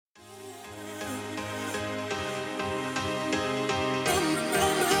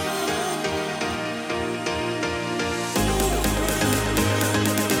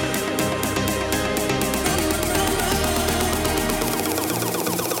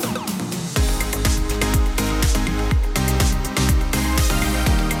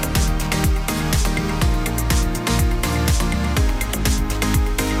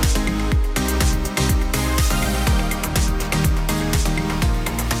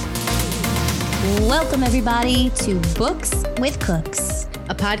Welcome, everybody, to Books with Cooks,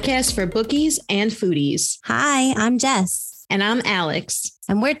 a podcast for bookies and foodies. Hi, I'm Jess. And I'm Alex.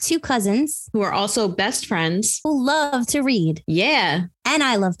 And we're two cousins who are also best friends who love to read. Yeah. And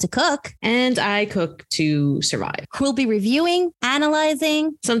I love to cook. And I cook to survive. We'll be reviewing,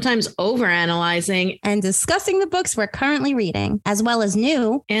 analyzing, sometimes overanalyzing, and discussing the books we're currently reading, as well as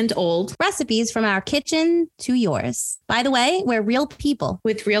new and old recipes from our kitchen to yours. By the way, we're real people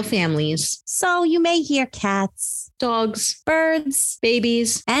with real families. So you may hear cats, dogs, birds,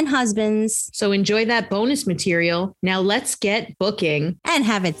 babies, and husbands. So enjoy that bonus material. Now let's get booking and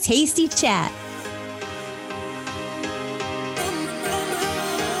have a tasty chat.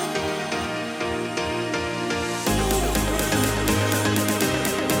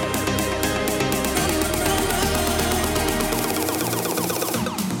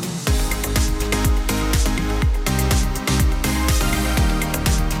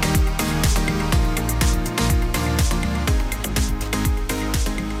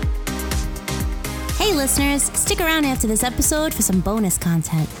 Listeners, stick around after this episode for some bonus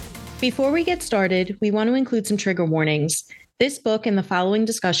content. Before we get started, we want to include some trigger warnings. This book and the following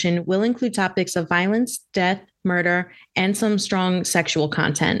discussion will include topics of violence, death, murder, and some strong sexual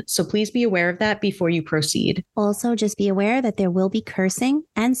content. So please be aware of that before you proceed. Also, just be aware that there will be cursing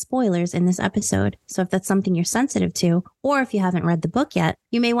and spoilers in this episode. So if that's something you're sensitive to, or if you haven't read the book yet,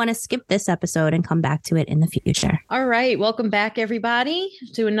 you may want to skip this episode and come back to it in the future. All right. Welcome back, everybody,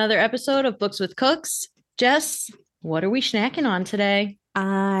 to another episode of Books with Cooks. Jess, what are we snacking on today?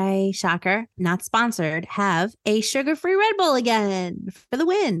 I, shocker, not sponsored, have a sugar-free Red Bull again for the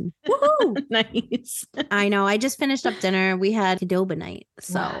win. Woohoo! Nice. I know. I just finished up dinner. We had Qdoba night.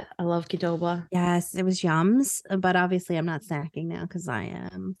 So I love Qdoba. Yes, it was yums. But obviously I'm not snacking now because I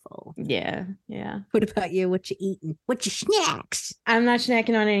am full. Yeah. What about you? What you eating? What your snacks? I'm not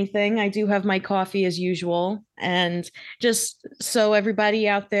snacking on anything. I do have my coffee as usual. And just so everybody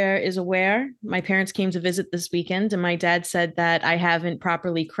out there is aware, my parents came to visit this weekend and my dad said that I haven't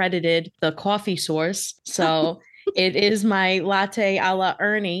properly credited the coffee source. So it is my latte a la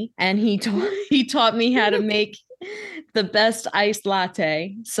Ernie. And he taught me how to make the best iced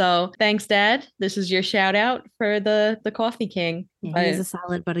latte. So thanks, Dad. This is your shout out for the coffee king. Yeah, he is a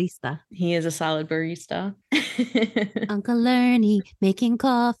solid barista. He is a solid barista. Uncle Ernie making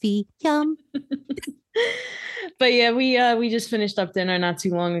coffee. Yum. But yeah, we just finished up dinner not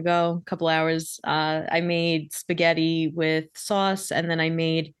too long ago, a couple hours. I made spaghetti with sauce and then I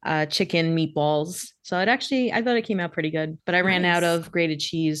made chicken meatballs. So I thought it came out pretty good, but I ran out of grated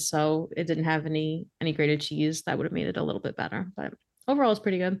cheese, so it didn't have any grated cheese. That would have made it a little bit better, but overall, it's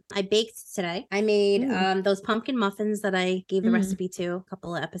pretty good. I baked today. I made those pumpkin muffins that I gave the recipe to a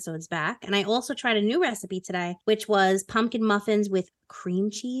couple of episodes back. And I also tried a new recipe today, which was pumpkin muffins with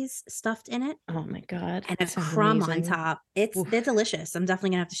cream cheese stuffed in it. Oh my God. And a crumb on top. They're delicious. I'm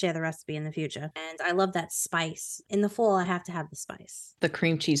definitely gonna have to share the recipe in the future. And I love that spice. In the fall, I have to have the spice. The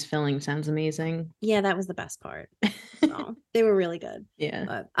cream cheese filling sounds amazing. Yeah, that was the best part. So they were really good. Yeah.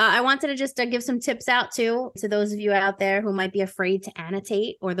 But I wanted to just give some tips out to those of you out there who might be afraid to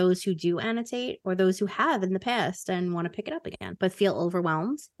annotate, or those who do annotate, or those who have in the past and want to pick it up again, but feel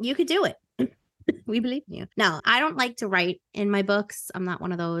overwhelmed. You could do it. We believe in you. Now, I don't like to write in my books. I'm not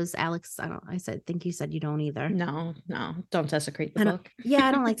one of those. Alex, think you said you don't either. No, don't desecrate the book. Yeah,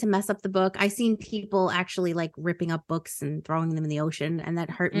 I don't like to mess up the book. I've seen people actually like ripping up books and throwing them in the ocean, and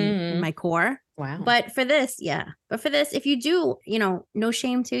that hurt me in my core. Wow. But for this, if you do, no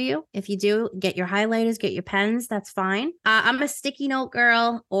shame to you. If you do, get your highlighters, get your pens, that's fine. I'm a sticky note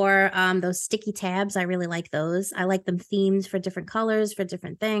girl, or those sticky tabs. I really like those. I like them themed for different colors, for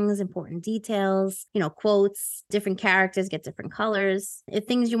different things, important details, quotes, different characters get different colors. If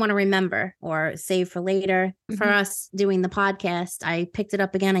things you want to remember or save for later. For us doing the podcast, I picked it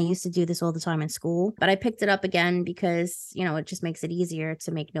up again. I used to do this all the time in school, but I picked it up again because, it just makes it easier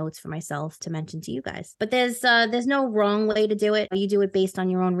to make notes for myself to mention to you guys. But there's no wrong way to do it. You do it based on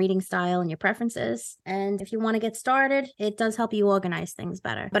your own reading style and your preferences. And if you want to get started, it does help you organize things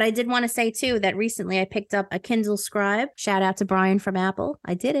better. But I did want to say too that recently I picked up a Kindle Scribe. Shout out to Brian from Apple.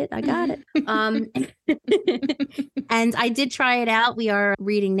 I did it. I got it. And I did try it out. We are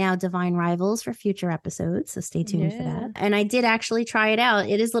reading now Divine Rivals for future episodes, so stay tuned for that. And I did actually try it out.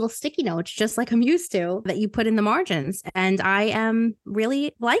 It is little sticky notes, just like I'm used to, that you put in the margins. And I am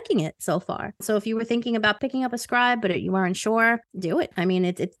really liking it so far. So if you were thinking about picking up a Scribe, but you weren't sure, do it. I mean,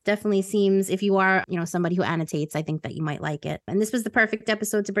 it definitely seems, if you are, somebody who annotates, I think that you might like it. And this was the perfect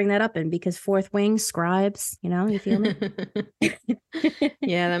episode to bring that up in, because Fourth Wing, scribes, you feel me?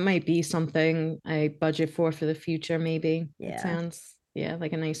 Yeah, that might be something I budget for the future, maybe. Yeah. It Yeah,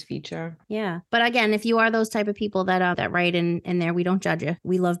 like a nice feature. Yeah. But again, if you are those type of people that write in there, we don't judge you.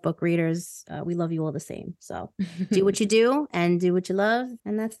 We love book readers. We love you all the same. So do what you do and do what you love.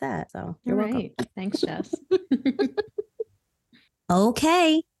 And that's that. So you're All welcome. right. Thanks, Jess.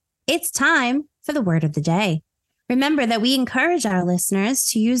 Okay. It's time for the word of the day. Remember that we encourage our listeners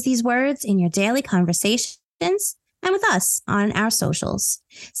to use these words in your daily conversations and with us on our socials.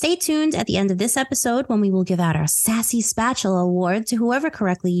 Stay tuned at the end of this episode when we will give out our Sassy Spatula Award to whoever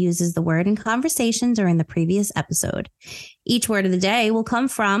correctly uses the word in conversation during the previous episode. Each word of the day will come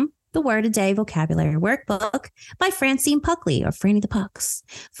from the Word a Day Vocabulary Workbook by Francine Puckley, or Franny the Pucks.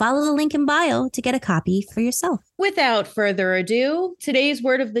 Follow the link in bio to get a copy for yourself. Without further ado, today's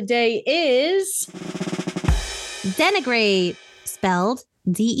word of the day is denigrate, spelled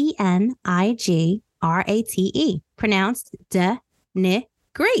Denigrate, pronounced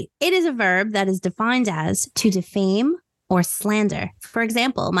de-ni-grate. It is a verb that is defined as to defame or slander. For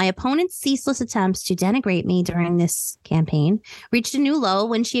example, my opponent's ceaseless attempts to denigrate me during this campaign reached a new low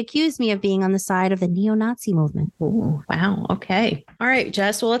when she accused me of being on the side of the neo-Nazi movement. Oh, wow. Okay. All right,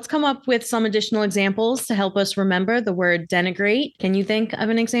 Jess. Well, let's come up with some additional examples to help us remember the word denigrate. Can you think of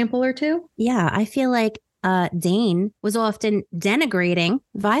an example or two? Yeah, I feel like Dane was often denigrating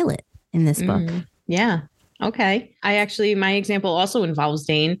Violet in this book. Yeah. Okay. My example also involves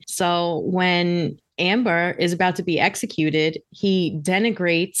Dane. So when Amber is about to be executed, he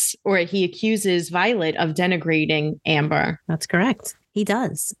denigrates, or he accuses Violet of denigrating Amber. That's correct. He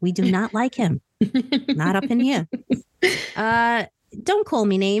does. We do not like him. Not up in here. Don't call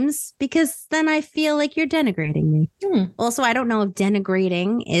me names, because then I feel like you're denigrating me. Also, I don't know if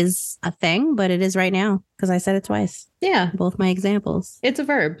denigrating is a thing, but it is right now because I said it twice. Yeah. Both my examples. It's a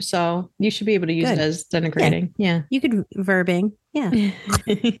verb, so you should be able to use it as denigrating. Yeah. You could verbing. Yeah.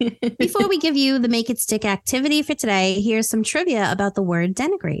 Before we give you the Make It Stick activity for today, here's some trivia about the word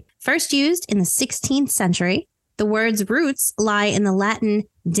denigrate. First used in the 16th century, the word's roots lie in the Latin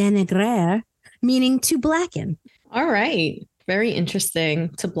denigrare, meaning to blacken. All right. Very interesting.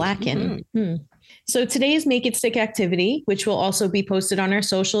 To blacken. So today's Make It Stick activity, which will also be posted on our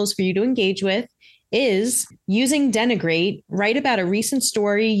socials for you to engage with, is using denigrate. Write about a recent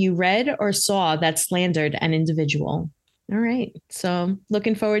story you read or saw that slandered an individual. All right. So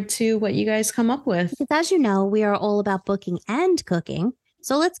looking forward to what you guys come up with. Because as you know, we are all about booking and cooking.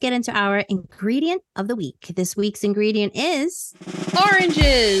 So let's get into our ingredient of the week. This week's ingredient is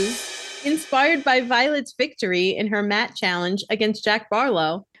oranges. Inspired by Violet's victory in her mat challenge against Jack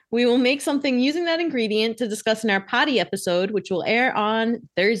Barlow, we will make something using that ingredient to discuss in our potty episode, which will air on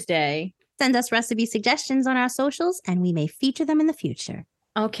Thursday. Send us recipe suggestions on our socials, and we may feature them in the future.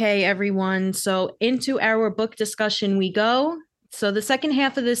 Okay, everyone. So into our book discussion we go. So the second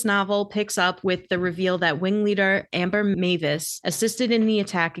half of this novel picks up with the reveal that wing leader Amber Mavis assisted in the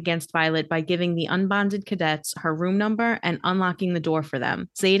attack against Violet by giving the unbonded cadets her room number and unlocking the door for them.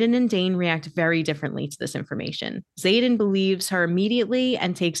 Xaden and Dane react very differently to this information. Xaden believes her immediately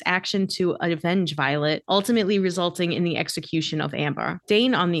and takes action to avenge Violet, ultimately resulting in the execution of Amber.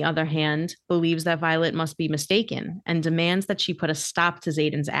 Dane, on the other hand, believes that Violet must be mistaken and demands that she put a stop to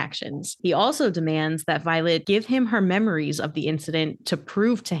Xaden's actions. He also demands that Violet give him her memories of the incident to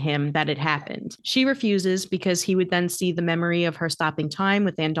prove to him that it happened. She refuses because he would then see the memory of her stopping time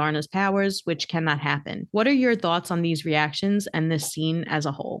with Andarna's powers, which cannot happen. What are your thoughts on these reactions and this scene as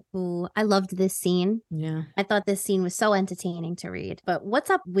a whole? Ooh, I loved this scene. Yeah. I thought this scene was so entertaining to read. But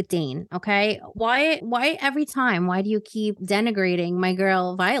what's up with Dane? Okay. Why every time? Why do you keep denigrating my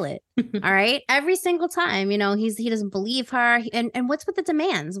girl Violet? All right. Every single time, he doesn't believe her. And what's with the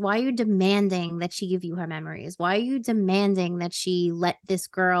demands? Why are you demanding that she give you her memories? Why are you demanding that she let this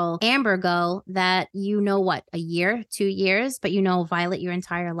girl Amber go that a year, 2 years, but Violet your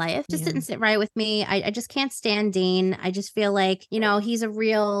entire life? Just didn't sit right with me. I just can't stand Dane. I just feel like, he's a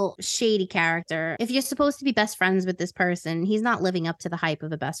real shady character. If you're supposed to be best friends with this person, he's not living up to the hype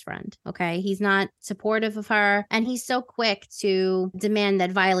of a best friend. Okay. He's not supportive of her. And he's so quick to demand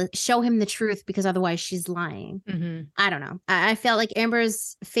that Violet show him the truth because otherwise she's lying. I don't know. I felt like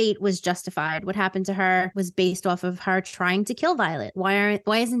Amber's fate was justified. What happened to her was based off of her trying to kill Violet. Why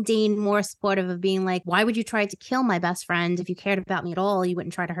isn't Dane more supportive of being like, why would you try to kill my best friend? If you cared about me at all, you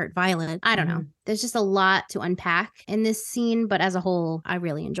wouldn't try to hurt Violet. I don't know. There's just a lot to unpack in this scene, but as a whole, I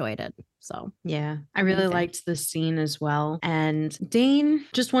really enjoyed it. So, yeah, I really liked this scene as well. And Dane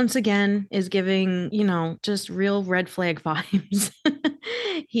just once again is giving, just real red flag vibes.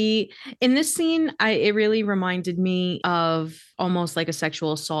 He in this scene, I it really reminded me of almost like a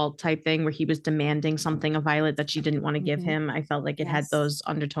sexual assault type thing where he was demanding something of Violet that she didn't want to give Hmm. him. I felt like it had Yes. those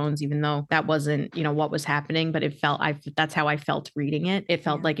undertones, even though that wasn't, what was happening, but it felt I that's how I felt reading it. It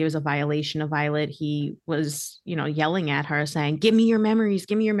felt Yeah. like it was a violation of Violet. He was, yelling at her saying, "Give me your memories,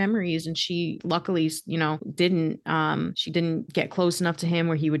 give me your memories." And she luckily, didn't she didn't get close enough to him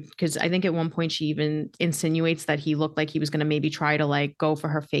where he would, because I think at one point she even insinuates that he looked like he was going to maybe try to like go for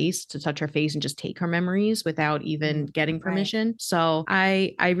her face to touch her face and just take her memories without even Mm, getting right. permission. So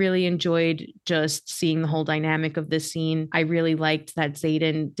I really enjoyed just seeing the whole dynamic of this scene. I really liked that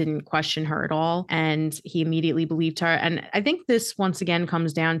Zayden didn't question her at all and he immediately believed her. And I think this once again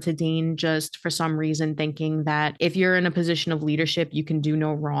comes down to Dane just for some reason thinking that if you're in a position of leadership, you can do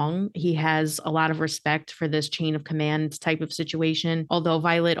no wrong. He has a lot of respect for this chain of command type of situation. Although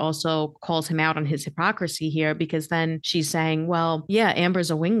Violet also calls him out on his hypocrisy here because then she's saying, well, yeah,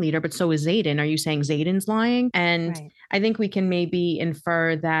 Amber's a wing leader, but so is Zayden. Are you saying Zayden's lying? And Right. I think we can maybe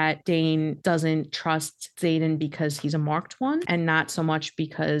infer that Dane doesn't trust Zayden because he's a marked one and not so much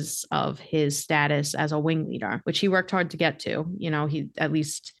because of his status as a wing leader, which he worked hard to get to. He at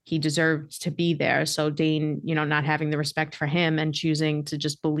least he deserved to be there. So Dane, not having the respect for him and choosing to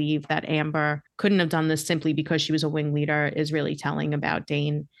just believe that Amber couldn't have done this simply because she was a wing leader is really telling about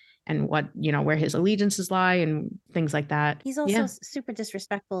Dane and what, where his allegiances lie and things like that. He's also Yeah. super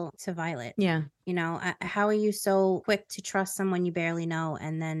disrespectful to Violet. Yeah. How are you so quick to trust someone you barely know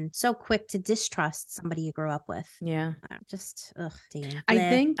and then so quick to distrust somebody you grew up with? Yeah. Just, ugh, Dean. I Bleh.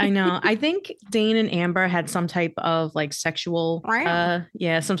 think I know. I think Dane and Amber had some type of like sexual Wow.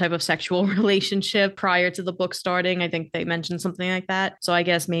 some type of sexual relationship prior to the book starting. I think they mentioned something like that. So I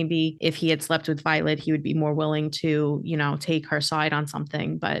guess maybe if he had slept with Violet, he would be more willing to, take her side on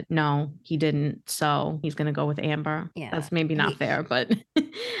something, but no, he didn't. So he's going to go with Amber. Yeah. That's maybe not He fair, but I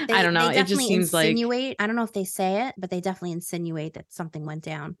They don't know. they It just definitely seems like insinuate, I don't know if they say it, but they definitely insinuate that something went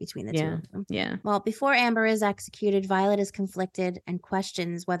down between the two yeah. of them. Yeah. Well, before Amber is executed, Violet is conflicted and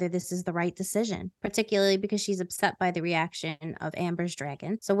questions whether this is the right decision, particularly because she's upset by the reaction of Amber's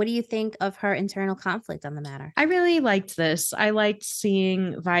dragon. So, what do you think of her internal conflict on the matter? I really liked this. I liked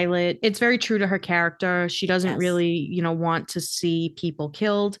seeing Violet. It's very true to her character. She doesn't Yes. really, want to see people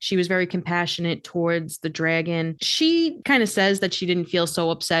killed. She was very compassionate towards the dragon. She kind of says that she didn't feel so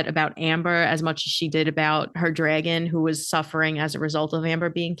upset about Amber as much as she did about her dragon, who was suffering as a result of Amber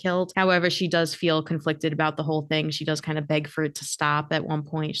being killed. However, she does feel conflicted about the whole thing. She does kind of beg for it to stop at one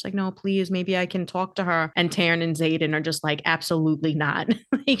point. She's like, no, please, maybe I can talk to her. And Taryn and Zayden are just like, absolutely not.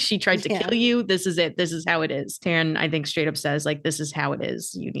 Like, she tried to Yeah. kill you. This is it. This is how it is. Taryn, I think, straight up says, like, this is how it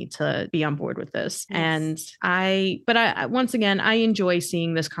is. You need to be on board with this. Yes. And once again, I enjoy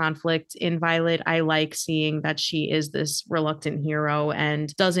seeing this conflict in Violet. I like seeing that she is this reluctant hero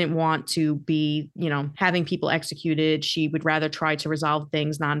and doesn't want to be, having people executed. She would rather try to resolve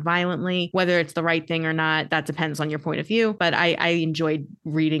things non-violently. Whether it's the right thing or not, that depends on your point of view. But I enjoyed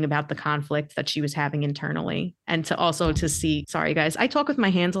reading about the conflict that she was having internally and to also to see, sorry guys, I talk with my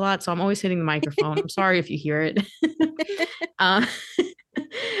hands a lot, so I'm always hitting the microphone. I'm sorry if you hear it. uh,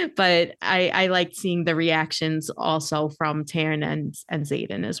 but I liked seeing the reactions also from Taryn and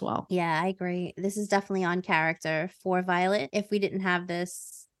Zayden as well. Yeah, I agree. This is definitely on character for Violet. If we didn't have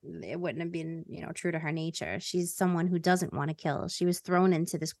this, it wouldn't have been, true to her nature. She's someone who doesn't want to kill. She was thrown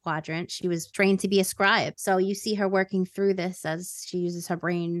into this quadrant. She was trained to be a scribe. So you see her working through this as she uses her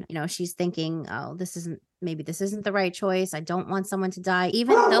brain. She's thinking, oh, maybe this isn't the right choice. I don't want someone to die,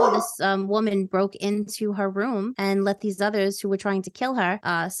 even though this woman broke into her room and let these others who were trying to kill her.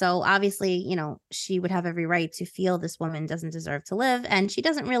 So obviously, she would have every right to feel this woman doesn't deserve to live. And she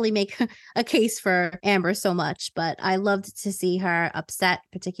doesn't really make a case for Amber so much, but I loved to see her upset,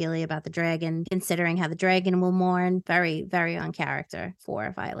 particularly about the dragon, considering how the dragon will mourn. Very, very on character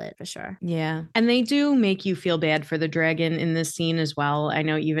for Violet, for sure. Yeah. And they do make you feel bad for the dragon in this scene as well. I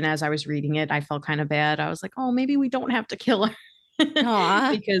know even as I was reading it, I felt kind of bad. I was like, oh, maybe we don't have to kill her.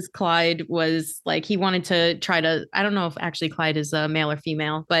 Aw. Because Clyde was like, he wanted to try to, I don't know if actually Clyde is a male or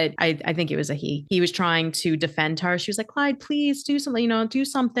female, but I think it was a he. He was trying to defend her. She was like, Clyde, please do something, do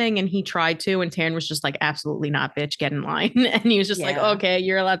something. And he tried to, and Taryn was just like, absolutely not, bitch, get in line. And he was just like, Yeah. okay,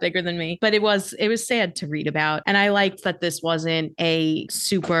 you're a lot bigger than me. But it was sad to read about. And I liked that this wasn't a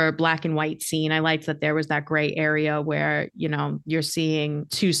super black and white scene. I liked that there was that gray area where, you're seeing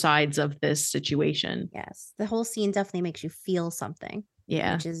two sides of this situation. Yes. The whole scene definitely makes you feel something,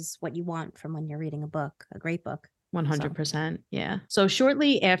 Yeah. which is what you want from when you're reading a book, a great book. So, 100%. Yeah. So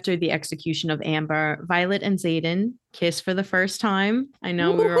shortly after the execution of Amber, Violet and Zayden kiss for the first time. I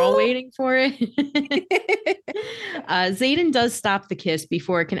know we were all Woohoo! waiting for it. Xaden does stop the kiss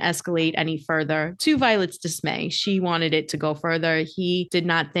before it can escalate any further, to Violet's dismay. She wanted it to go further. He did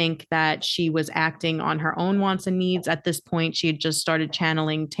not think that she was acting on her own wants and needs. At this point, she had just started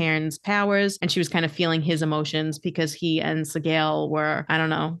channeling Taryn's powers, and she was kind of feeling his emotions because he and Sigale were, I don't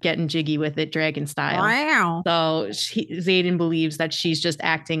know, getting jiggy with it, dragon style. Wow. So Xaden believes that she's just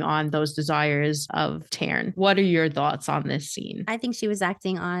acting on those desires of Taryn. What are your thoughts on this scene? I think she was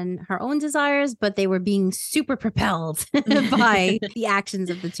acting on her own desires, but they were being super propelled by the actions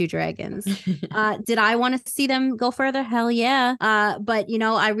of the two dragons. Did I want to see them go further? Hell yeah. But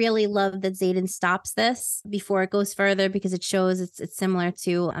I really love that Xaden stops this before it goes further because it shows it's similar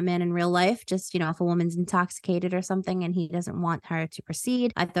to a man in real life. Just, if a woman's intoxicated or something and he doesn't want her to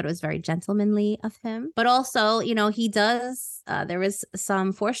proceed. I thought it was very gentlemanly of him. But also, he does, there is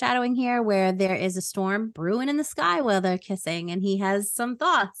some foreshadowing here where there is a storm brewing in the sky while they're kissing, and he has some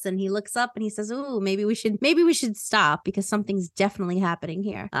thoughts, and he looks up and he says, "Ooh, maybe we should stop because something's definitely happening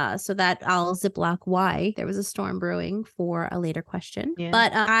here." So that I'll ziplock why there was a storm brewing for a later question. Yeah.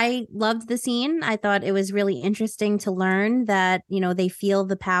 But I loved the scene. I thought it was really interesting to learn that they feel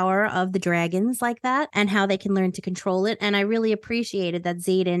the power of the dragons like that and how they can learn to control it. And I really appreciated that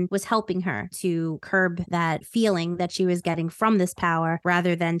Xaden was helping her to curb that feeling that she was getting from this power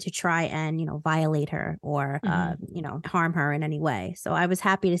rather than to try and violate her or harm her in any way. So I was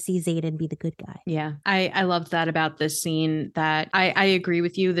happy to see Xaden be the good guy. Yeah, I loved that about this scene. That I agree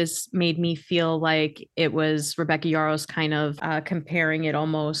with you. This made me feel like it was Rebecca Yarros kind of comparing it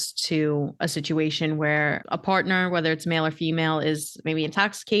almost to a situation where a partner, whether it's male or female, is maybe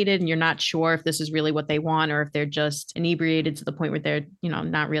intoxicated and you're not sure if this is really what they want or if they're just inebriated to the point where they're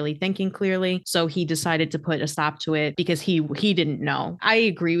not really thinking clearly. So he decided to put a stop to it because he didn't know. I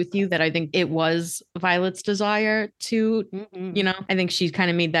agree with you that I think it was Violet's desire to, I think she's kind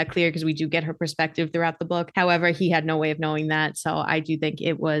of made that clear because we do get her perspective throughout the book. However, he had no way of knowing that. So I do think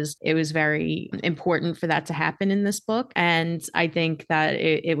it was very important for that to happen in this book. And I think that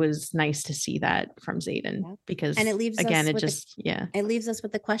it was nice to see that from Xaden because, and it leaves again, it leaves us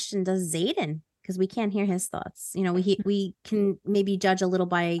with the question, does Xaden, because we can't hear his thoughts. We can maybe judge a little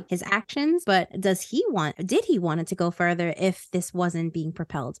by his actions, but did he want it to go further if this wasn't being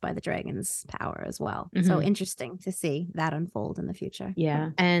propelled by the dragon's power as well? So interesting to see that unfold in the future.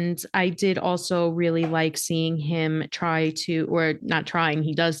 Yeah. And I did also really like seeing him try to, or not trying,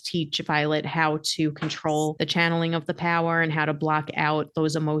 he does teach Violet how to control the channeling of the power and how to block out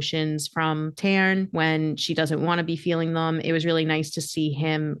those emotions from Taryn when she doesn't want to be feeling them. It was really nice to see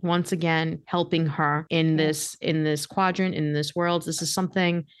him once again helping her in this quadrant, in this world. This is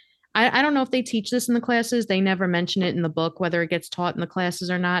something I don't know if they teach this in the classes. They never mention it in the book, whether it gets taught in the classes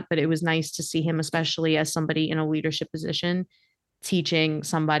or not, but it was nice to see him, especially as somebody in a leadership position, teaching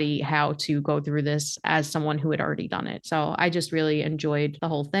somebody how to go through this as someone who had already done it. So I just really enjoyed the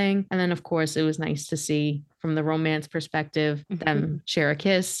whole thing. And then, of course, it was nice to see from the romance perspective them share a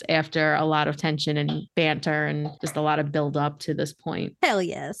kiss after a lot of tension and banter and just a lot of build up to this point. Hell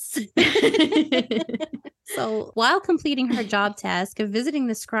yes. So while completing her job task of visiting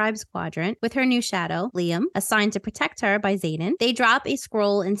the Scribes Quadrant with her new shadow, Liam, assigned to protect her by Xaden, they drop a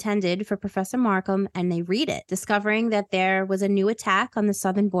scroll intended for Professor Markham and they read it, discovering that there was a new attack on the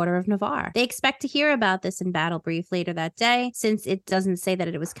southern border of Navarre. They expect to hear about this in Battle Brief later that day, since it doesn't say that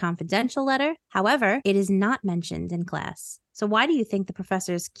it was a confidential letter. However, it is not mentioned in class. So why do you think the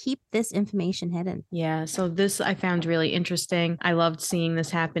professors keep this information hidden? Yeah, so this I found really interesting. I loved seeing this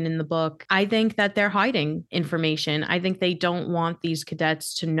happen in the book. I think that they're hiding information. I think they don't want these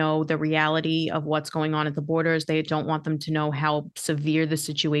cadets to know the reality of what's going on at the borders. They don't want them to know how severe the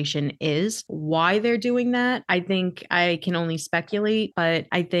situation is. Why they're doing that, I think I can only speculate, but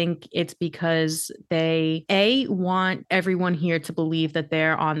I think it's because they want everyone here to believe that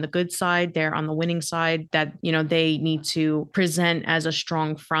they're on the good side, they're on the winning side, that they need to present as a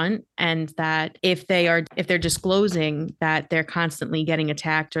strong front, and that if they're disclosing that they're constantly getting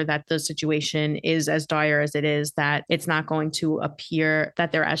attacked or that the situation is as dire as it is, that it's not going to appear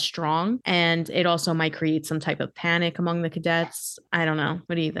that they're as strong, and it also might create some type of panic among the cadets. I don't know.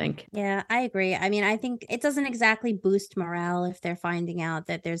 What do you think? Yeah, I agree. I mean, I think it doesn't exactly boost morale if they're finding out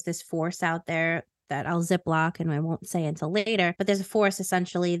that there's this force out there that I'll ziplock and I won't say until later, but there's a force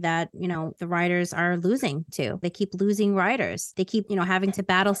essentially that, the riders are losing to. They keep losing riders. They keep, having to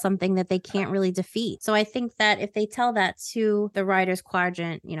battle something that they can't really defeat. So I think that if they tell that to the riders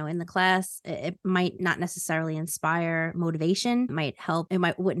quadrant, in the class, it might not necessarily inspire motivation. It might help.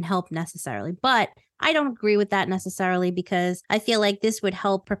 Wouldn't help necessarily, but I don't agree with that necessarily because I feel like this would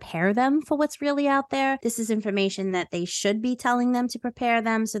help prepare them for what's really out there. This is information that they should be telling them to prepare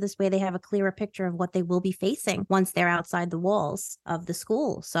them. So this way they have a clearer picture of what they will be facing once they're outside the walls of the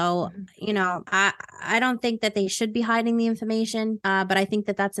school. So, Mhm. I don't think that they should be hiding the information, but I think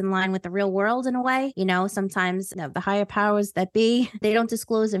that that's in line with the real world in a way. Sometimes the higher powers that be, they don't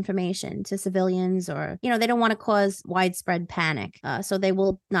disclose information to civilians or, they don't want to cause widespread panic. So they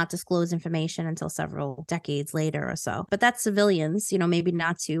will not disclose information until several decades later or so. But that's civilians, maybe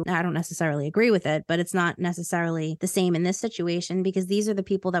not to, I don't necessarily agree with it, but it's not necessarily the same in this situation because these are the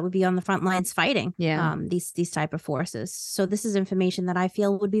people that would be on the front lines fighting Yeah. these type of forces. So this is information that I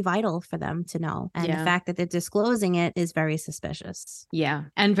feel would be vital for them to know. And the Yeah. fact that they're disclosing it is very suspicious. Yeah.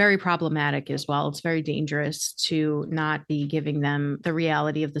 And very problematic as well. It's very dangerous to not be giving them the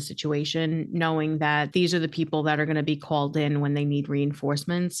reality of the situation, knowing that these are the people that are going to be called in when they need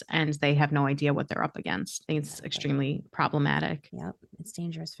reinforcements and they have no idea what they're up against. I think it's extremely problematic. Yep. It's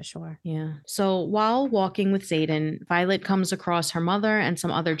dangerous for sure. Yeah. So while walking with Zayden, Violet comes across her mother and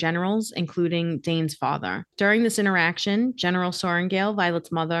some other generals, including Dane's father. During this interaction, General Sorrengail,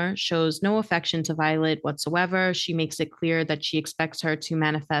 Violet's mother, shows no affection to Violet whatsoever. She makes it clear that she expects her to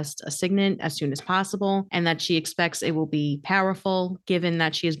manifest a signet as soon as possible and that she expects it will be powerful, given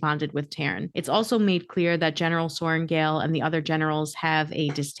that she is bonded with Taryn. It's also made clear that General Sorrengail and the other generals have a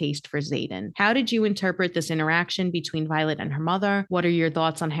distaste for Zayden. How did you interpret this interaction between Violet and her mother? What are your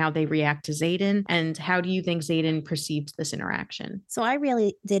thoughts on how they react to Zayden? And how do you think Zayden perceived this interaction? So I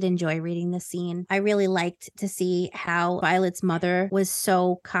really did enjoy reading this scene. I really liked to see how Violet's mother was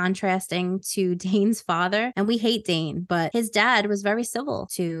so contrasting to Dane's father. And we hate Dane, but his dad was very civil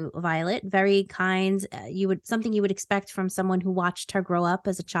to Violet, very kind. Something you would expect from someone who watched her grow up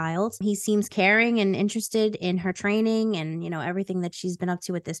as a child. He seems caring and interested in her training and, everything that she's been up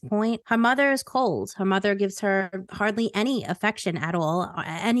to at this point. Her mother is cold. Her mother gives her hardly any affection at all,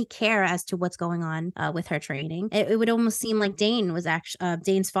 any care as to what's going on with her training. It would almost seem like Dane was actually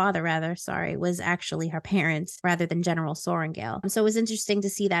Dane's father, rather, sorry, was actually her parents rather than General Sorrengail. So it was interesting to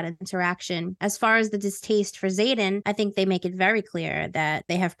see that interaction. As far as the distaste for Zayden, I think they make it very clear that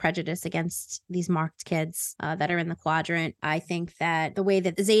they have prejudice against these marked kids that are in the quadrant. I think that the way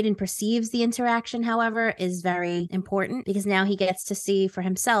that Zayden perceives the interaction, however, is very important because now he gets to see for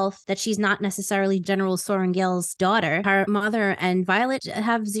himself that she's not necessarily General Sorrengail's daughter. Her mother and Violet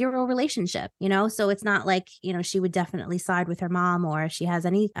have zero relationship, so it's not like, she would definitely side with her mom or she has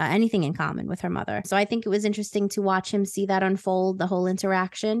anything in common with her mother. So I think it was interesting to watch him see that unfold, the whole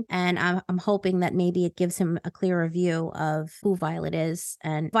interaction. And I'm hoping that maybe it gives him a clearer view of who Violet is.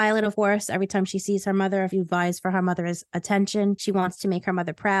 And Violet, of course, every time she sees her mother, if you vies for her mother's attention, she wants to make her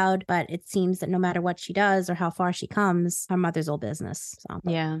mother proud. But it seems that no matter what she does or how far she comes, her mother's all business. So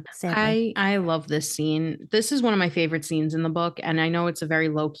yeah, sadly. I love this scene. This is one of my favorite scenes in the book, and I know it's a very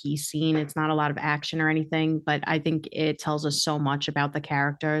low key scene. It's not a lot of action or anything, but I think it tells us so much about the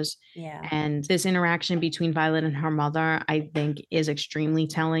characters. Yeah. And this interaction between Violet and her mother, I think, is extremely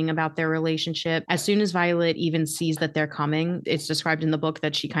telling about their relationship. As soon as Violet even sees that they're coming, it's described in the book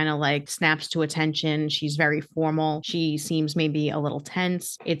that she kind of like snaps to attention. She's very formal. She seems maybe a little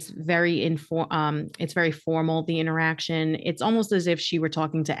tense. It's very formal, the interaction. It's almost as if she were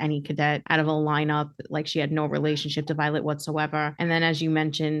talking to any cadet out of a lineup, like she had no relationship to Violet whatsoever. And then, as you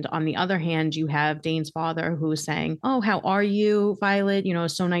mentioned, on the other hand, you have Dane's father who is saying, "Oh, how are you, Violet?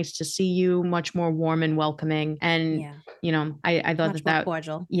 So nice to see you," much more warm and welcoming. And, Yeah. I thought Much more that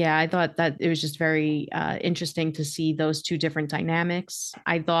cordial. yeah, I thought that it was just very interesting to see those two different dynamics.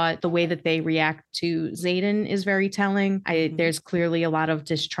 I thought the way that they react to Zayden is very telling. There's clearly a lot of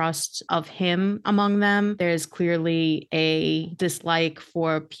distrust of him among them. There's clearly a dislike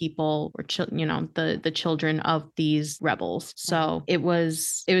for people or the children of these rebels. So it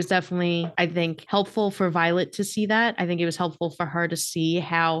was definitely, I think, helpful for Violet to see that. I think it was helpful for her to see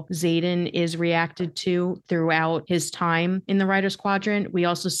how Zayden is reacted to throughout his time in the Writers Quadrant. We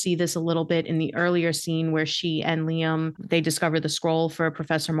also see this a little bit in the earlier scene where she and Liam, they discover the scroll for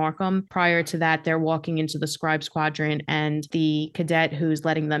Professor Markham. Prior to that, they're walking into the Scribes Quadrant and the cadet who's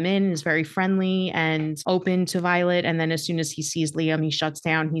letting them in is very friendly and open to Violet. And then as soon as he sees Liam, he shuts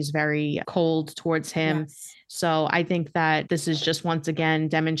down. He's very cold towards him. Yes. So I think that this is just once again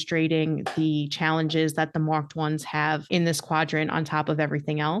demonstrating the challenges that the marked ones have in this quadrant on top of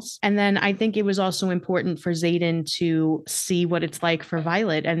everything else. And then I think it was also important for Xaden to see what it's like for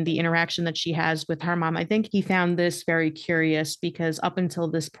Violet and the interaction that she has with her mom. I think he found this very curious because up until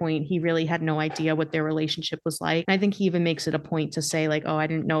this point, he really had no idea what their relationship was like. And I think he even makes it a point to say, like, oh, I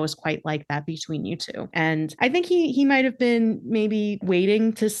didn't know it was quite like that between you two. And I think he might have been maybe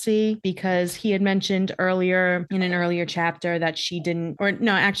waiting to see because he had mentioned earlier in an earlier chapter that she didn't, or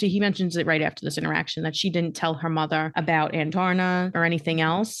no, actually, he mentions it right after this interaction that she didn't tell her mother about Andarna or anything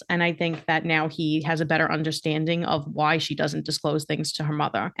else. And I think that now he has a better understanding of why she doesn't disclose things to her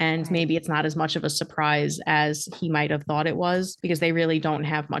mother. And Right. maybe it's not as much of a surprise as he might have thought it was because they really don't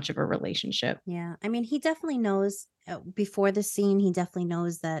have much of a relationship. Yeah. I mean, he definitely knows before the scene, he definitely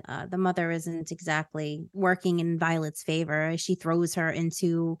knows that the mother isn't exactly working in Violet's favor. She throws her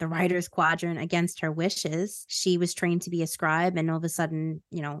into the writer's quadrant against her wishes. She was trained to be a scribe, and all of a sudden,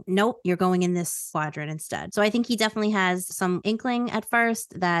 nope, you're going in this quadrant instead. So I think he definitely has some inkling at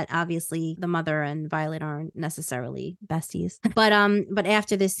first that obviously the mother and Violet aren't necessarily besties. But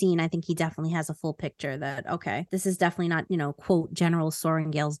after this scene, I think he definitely has a full picture that, okay, this is definitely not, quote, General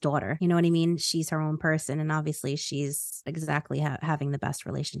Sorrengail's daughter. You know what I mean? She's her own person, and obviously she's exactly having the best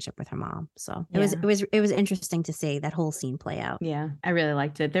relationship with her mom. So it was interesting to see that whole scene play out. Yeah, I really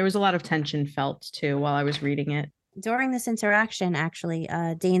liked it. There was a lot of tension felt too while I was reading it. During this interaction, actually,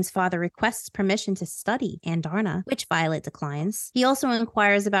 Dane's father requests permission to study Andarna, which Violet declines. He also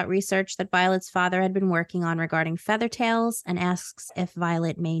inquires about research that Violet's father had been working on regarding feather tails and asks if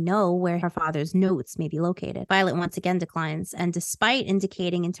Violet may know where her father's notes may be located. Violet once again declines, and despite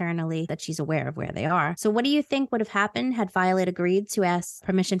indicating internally that she's aware of where they are. So what do you think would have happened had Violet agreed to ask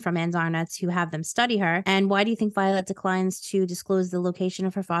permission from Andarna to have them study her? And why do you think Violet declines to disclose the location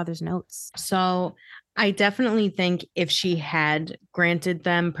of her father's notes? So I definitely think if she had granted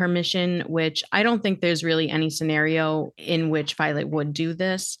them permission, which I don't think there's really any scenario in which Violet would do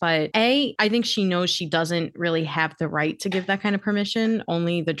this, but I think she knows she doesn't really have the right to give that kind of permission.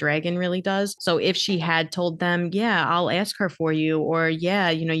 Only the dragon really does. So if she had told them, yeah, I'll ask her for you, or yeah,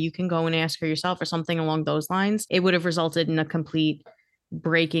 you can go and ask her yourself, or something along those lines, it would have resulted in a complete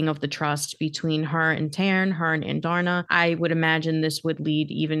breaking of the trust between her and Taryn, her and Andarna. I would imagine this would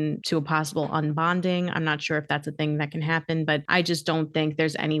lead even to a possible unbonding. I'm not sure if that's a thing that can happen, but I just don't think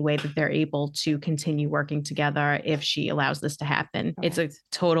there's any way that they're able to continue working together if she allows this to happen. Correct. It's a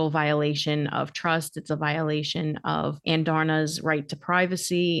total violation of trust. It's a violation of Andarna's right to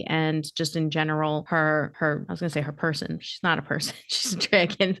privacy and just in general, her I was gonna say her person. She's not a person. She's a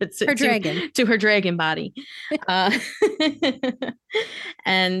dragon. But Her dragon. To her dragon body.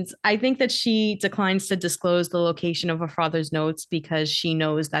 And I think that she declines to disclose the location of her father's notes because she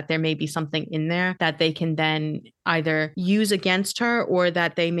knows that there may be something in there that they can then either use against her or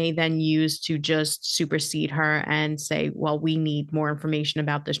that they may then use to just supersede her and say, well, we need more information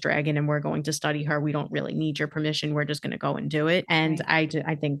about this dragon and we're going to study her. We don't really need your permission. We're just going to go and do it. And right.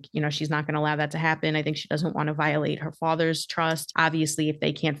 I think, she's not going to allow that to happen. I think she doesn't want to violate her father's trust. Obviously, if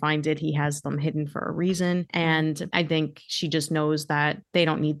they can't find it, he has them hidden for a reason. And I think she just knows that they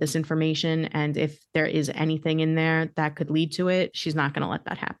don't need this information. And if there is anything in there that could lead to it, she's not going to let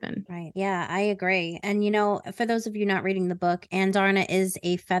that happen. Right. Yeah, I agree. And, for those of you not reading the book, Andarna is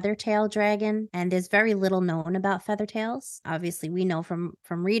a feathertail dragon, and there's very little known about feathertails. Obviously, we know from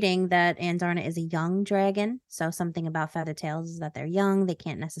reading that Andarna is a young dragon. So something about feathertails is that they're young. They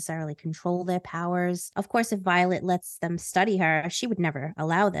can't necessarily control their powers. Of course, if Violet lets them study her, she would never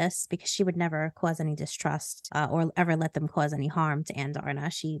allow this because she would never cause any distrust or ever let them cause any harm to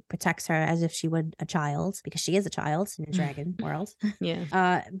Andarna. She protects her as if she would a child because she is a child in the dragon world.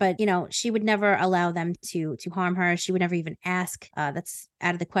 Yeah. But she would never allow them to harm her. She would never even ask. That's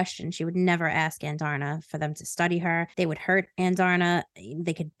out of the question. She would never ask Andarna for them to study her. They would hurt Andarna.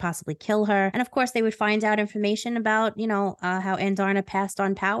 They could possibly kill her. And of course, they would find out information about, how Andarna passed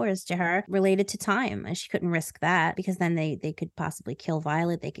on powers to her related to time. And she couldn't risk that because then they could possibly kill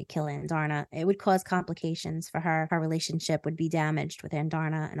Violet. They could kill Andarna. It would cause complications for her. Her relationship would be damaged with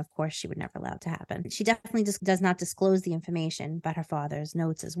Andarna. And of course, she would never allow it to happen. She definitely just does not disclose the information about her father's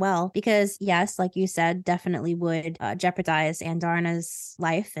notes as well. Because yes, like you said, definitely would jeopardize Andarna's Darna's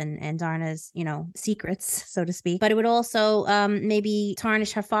life and Darna's, secrets, so to speak. But it would also maybe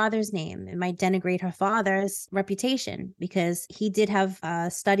tarnish her father's name. It might denigrate her father's reputation, because he did have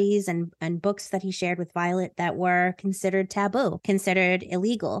studies and books that he shared with Violet that were considered taboo, considered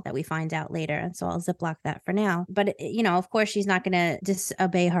illegal, that we find out later. And so I'll ziplock that for now. But, of course, she's not going to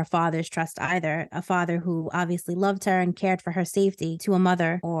disobey her father's trust either. A father who obviously loved her and cared for her safety, to a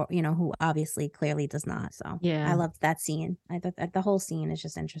mother, or, who obviously clearly does not. So Yeah. I loved that scene. I thought the whole scene is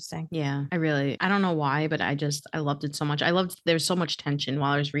just interesting. Yeah, I don't know why, but I loved it so much. There's so much tension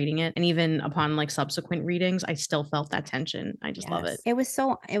while I was reading it. And even upon like subsequent readings, I still felt that tension. I just love it. It was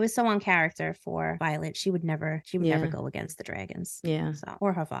so on character for Violet. She would never go against the dragons. Yeah. So,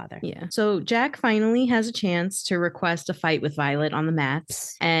 or her father. Yeah. So Jack finally has a chance to request a fight with Violet on the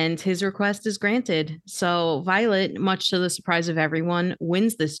mats, and his request is granted. So Violet, much to the surprise of everyone,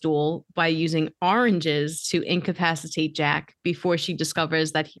 wins this duel by using oranges to incapacitate Jack before she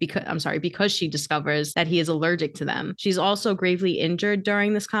discovers that because she discovers that he is allergic to them. She's also gravely injured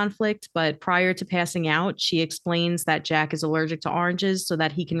during this conflict, but prior to passing out, she explains that Jack is allergic to oranges so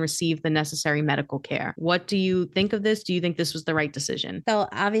that he can receive the necessary medical care. What do you think of this? Do you think this was the right decision? So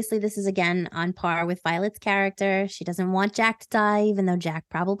obviously this is again on par with Violet's character. She doesn't want Jack to die, even though Jack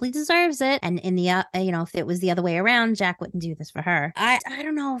probably deserves it. And in the if it was the other way around, Jack wouldn't do this for her. I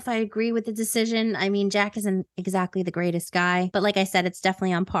don't know if I agree with the decision. I mean, Jack isn't exactly the greatest guy, but like I said, it's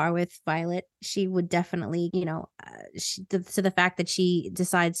definitely on par with Violet. She would definitely, to the fact that she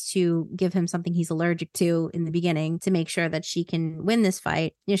decides to give him something he's allergic to in the beginning to make sure that she can win this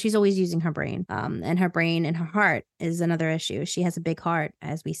fight. She's always using her brain, and her brain and her heart is another issue. She has a big heart,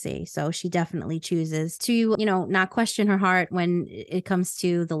 as we see. So she definitely chooses to, not question her heart when it comes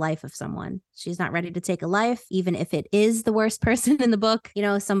to the life of someone. She's not ready to take a life, even if it is the worst person in the book,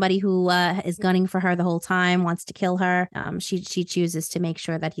 somebody who is gunning for her the whole time, wants to kill her. She chooses to make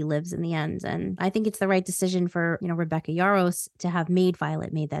sure that he lives in the end. And I think it's the right decision for, Rebecca Yarros to have made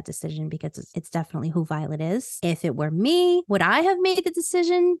that decision, because it's definitely who Violet is. If it were me, would I have made the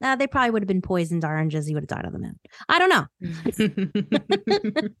decision? They probably would have been poisoned oranges. He would have died on the moon. I don't know.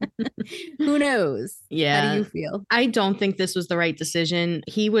 Who knows? Yeah. How do you feel? I don't think this was the right decision.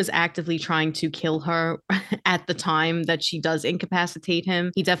 He was actively trying to kill her at the time that she does incapacitate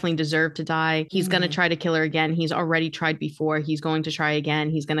him. He definitely deserved to die. He's going to try to kill her again. He's already tried before. He's going to try again.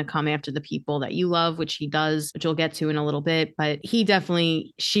 He's going to come after the people that you love, which he does, which we'll get to in a little bit. But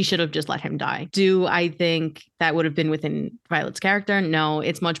she should have just let him die. Do I think that would have been within Violet's character? No,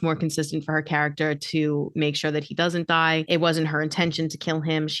 it's much more consistent for her character to make sure that he doesn't die. It wasn't her intention to kill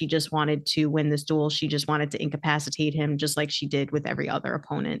him. She just wanted to win this duel. She just wanted to incapacitate him, just like she did with every other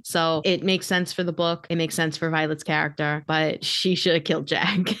opponent. So it makes sense for the book. It makes sense for Violet's character, but she should have killed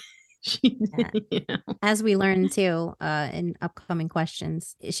Jack. As we learn too in upcoming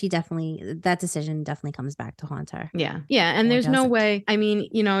questions, that decision definitely comes back to haunt her. Yeah And there's no way, I mean,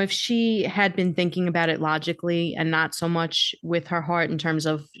 if she had been thinking about it logically and not so much with her heart, in terms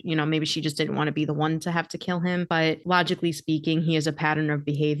of, maybe she just didn't want to be the one to have to kill him, but logically speaking, he has a pattern of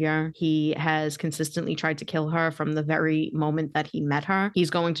behavior. He has consistently tried to kill her from the very moment that he met her.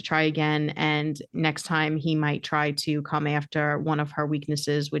 He's going to try again, and next time he might try to come after one of her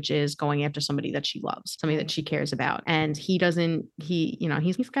weaknesses, which is going after somebody that she loves, somebody that she cares about. And he's kind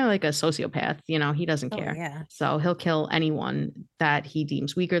of like a sociopath, he doesn't care. Yeah. So he'll kill anyone that he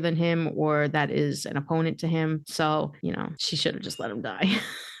deems weaker than him or that is an opponent to him. So, she should have just let him die.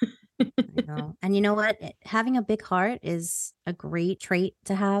 I know. And you know what? Having a big heart is a great trait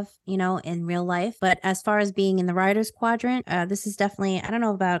to have, in real life. But as far as being in the writer's quadrant, this is definitely, I don't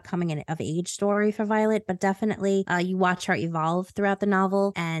know about coming of age story for Violet, but definitely you watch her evolve throughout the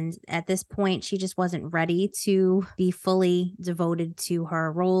novel. And at this point, she just wasn't ready to be fully devoted to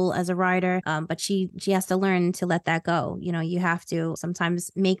her role as a writer. But she has to learn to let that go. You have to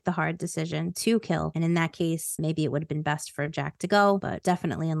sometimes make the hard decision to kill. And in that case, maybe it would have been best for Jack to go, but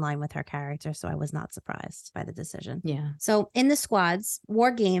definitely in line with her character. So I was not surprised by the decision. Yeah. So in the squads,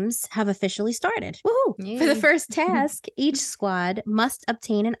 war games have officially started. Woohoo! Yay. For the first task, each squad must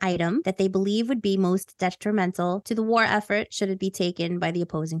obtain an item that they believe would be most detrimental to the war effort should it be taken by the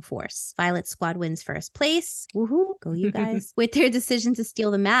opposing force. Violet's squad wins first place. Woohoo! Go you guys. With their decision to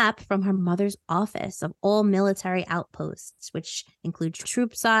steal the map from her mother's office of all military outposts, which include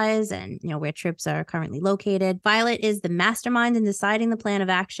troop size and, where troops are currently located. Violet is the mastermind in deciding the plan of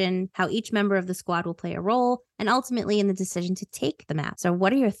action, how each member of the squad will play a role, and ultimately in the decision to take the map. So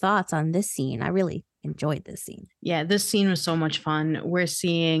what are your thoughts on this scene? I really enjoyed this scene. Yeah, this scene was so much fun. We're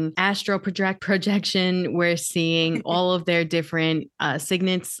seeing projection. We're seeing all of their different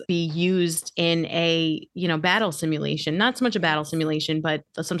signets be used in a, battle simulation. Not so much a battle Yes. simulation, but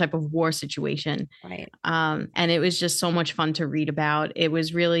some type of war situation. Right. And it was just so much fun to read about. It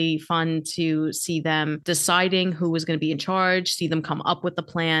was really fun to see them deciding who was going to be in charge, see them come up with the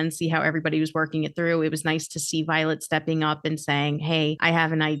plan, see how everybody was working it through. It was nice to see Violet stepping up and saying, "Hey, I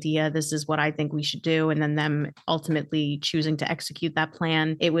have an idea. This is what I think we should do." And then them ultimately choosing to execute that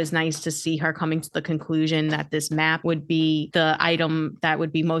plan. It was nice to see her coming to the conclusion that this map would be the item that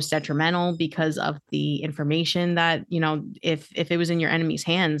would be most detrimental because of the information that, if it was in your enemy's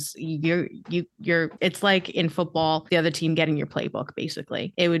hands, it's like in football, the other team getting your playbook,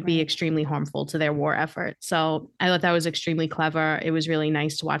 basically. It would be Right. extremely harmful to their war effort. So I thought that was extremely clever. It was really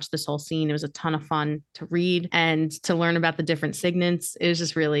nice to watch this whole scene. It was a ton of fun to read and to learn about the different signets. It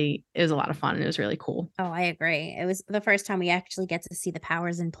was a lot of fun. And it was really cool. Oh, I agree. It was the first time we actually get to see the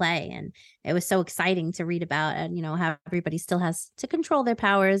powers in play. And it was so exciting to read about and, how everybody still has to control their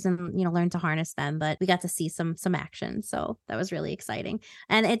powers and, learn to harness them. But we got to see some action. So that was really exciting.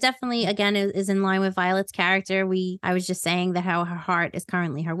 And it definitely, again, is in line with Violet's character. I was just saying that how her heart is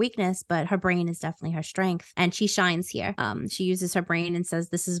currently her weakness, but her brain is definitely her strength. And she shines here. She uses her brain and says,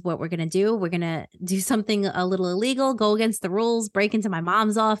 "This is what we're going to do. We're going to do something a little illegal, go against the rules, break into my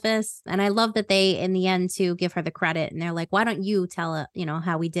mom's office." And I love that they, in the end, to give her the credit. And they're like, "Why don't you tell her,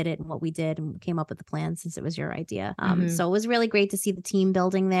 how we did it and what we did and came up with the plan since it was your idea?" So it was really great to see the team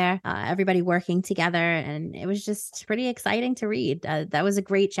building there, everybody working together. And it was just pretty exciting to read. That was a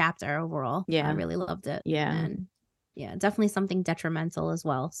great chapter overall. I Yeah. really loved it. Yeah. And yeah, definitely something detrimental as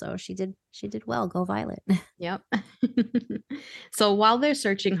well. So she did well. Go Violet. Yep. So while they're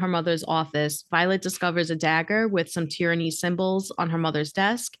searching her mother's office, Violet discovers a dagger with some tyranny symbols on her mother's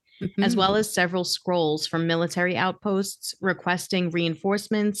desk, as well as several scrolls from military outposts requesting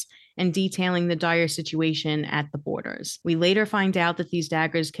reinforcements and detailing the dire situation at the borders. We later find out that these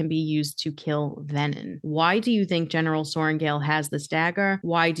daggers can be used to kill Venom. Why do you think General Sorrengail has this dagger?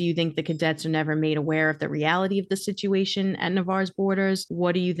 Why do you think the cadets are never made aware of the reality of the situation at Navarre's borders?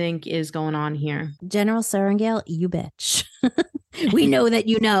 What do you think is going on here? General Sorrengail, you bitch. We know that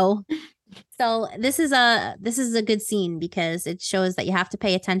you know. So this is a good scene because it shows that you have to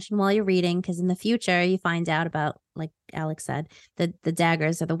pay attention while you're reading, because in the future you find out about, like Alex said, the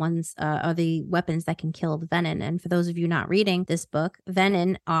daggers are the ones are the weapons that can kill the Venom. And for those of you not reading this book,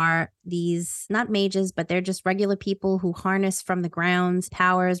 Venom are these not mages, but they're just regular people who harness from the ground's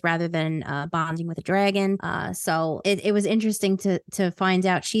powers rather than bonding with a dragon. So it was interesting to find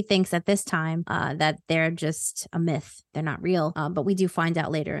out. She thinks at this time that they're just a myth. They're not real. But we do find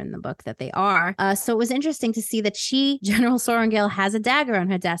out later in the book that they are. So it was interesting to see that General Sorrengail, has a dagger on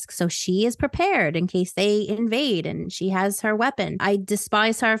her desk. So she is prepared in case they invade, and she has her weapon. I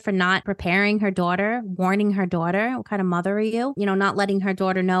despise her for not preparing her daughter, warning her daughter. What kind of mother are you? Not letting her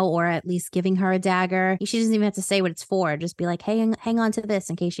daughter know, or at least giving her a dagger. She doesn't even have to say what it's for. Just be like, "Hey, hang on to this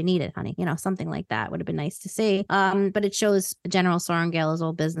in case you need it, honey." Something like that would have been nice to see. But it shows General Sorrengail's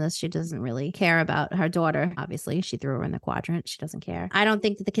old business. She doesn't really care about her daughter. Obviously, she threw her in the quadrant. She doesn't care. I don't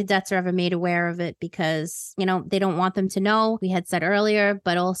think that the cadets are ever made aware of it because, they don't want them to know. We had said earlier,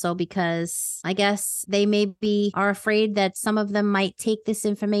 but also because I guess they maybe are afraid that some of them might take this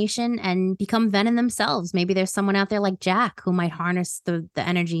information and become Venom themselves. Maybe there's someone out there like Jack who might harness the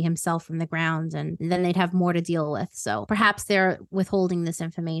energy himself from the ground, and then they'd have more to deal with. So perhaps they're withholding this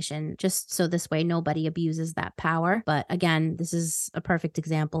information just so this way nobody abuses that power. But again, this is a perfect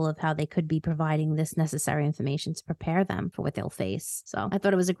example of how they could be providing this necessary information to prepare them for what they'll face. So I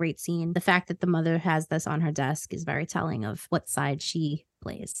thought it was a great scene. The fact that the mother has this on her desk is very telling of what side she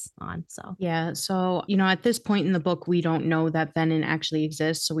plays on. So yeah, so at this point in the book, we don't know that Venom actually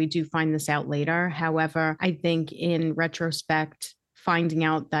exists, so we do find this out later. However, I think in retrospect, finding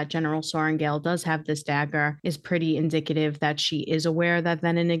out that General Sorrengail does have this dagger is pretty indicative that she is aware that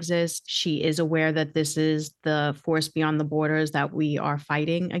Venom exists. She is aware that this is the force beyond the borders that we are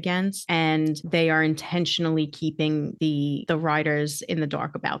fighting against, and they are intentionally keeping the riders in the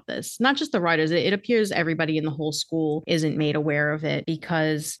dark about this. Not just the riders, it appears everybody in the whole school isn't made aware of it,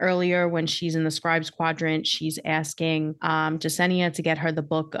 because earlier when she's in the scribes quadrant, she's asking Jasenia to get her the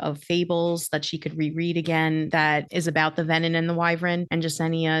book of fables that she could reread again that is about the Venom and the Wyvern. Aaron, and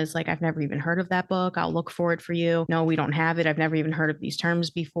Jasenia is like, I've never even heard of that book. I'll look for it for you. No, we don't have it. I've never even heard of these terms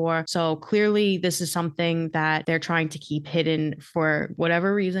before. So clearly this is something that they're trying to keep hidden for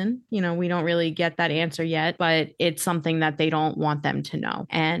whatever reason. We don't really get that answer yet, but it's something that they don't want them to know.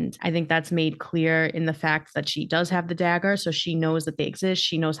 And I think that's made clear in the fact that she does have the dagger. So she knows that they exist.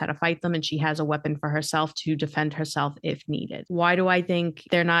 She knows how to fight them, and she has a weapon for herself to defend herself if needed. Why do I think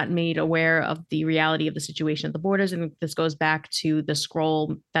they're not made aware of the reality of the situation at the borders? And this goes back to the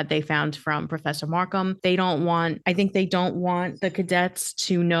scroll that they found from Professor Markham. I think they don't want the cadets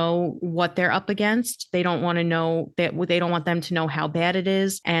to know what they're up against. They don't want to know that, they don't want them to know how bad it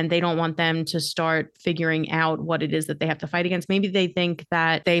is. And they don't want them to start figuring out what it is that they have to fight against. Maybe they think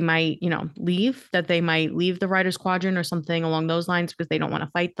that they might, leave the Riders Squadron or something along those lines because they don't want to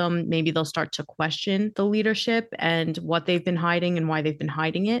fight them. Maybe they'll start to question the leadership and what they've been hiding and why they've been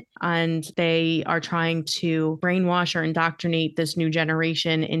hiding it. And they are trying to brainwash or indoctrinate this new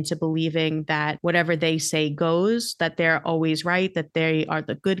generation into believing that whatever they say goes, that they're always right, that they are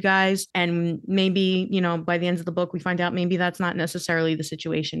the good guys. And maybe, by the end of the book, we find out maybe that's not necessarily the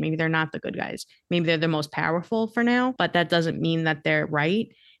situation. Maybe they're not the good guys. Maybe they're the most powerful for now, but that doesn't mean that they're right.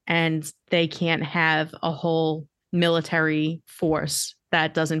 And they can't have a whole military force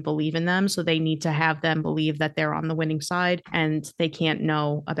that doesn't believe in them. So they need to have them believe that they're on the winning side, and they can't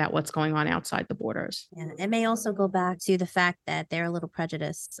know about what's going on outside the borders. Yeah, it may also go back to the fact that they're a little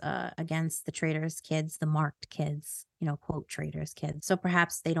prejudiced against the traitors' kids, the marked kids, quote, traitors' kids. So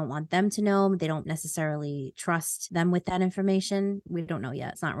perhaps they don't want them to know. They don't necessarily trust them with that information. We don't know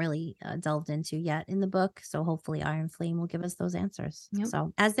yet. It's not really delved into yet in the book. So hopefully Iron Flame will give us those answers. Yep.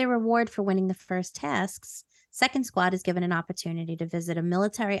 So as their reward for winning the first tasks, Second Squad is given an opportunity to visit a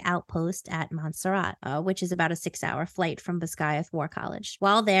military outpost at Montserrat, which is about a 6-hour flight from Biscayeth War College.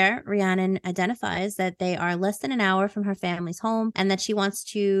 While there, Rhiannon identifies that they are less than an hour from her family's home and that she wants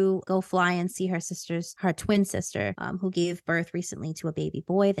to go fly and see her twin sister, who gave birth recently to a baby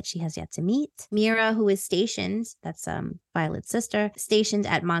boy that she has yet to meet. Mira, who is stationed, that's Violet's sister, stationed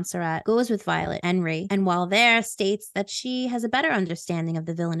at Montserrat, goes with Violet and Ray, and while there states that she has a better understanding of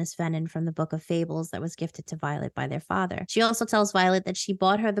the villainous venom from the Book of Fables that was gifted to Violet by their father. She also tells Violet that she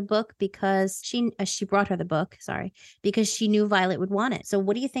bought her the book because she brought her the book, because she knew Violet would want it. So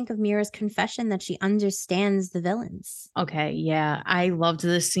what do you think of Mira's confession that she understands the villains? Okay, yeah, I loved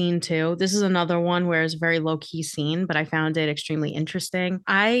this scene too. This is another one where it's a very low-key scene, but I found it extremely interesting.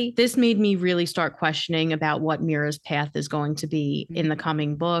 This made me really start questioning about what Mira's path is going to be in the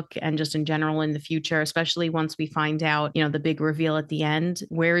coming book and just in general in the future, especially once we find out, the big reveal at the end.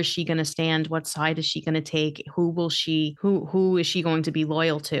 Where is she going to stand? What side is she going to take? Who is she going to be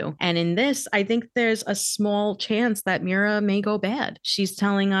loyal to? And in this, I think there's a small chance that Mira may go bad. She's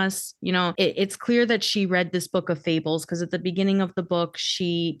telling us, it's clear that she read this Book of Fables, because at the beginning of the book,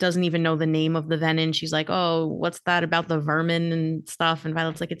 she doesn't even know the name of the venom. She's like, oh, what's that about the vermin and stuff? And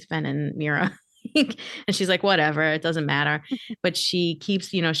Violet's like, it's venom, Mira. And she's like, whatever, it doesn't matter. But she keeps,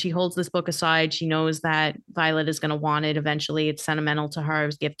 she holds this book aside. She knows that Violet is going to want it eventually. It's sentimental to her. It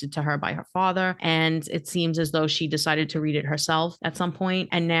was gifted to her by her father. And it seems as though she decided to read it herself at some point.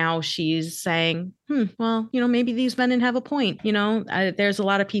 And now she's saying, well, maybe these venom have a point. There's a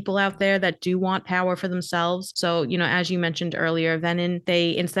lot of people out there that do want power for themselves. So, as you mentioned earlier, venom,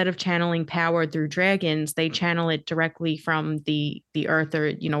 they, instead of channeling power through dragons, they channel it directly from the earth,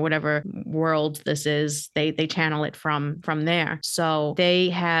 or, whatever world this is. They channel it from there. So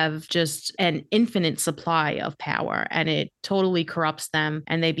they have just an infinite supply of power, and it totally corrupts them,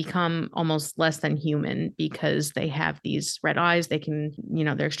 and they become almost less than human because they have these red eyes. They can,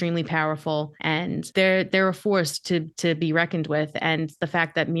 they're extremely powerful, and they're a force to be reckoned with. And the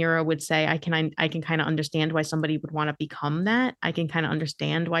fact that Mira would say, I can kind of understand why somebody would want to become that. I can kind of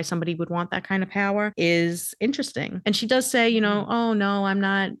understand why somebody would want that kind of power is interesting. And she does say, oh no, I'm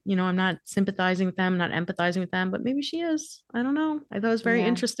not sympathizing with them, not empathizing with them, but maybe she is. I don't know. I thought it was very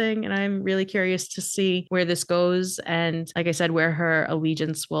interesting, and I'm really curious to see where this goes. And like I said, where her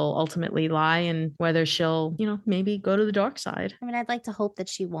allegiance will ultimately lie, and whether she'll, maybe go to the dark side. I mean, I'd like to hope that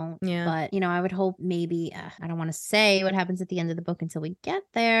she won't, yeah. But, I would hope maybe, I don't want to say what happens at the end of the book until we get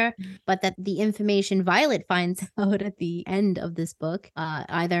there, but that the information Violet finds out at the end of this book,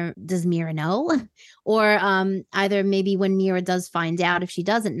 either does Mira know, or either maybe when Mira does find out, if she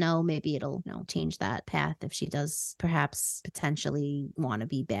doesn't know, maybe it'll, change that path if she does perhaps potentially want to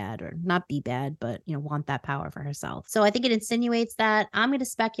be bad, or not be bad, but, want that power for herself. So I think it insinuates that. I'm going to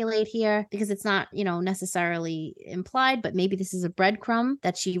speculate here because it's not, necessarily implied, but maybe this is a breadcrumb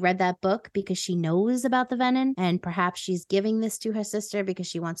that she read that book because she she knows about the venom, and perhaps she's giving this to her sister because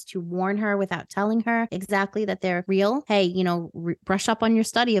she wants to warn her without telling her exactly that they're real. Hey, brush up on your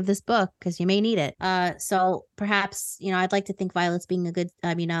study of this book because you may need it. So perhaps, I'd like to think Violet's being a good,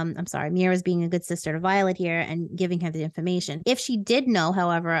 I'm sorry, Mira's being a good sister to Violet here and giving her the information. If she did know,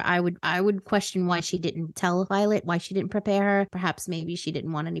 however, I would question why she didn't tell Violet, why she didn't prepare her. Perhaps maybe she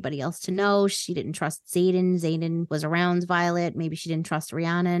didn't want anybody else to know. She didn't trust Xaden. Xaden was around Violet. Maybe she didn't trust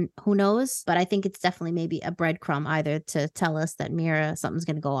Rhiannon. Who knows? But I think it's definitely maybe a breadcrumb either to tell us that Mira, something's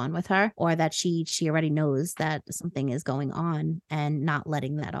going to go on with her, or that she already knows that something is going on and not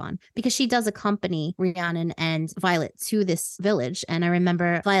letting that on, because she does accompany Rhiannon and Violet to this village. And I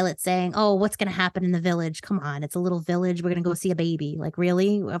remember Violet saying, "Oh, what's going to happen in the village? Come on, it's a little village. We're going to go see a baby. Like,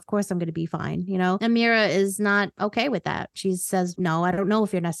 really? Of course I'm going to be fine, And Mira is not okay with that. She says, "No, I don't know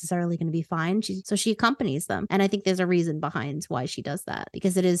if you're necessarily going to be fine." So she accompanies them. And I think there's a reason behind why she does that,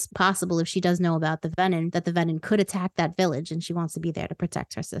 because it is possible, if she does know about the venom, that the venom could attack that village, and she wants to be there to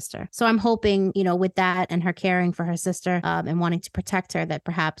protect her sister. So I'm hoping, with that and her caring for her sister, and wanting to protect her, that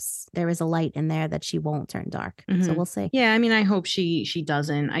perhaps there is a light in there that she won't turn dark. So we'll see. Yeah, I mean, I hope she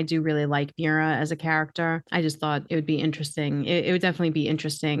doesn't. I do really like Mira as a character. I just thought it would be interesting. It would definitely be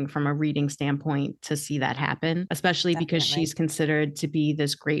interesting from a reading standpoint to see that happen, especially because she's considered to be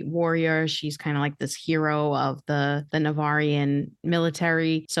this great warrior. She's kind of like this hero of the Navarian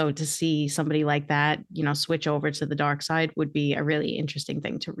military. So to see somebody like that, switch over to the dark side would be a really interesting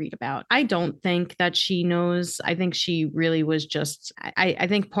thing to read about. I don't think that she knows. I think she really was just, I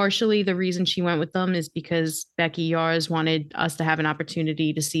think partially the reason she went with them is because Becky Yars wanted us to have an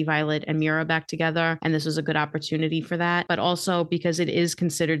opportunity to see Violet and Mira back together. And this was a good opportunity for that. But also because it is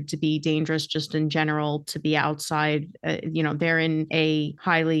considered to be dangerous just in general to be outside. They're in a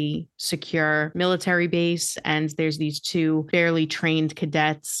highly secure military base, and there's these two barely trained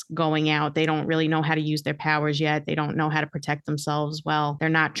cadets going out. They don't really know how to use their powers yet. They don't know how to protect themselves well. They're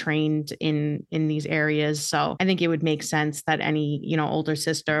not trained in these areas. So I think it would make sense that any, older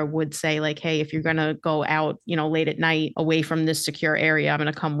sister would say, like, hey, if you're going to go out, late at night away from this secure area, I'm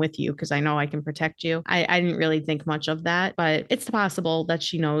going to come with you because I know I can protect you. I didn't really think much of that, but it's possible that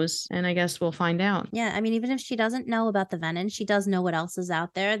she knows, and I guess we'll find out. Yeah, I mean, even if she doesn't know about the venom, she does know what else is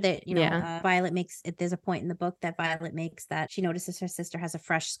out there. That Violet makes it. There's a point in the book that Violet makes that she notices her sister has a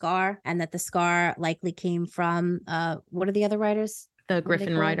fresh scar, and that the scar likely came from what are the other writers? The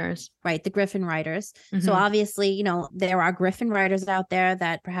Griffin Riders. Right, the Griffin Riders. So obviously, there are Griffin Riders out there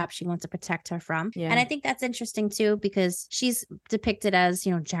that perhaps she wants to protect her from. Yeah. And I think that's interesting too, because she's depicted as,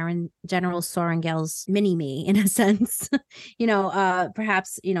 General Sorengel's mini-me in a sense.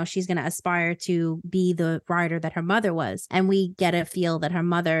 Perhaps, she's going to aspire to be the rider that her mother was. And we get a feel that her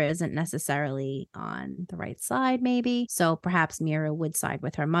mother isn't necessarily on the right side, maybe. So perhaps Mira would side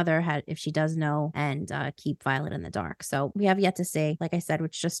with her mother if she does know, and keep Violet in the dark. So we have yet to see. Like I said,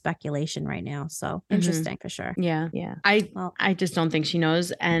 it's just speculation right now. So interesting for sure. Yeah. I just don't think she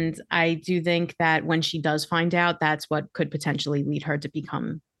knows. And I do think that when she does find out, that's what could potentially lead her to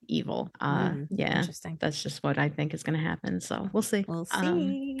become evil. Interesting. That's just what I think is going to happen. So we'll see. We'll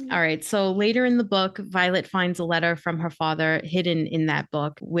see. All right. So later in the book, Violet finds a letter from her father hidden in that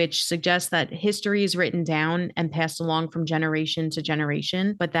book, which suggests that history is written down and passed along from generation to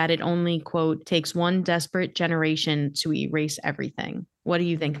generation, but that it only, quote, takes one desperate generation to erase everything. What do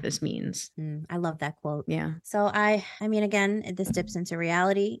you think this means? I love that quote. Yeah. So I mean, again, this dips into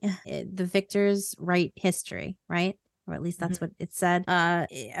reality. The victors write history, right? Or at least that's what it said.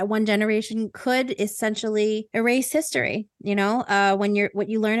 One generation could essentially erase history. When what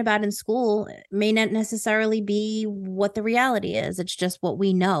you learn about in school may not necessarily be what the reality is. It's just what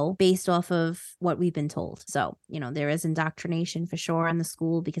we know based off of what we've been told. So, there is indoctrination for sure in the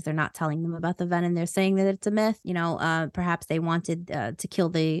school, because they're not telling them about the venom. They're saying that it's a myth. Perhaps they wanted to kill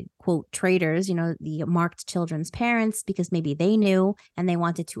the, quote, traitors, the marked children's parents, because maybe they knew and they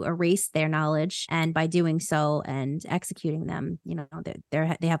wanted to erase their knowledge. And by doing so and executing them,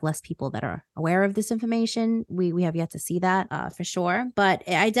 they have less people that are aware of this information. We have yet to see that for sure. But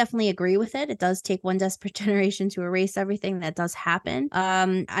I definitely agree with it. It does take one desperate generation to erase everything. That does happen.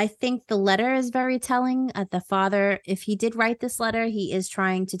 I think the letter is very telling. The father, if he did write this letter, he is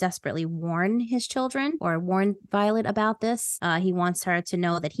trying to desperately warn his children, or warn Violet about this. He wants her to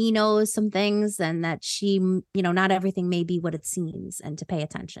know that he he knows some things and that she, not everything may be what it seems, and to pay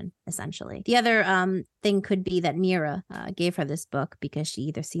attention, essentially. The other thing could be that Mira gave her this book because she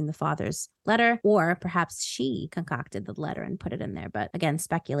either seen the father's letter or perhaps she concocted the letter and put it in there. But again,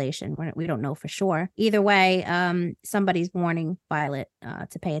 speculation. We don't know for sure. Either way, somebody's warning Violet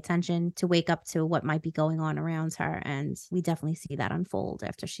to pay attention, to wake up to what might be going on around her. And we definitely see that unfold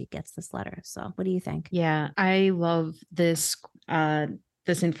after she gets this letter. So what do you think? Yeah, I love this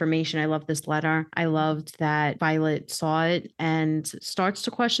information. I love this letter. I loved that Violet saw it and starts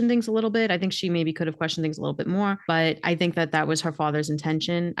to question things a little bit. I think she maybe could have questioned things a little bit more, but I think that that was her father's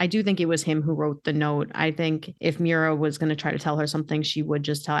intention. I do think it was him who wrote the note. I think if Mira was going to try to tell her something, she would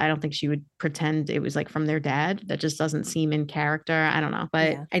just tell. I don't think she would pretend it was like from their dad. That just doesn't seem in character. I don't know.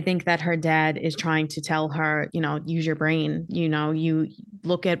 But Yeah. I think that her dad is trying to tell her, use your brain, you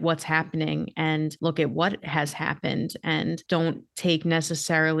look at what's happening and look at what has happened and don't take necessarily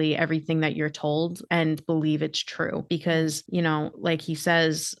everything that you're told and believe it's true because, like he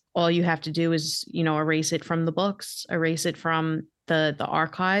says, all you have to do is, erase it from the books, erase it from the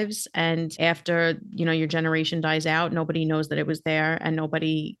archives. And after, your generation dies out, nobody knows that it was there and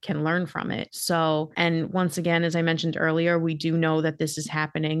nobody can learn from it. So, and once again, as I mentioned earlier, we do know that this is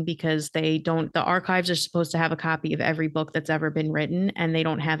happening because the archives are supposed to have a copy of every book that's ever been written. And they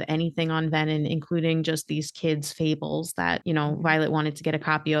don't have anything on Venom, including just these kids' fables that, Violet wanted to get a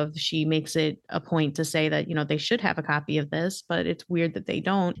copy of. She makes it a point to say that, they should have a copy of this, but it's weird that they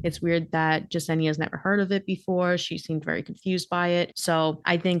don't. It's weird that Jasenia has never heard of it before. She seemed very confused by it. So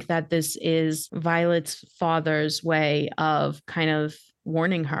I think that this is Violet's father's way of kind of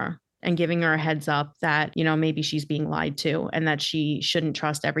warning her and giving her a heads up that, maybe she's being lied to and that she shouldn't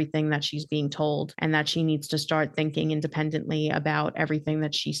trust everything that she's being told and that she needs to start thinking independently about everything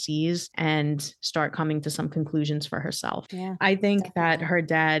that she sees and start coming to some conclusions for herself. Yeah, I think that definitely. her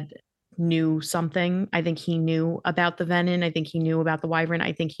dad knew something. I think he knew about the venom. I think he knew about the wyvern.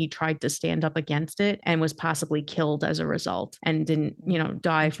 I think he tried to stand up against it and was possibly killed as a result and didn't,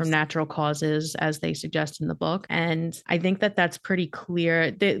 die from Interesting. natural causes as they suggest in the book. And I think that that's pretty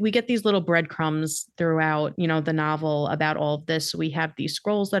clear. We get these little breadcrumbs throughout, the novel about all of this. We have these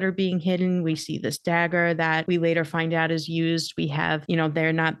scrolls that are being hidden. We see this dagger that we later find out is used. We have,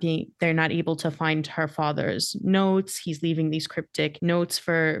 they're not able to find her father's notes. He's leaving these cryptic notes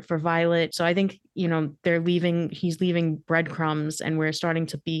for Violet. So I think, he's leaving breadcrumbs and we're starting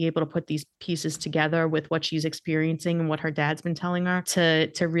to be able to put these pieces together with what she's experiencing and what her dad's been telling her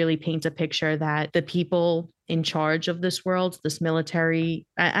to really paint a picture that the people in charge of this world, this military,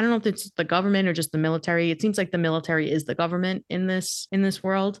 I don't know if it's the government or just the military. It seems like the military is the government in this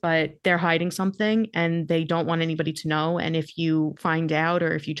world, but they're hiding something and they don't want anybody to know. And if you find out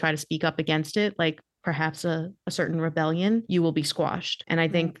or if you try to speak up against it, like perhaps a certain rebellion, you will be squashed. And I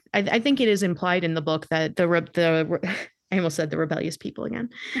think I think it is implied in the book that I almost said the rebellious people again.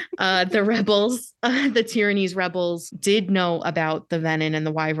 The rebels, the tyranny's rebels did know about the venom and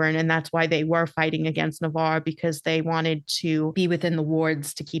the wyvern, and that's why they were fighting against Navarre because they wanted to be within the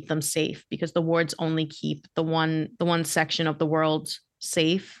wards to keep them safe because the wards only keep the one section of the world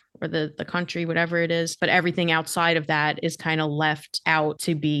safe or the country, whatever it is. But everything outside of that is kind of left out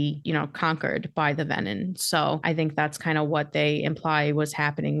to be, conquered by the venom. So I think that's kind of what they imply was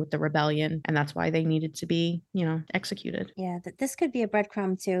happening with the rebellion. And that's why they needed to be, executed. Yeah, that this could be a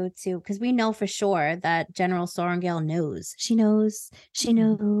breadcrumb too, because we know for sure that General Sorrengail knows. She knows,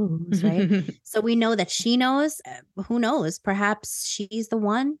 right? So we know that she knows. Who knows? Perhaps she's the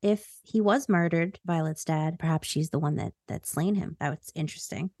one. If he was murdered, Violet's dad, perhaps she's the one that slain him. That's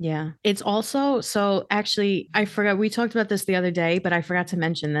interesting. Yeah. It's also, so actually, I forgot, we talked about this the other day, but I forgot to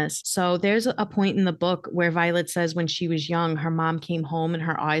mention this. So there's a point in the book where Violet says when she was young, her mom came home and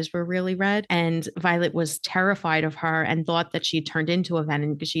her eyes were really red. And Violet was terrified of her and thought that she had turned into a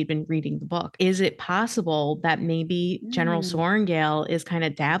venom because she'd been reading the book. Is it possible that maybe General Sorrengail is kind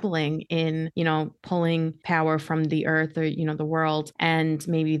of dabbling in, pulling power from the earth or, the world? And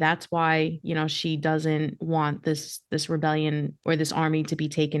maybe that's why, she doesn't want this rebellion or this army to be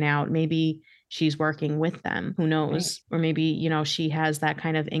taken out. Maybe she's working with them. Who knows? Right. Or maybe, she has that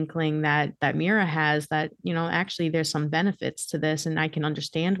kind of inkling that Mira has that, actually there's some benefits to this and I can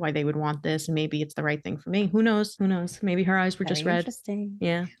understand why they would want this. And maybe it's the right thing for me. Who knows? Who knows? Maybe her eyes were just red. Interesting.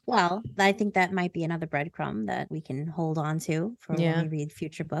 Yeah. Well, I think that might be another breadcrumb that we can hold on to for when we read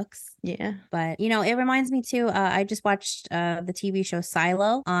future books. Yeah. But, it reminds me too, I just watched the TV show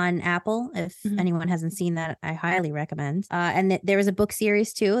Silo on Apple. If anyone hasn't seen that, I highly recommend. And there is a book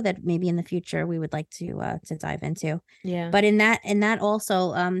series too that maybe in the future sure we would like to dive into. Yeah. But in that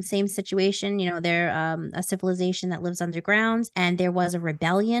also same situation, they're a civilization that lives underground, and there was a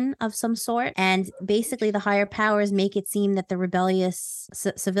rebellion of some sort, and basically the higher powers make it seem that the rebellious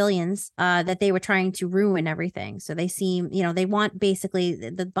civilians that they were trying to ruin everything. So they seem, they want, basically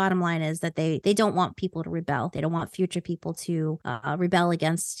the bottom line is that they don't want people to rebel. They don't want future people to rebel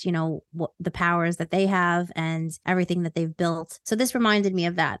against the powers that they have and everything that they've built. So this reminded me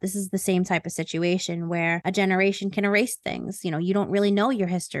of that. This is the same type of situation where a generation can erase things. You don't really know your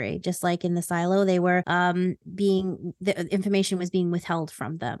history. Just like in the silo, they were the information was being withheld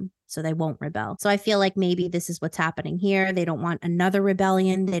from them, so they won't rebel. So I feel like maybe this is what's happening here. They don't want another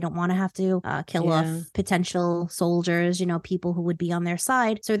rebellion. They don't want to have to kill off potential soldiers, people who would be on their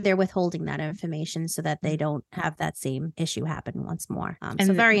side. So they're withholding that information so that they don't have that same issue happen once more.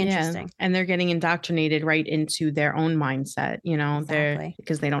 So very interesting. And they're getting indoctrinated right into their own mindset, Exactly.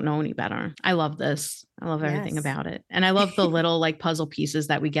 because they don't know any better. I love this. I love everything about it. And I love the little like puzzle pieces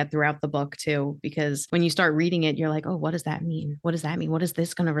that we get throughout the book too, because when you start reading it, you're like, oh, what does that mean? What does that mean? What is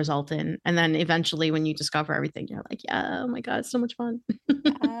this going to result in? And then eventually when you discover everything, you're like, yeah, oh my God, so much fun.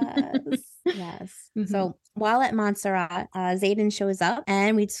 Yes. So while at Montserrat, Xaden shows up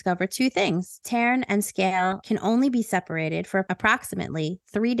and we discover two things. Taryn and Scale can only be separated for approximately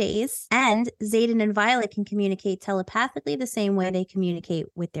 3 days, and Xaden and Violet can communicate telepathically the same way they communicate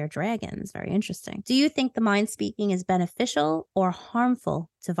with their dragons. Very interesting. Do you think the mind speaking is beneficial or harmful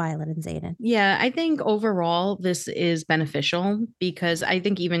to Violet and Xaden? Yeah, I think overall this is beneficial because I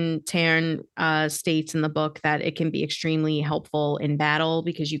think even Taryn states in the book that it can be extremely helpful in battle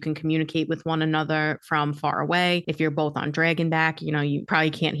because you can communicate with one another from far away. If you're both on Dragonback, you probably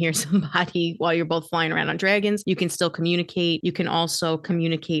can't hear somebody while you're both flying around on dragons. You can still communicate. You can also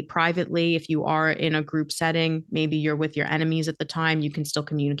communicate privately if you are in a group setting. Maybe you're with your enemies at the time. You can still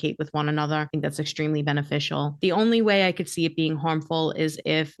communicate with one another. I think that's extremely beneficial. The only way I could see it being harmful is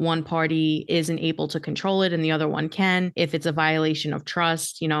if one party isn't able to control it and the other one can. If it's a violation of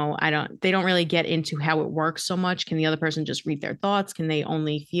trust, they don't really get into how it works so much. Can the other person just read their thoughts? Can they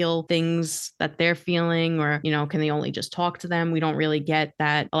only feel things that they're feeling, or, can they only just talk to them? We don't really get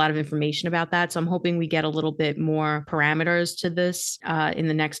a lot of information about that. So I'm hoping we get a little bit more parameters to this in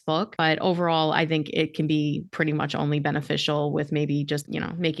the next book. But overall, I think it can be pretty much only beneficial with maybe just,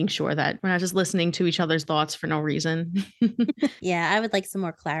 making sure that we're not just listening to each other's thoughts for no reason. Yeah, I would like some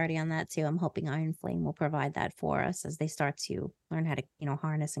more clarity on that too. I'm hoping Iron Flame will provide that for us as they start to learn how to,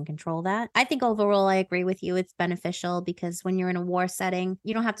 harness and control that. I think overall, I agree with you. It's beneficial because when you're in a war setting,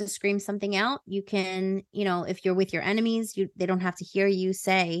 you don't have to scream something out. You can, if you're with your enemies, they don't have to hear you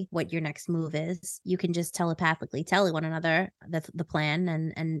say what your next move is. You can just telepathically tell one another the plan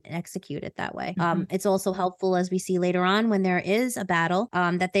and execute it that way. It's also helpful, as we see later on, when there is a battle,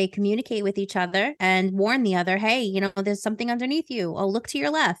 that they communicate with each other and warn the other, hey, there's something underneath you. Oh, look to your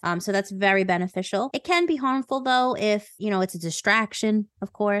left. So that's very beneficial. It can be harmful though if, it's a distraction,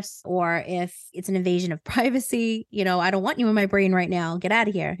 of course, or if it's an invasion of privacy. I don't want you in my brain right now. Get out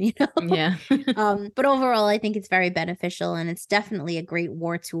of here. Yeah. But overall, I think it's very beneficial, and it's definitely a great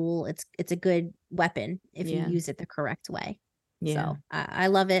war tool. It's a good weapon if you use it the correct way. Yeah. So I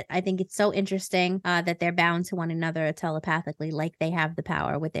love it. I think it's so interesting that they're bound to one another telepathically, like they have the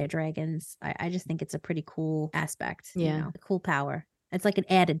power with their dragons. I just think it's a pretty cool aspect. Yeah. A cool power. It's like an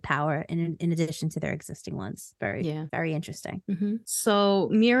added power in addition to their existing ones. Very interesting. So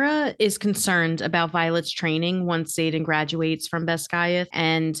Mira is concerned about Violet's training once Xaden graduates from Beskayeth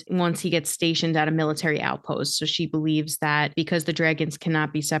and once he gets stationed at a military outpost. So she believes that because the dragons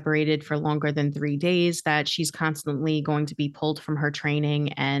cannot be separated for longer than 3 days, that she's constantly going to be pulled from her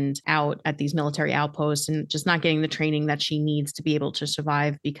training and out at these military outposts and just not getting the training that she needs to be able to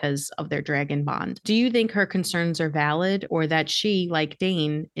survive because of their dragon bond. Do you think her concerns are valid, or that she, like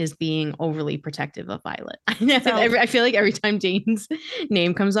Dane, is being overly protective of Violet? I feel like every time Dane's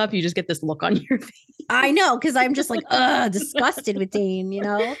name comes up, you just get this look on your face. I know, because I'm just like, disgusted with Dane,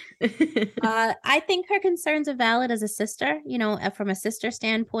 I think her concerns are valid as a sister, from a sister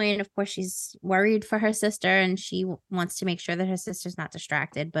standpoint. Of course, she's worried for her sister and she wants to make sure that her sister's not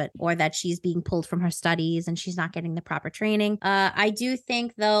distracted, or that she's being pulled from her studies and she's not getting the proper training. I do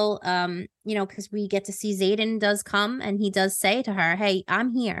think though, because we get to see Xaden does come and he does say to her, hey,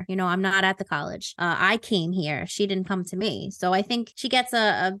 I'm here. I'm not at the college. I came here. She didn't come to me. So I think she gets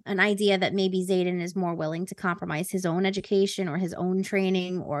an idea that maybe Xaden is more willing to compromise his own education or his own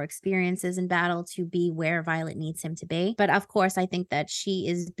training or experiences in battle to be where Violet needs him to be. But of course, I think that she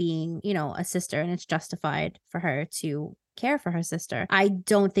is being, a sister, and it's justified for her to care for her sister. I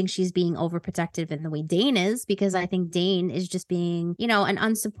don't think she's being overprotective in the way Dane is, because I think Dane is just being, an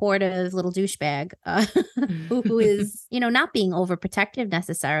unsupportive little douchebag who is, not being overprotective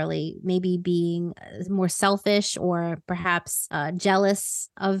necessarily, maybe being more selfish or perhaps jealous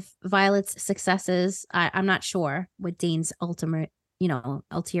of Violet's successes. I'm not sure what Dane's ultimate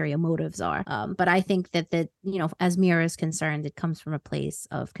ulterior motives are. But I think that as Mira is concerned, it comes from a place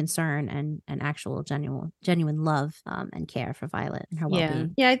of concern and actual genuine love and care for Violet and her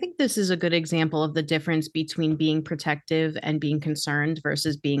well-being. Yeah, I think this is a good example of the difference between being protective and being concerned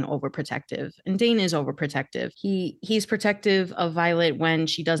versus being overprotective. And Dane is overprotective. He's protective of Violet when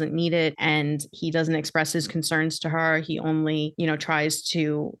she doesn't need it, and he doesn't express his concerns to her. He only, tries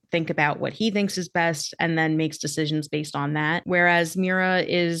to think about what he thinks is best and then makes decisions based on that. Whereas Mira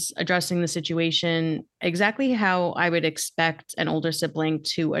is addressing the situation exactly how I would expect an older sibling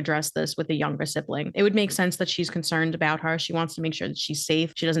to address this with a younger sibling. It would make sense that she's concerned about her. She wants to make sure that she's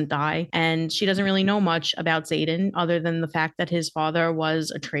safe, she doesn't die. And she doesn't really know much about Xaden other than the fact that his father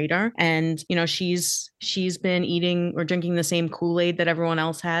was a traitor. And, she's been eating or drinking the same Kool-Aid that everyone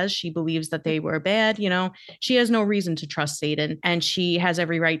else has. She believes that they were bad. She has no reason to trust Xaden, and she has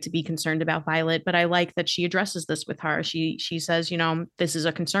every right to be concerned about Violet. But I like that she addresses this with her. She says, this is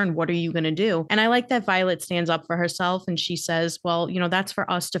a concern. What are you going to do? And I like that Violet stands up for herself and she says, well, that's for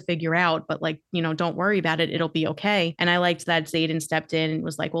us to figure out, but don't worry about it. It'll be okay. And I liked that Xaden stepped in and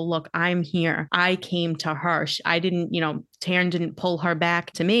was like, well, look, I'm here. I came to her. I didn't, Taryn didn't pull her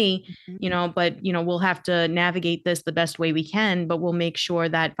back to me, but, we'll have to navigate this the best way we can, but we'll make sure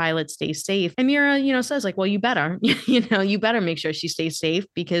that Violet stays safe. And Mira, says well, you better, you better make sure she stays safe,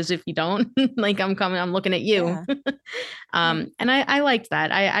 because if you don't, I'm looking at you. Yeah. And I liked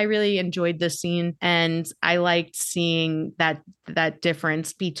that. I really enjoyed this scene, and I liked seeing that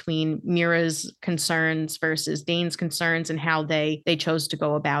difference between Mira's concerns versus Dane's concerns and how they chose to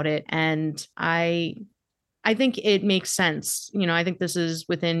go about it. And I think it makes sense. I think this is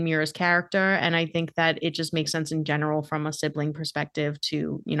within Mira's character. And I think that it just makes sense in general from a sibling perspective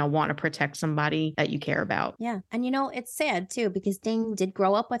to, want to protect somebody that you care about. Yeah. And, it's sad too, because Dane did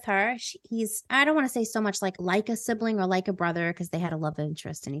grow up with her. I don't want to say so much like a sibling or like a brother, because they had a love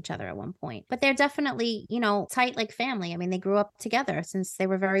interest in each other at one point. But they're definitely, tight like family. I mean, they grew up together since they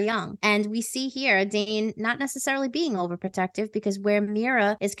were very young. And we see here Dane not necessarily being overprotective, because where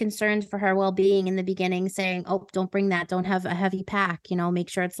Mira is concerned for her well-being in the beginning, saying, oh, don't bring that. Don't have a heavy pack, make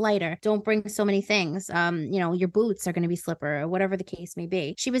sure it's lighter. Don't bring so many things. Your boots are going to be slipper, or whatever the case may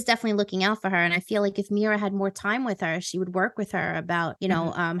be. She was definitely looking out for her. And I feel like if Mira had more time with her, she would work with her about,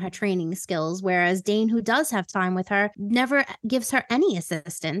 her training skills. Whereas Dane, who does have time with her, never gives her any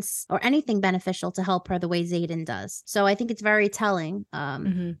assistance or anything beneficial to help her the way Xaden does. So I think it's very telling, of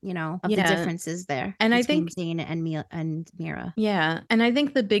the differences there. And I think Dane and Mira. Yeah. And I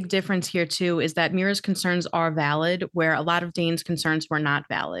think the big difference here too is that Mira's concerns are valid, where a lot of Dane's concerns were not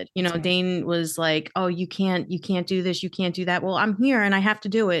valid. Right. Dane was like, oh, you can't do this, you can't do that. Well, I'm here and I have to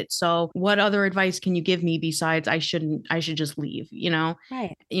do it. So what other advice can you give me besides I should just leave,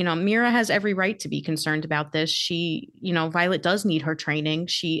 Right. Mira has every right to be concerned about this. She, Violet does need her training.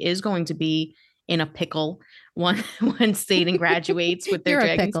 She is going to be in a pickle when Xaden graduates with their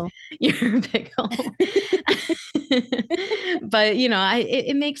dragons. You're a pickle. But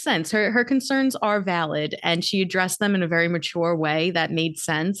it makes sense. Her concerns are valid, and she addressed them in a very mature way that made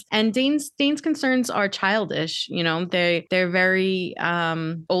sense. And Dane's concerns are childish. They're very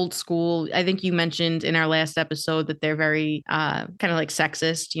old school. I think you mentioned in our last episode that they're very kind of like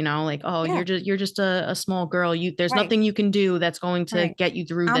sexist. Like, oh, yeah, you're just a small girl. There's right. nothing you can do that's going to get you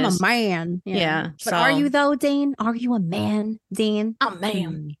through I'm this. I'm a man. Yeah. But are you though, Dane? Are you a man, Dane? I'm a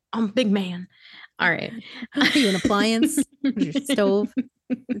man. I'm a big man. All right. Are you an appliance? Your stove?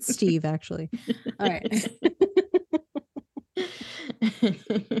 It's Steve, actually. All right.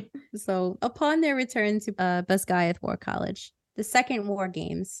 So upon their return to Basgiath War College, the second War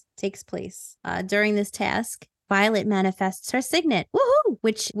Games takes place. During this task, Violet manifests her signet, woohoo!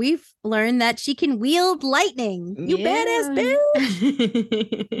 Which we've learned that she can wield lightning. You badass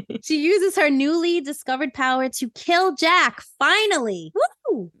bitch! She uses her newly discovered power to kill Jack, finally!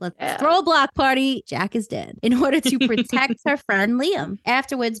 Woo! Let's throw a block party. Jack is dead. In order to protect her friend Liam.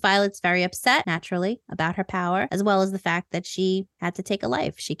 Afterwards, Violet's very upset, naturally, about her power, as well as the fact that she had to take a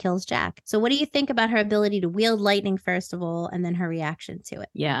life. She kills Jack. So what do you think about her ability to wield lightning, first of all, and then her reaction to it?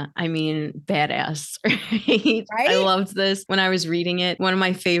 Yeah, I mean, badass, right? I loved this. When I was reading it, one of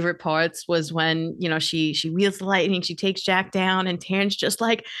my favorite parts was when, she wields the lightning, she takes Jack down, and Terrence just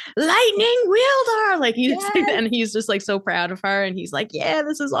like, lightning wielder! Like, and he's just like so proud of her, and he's like, yeah, yeah,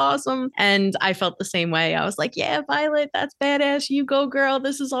 this is awesome. And I felt the same way. I was like, yeah, Violet, that's badass. You go, girl.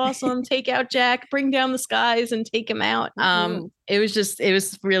 This is awesome. Take out Jack, bring down the skies and take him out. Woohoo. It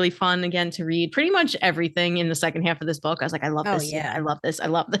was really fun again to read pretty much everything in the second half of this book. I was like, I love Oh this. Yeah, I yeah. love this. I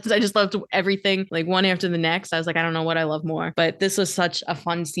love this. I just loved everything, like one after the next. I was like, I don't know what I love more, but this was such a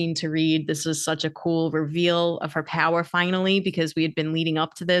fun scene to read. This was such a cool reveal of her power finally, because we had been leading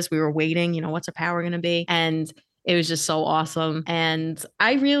up to this. We were waiting, what's her power going to be? And it was just so awesome. And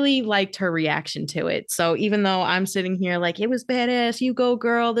I really liked her reaction to it. So even though I'm sitting here like, it was badass, you go,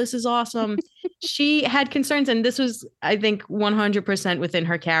 girl, this is awesome. She had concerns. And this was, I think, 100% within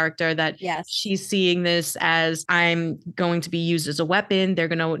her character, that Yes. she's seeing this as, I'm going to be used as a weapon. They're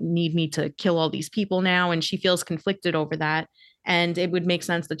going to need me to kill all these people now. And she feels conflicted over that. And it would make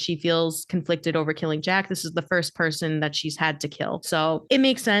sense that she feels conflicted over killing Jack. This is the first person that she's had to kill. So it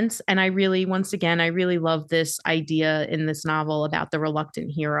makes sense. And I really, once again, I really love this idea in this novel about the reluctant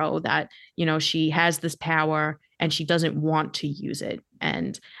hero, that, she has this power and she doesn't want to use it.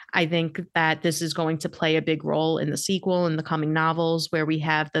 And I think that this is going to play a big role in the sequel and the coming novels, where we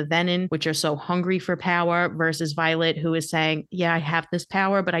have the Venom, which are so hungry for power, versus Violet, who is saying, yeah, I have this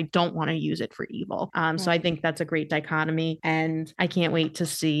power, but I don't want to use it for evil. So I think that's a great dichotomy. And I can't wait to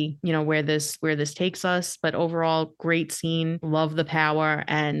see, where this takes us. But overall, great scene. Love the power.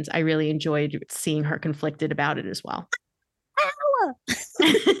 And I really enjoyed seeing her conflicted about it as well.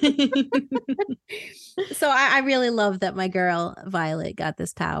 So I really love that my girl Violet got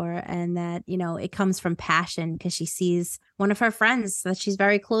this power, and that, it comes from passion, because she sees one of her friends that she's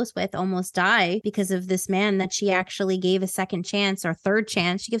very close with almost die because of this man that she actually gave a second chance or third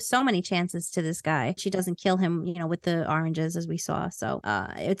chance. She gives so many chances to this guy. She doesn't kill him, with the oranges, as we saw. So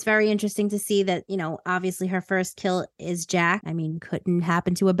it's very interesting to see that, obviously her first kill is Jack. I mean, couldn't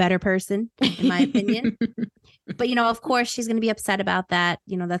happen to a better person, in my opinion. But, of course, she's going to be upset about that.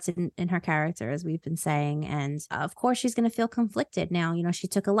 That's in her character, as we've been saying. And of course, she's going to feel conflicted now. She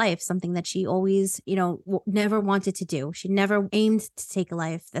took a life, something that she always, never wanted to do. She never aimed to take a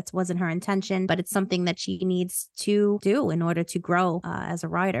life. That wasn't her intention, but it's something that she needs to do in order to grow as a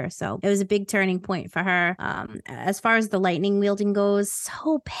writer. So it was a big turning point for her. As far as the lightning wielding goes,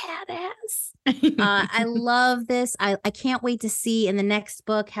 so badass. I love this. I can't wait to see in the next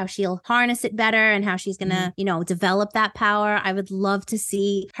book how she'll harness it better, and how she's gonna, develop that power. I would love to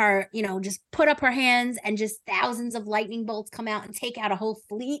see her, just put up her hands and just thousands of lightning bolts come out and take out a whole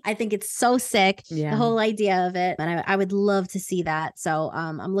fleet. I think it's so sick, the whole idea of it. But I would love to see that. So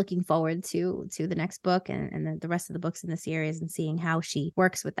I'm looking forward to the next book and the rest of the books in the series, and seeing how she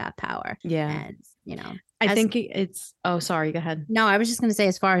works with that power. Yeah. And I think it's, oh, sorry, go ahead. No, I was just going to say,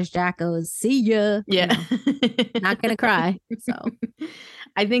 as far as Jack goes, see ya. Yeah. Not going to cry. So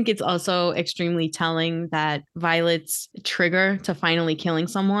I think it's also extremely telling that Violet's trigger to finally killing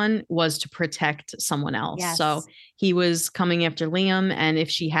someone was to protect someone else. Yes. So he was coming after Liam, and if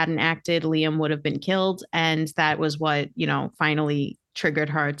she hadn't acted, Liam would have been killed. And that was what, finally triggered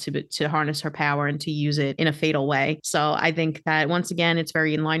her to harness her power and to use it in a fatal way. So I think that, once again, it's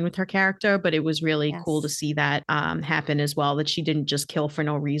very in line with her character, but it was really cool to see that happen as well, that she didn't just kill for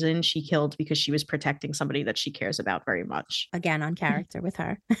no reason. She killed because she was protecting somebody that she cares about very much. Again, on character with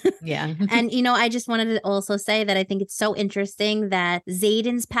her. Yeah. And, I just wanted to also say that I think it's so interesting that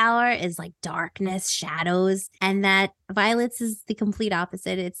Xaden's power is like darkness, shadows, and that Violet's is the complete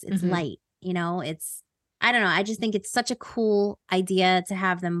opposite. It's light, it's, I don't know. I just think it's such a cool idea to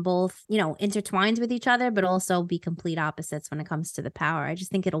have them both, intertwined with each other, but also be complete opposites when it comes to the power. I just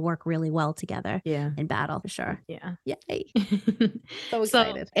think it'll work really well together in battle, for sure. Yeah. Yay. So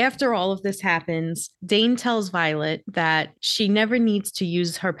excited. So after all of this happens, Dane tells Violet that she never needs to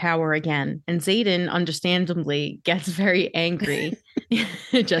use her power again. And Xaden, understandably, gets very angry.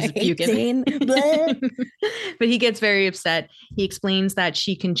 Just puking. But he gets very upset. He explains that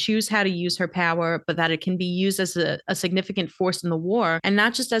she can choose how to use her power, but that it can be used as a significant force in the war, and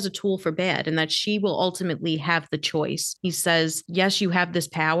not just as a tool for bad, and that she will ultimately have the choice. He says, yes, you have this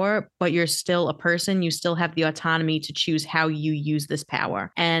power, but you're still a person. You still have the autonomy to choose how you use this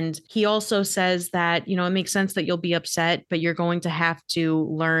power. And he also says that, it makes sense that you'll be upset, but you're going to have to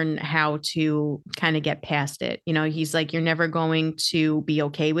learn how to kind of get past it. He's like, you're never going to be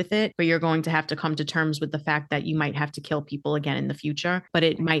okay with it, but you're going to have to come to terms with the fact that you might have to kill people again in the future, but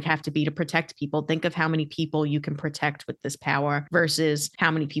it might have to be to protect people. Think of how many people you can protect with this power versus how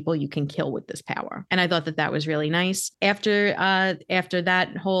many people you can kill with this power. And I thought that was really nice. After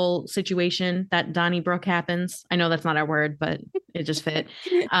that whole situation, that Donnybrook happens. I know that's not our word, but it just fit.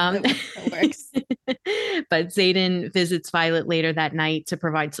 It works. But Xaden visits Violet later that night to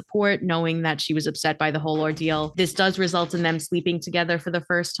provide support, knowing that she was upset by the whole ordeal. This does result in them sleeping together together for the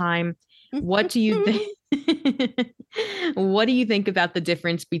first time. What do you think? What do you think about the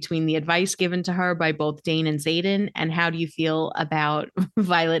difference between the advice given to her by both Dane and Xaden, and how do you feel about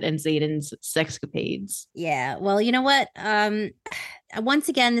Violet and Xaden's sexcapades? Yeah. Well, you know what? Once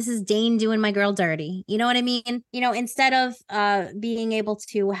again, this is Dane doing my girl dirty. You know what I mean? Instead of being able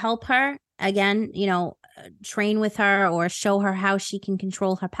to help her again, train with her or show her how she can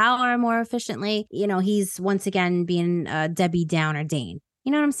control her power more efficiently, he's once again being Debbie Downer Dane.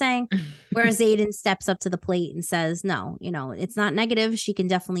 You know what I'm saying? Whereas Aiden steps up to the plate and says, no, it's not negative. She can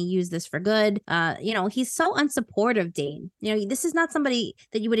definitely use this for good. He's so unsupportive, Dane. This is not somebody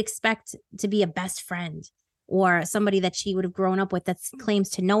that you would expect to be a best friend or somebody that she would have grown up with that claims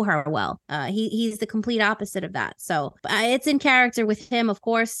to know her well. He's the complete opposite of that. So it's in character with him, of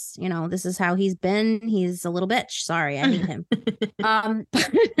course. This is how he's been. He's a little bitch. Sorry, I hate him.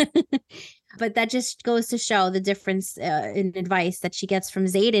 But that just goes to show the difference in advice that she gets from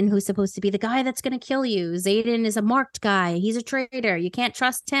Xaden, who's supposed to be the guy that's going to kill you. Xaden is a marked guy. He's a traitor. You can't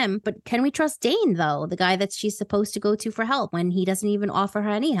trust him. But can we trust Dane, though? The guy that she's supposed to go to for help when he doesn't even offer her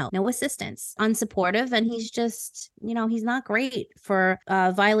any help. No assistance. Unsupportive. And he's just, he's not great for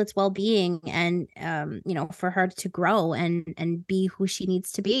Violet's well-being and, for her to grow and be who she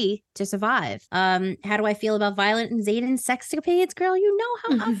needs to be to survive. How do I feel about Violet and Xaden's sexcapades, girl? You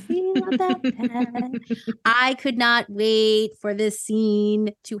know how I feel about that. I could not wait for this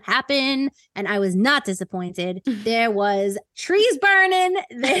scene to happen, and I was not disappointed. There was trees burning,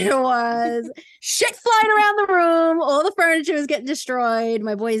 there was shit flying around the room, all the furniture was getting destroyed.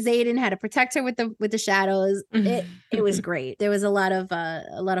 My boy Xaden had to protect her with the shadows. It was great. There was a lot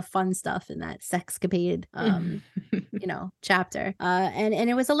of fun stuff in that sexcapade chapter. And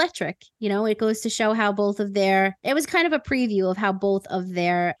it was electric. It goes to show how it was kind of a preview of how both of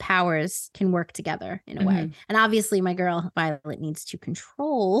their powers can work together in a way. And obviously my girl Violet needs to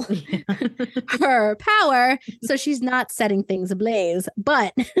control her power so she's not setting things ablaze,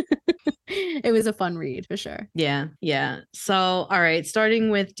 but it was a fun read for sure. Yeah. So, all right, starting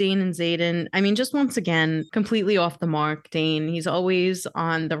with Dane and Xaden. I mean, just once again, completely off the mark, Dane. He's always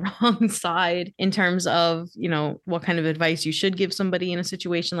on the wrong side in terms of, what kind of advice you should give somebody in a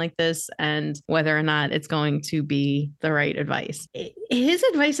situation like this and whether or not it's going to be the right advice. His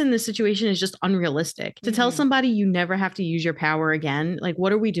advice in this situation is just unrealistic. To tell somebody you never have to use your power again, like,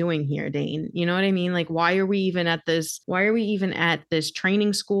 what are we doing here, Dane? You know what I mean? Like, why are we even at this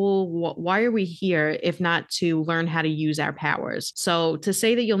training school? Why are we here if not to learn how to use our powers? So to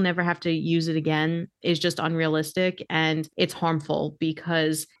say that you'll never have to use it again is just unrealistic, and it's harmful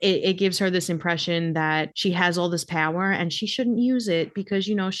because it gives her this impression that she has all this power and she shouldn't use it because,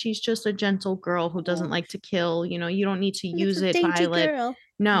 she's just a gentle girl who doesn't like to kill. You don't need to use it, Violet. Girl.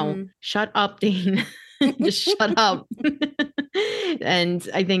 No, shut up, Dane. Just shut up. And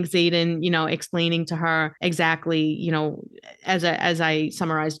I think Xaden, explaining to her exactly, as I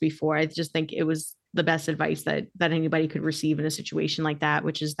summarized before, I just think it was the best advice that anybody could receive in a situation like that,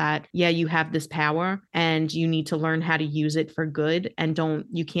 which is that, yeah, you have this power and you need to learn how to use it for good, and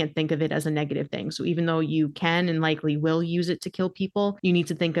you can't think of it as a negative thing. So even though you can and likely will use it to kill people, you need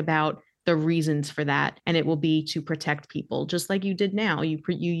to think about the reasons for that, and it will be to protect people, just like you did now. You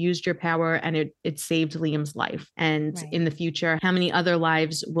used your power and it saved Liam's life, and in the future, how many other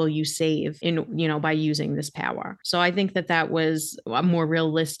lives will you save by using this power? So I think that was a more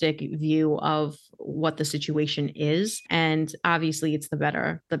realistic view of what the situation is, and obviously it's the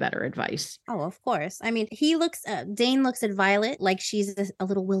better advice. Oh, of course. I mean, Dane looks at Violet like she's a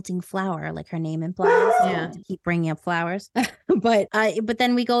little wilting flower, like her name implies. Yeah. Keep bringing up flowers. but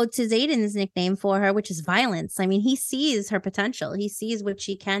then we go to Xaden's nickname for her, which is Violence. I mean, he sees her potential. He sees what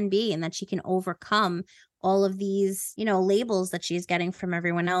she can be and that she can overcome all of these, labels that she's getting from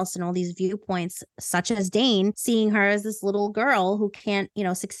everyone else and all these viewpoints, such as Dane seeing her as this little girl who can't,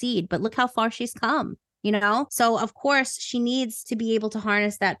 succeed. But look how far she's come. So of course she needs to be able to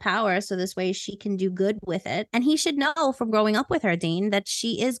harness that power so this way she can do good with it. And he should know from growing up with her, Dane, that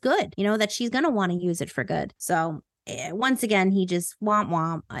she is good, that she's going to want to use it for good. So once again, he just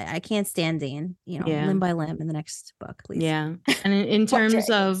womp. I can't stand Dane, limb by limb in the next book, please. Yeah. And in terms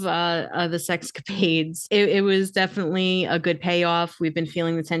of the sexcapades, it was definitely a good payoff. We've been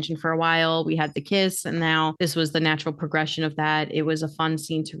feeling the tension for a while. We had the kiss, and now this was the natural progression of that. It was a fun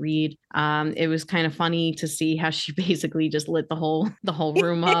scene to read. It was kind of funny to see how she basically just lit the whole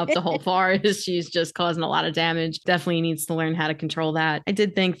room up, the whole forest. She's just causing a lot of damage. Definitely needs to learn how to control that. I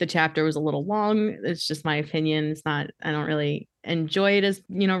did think the chapter was a little long. It's just my opinion. It's not, I don't really enjoy it as,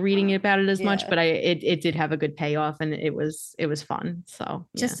 reading about it as much, Yeah. but it did have a good payoff, and it was fun. So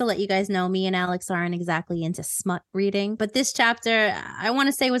yeah. Just to let you guys know, me and Alex aren't exactly into smut reading, but this chapter, I want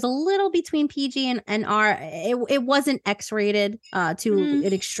to say, was a little between PG and R. It wasn't X-rated to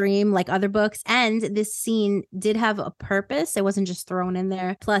an extreme like other books, and this scene did have a purpose. It wasn't just thrown in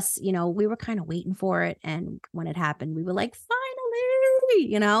there. Plus, we were kind of waiting for it, and when it happened, we were like,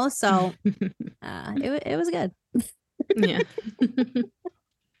 finally, so it was good. Yeah.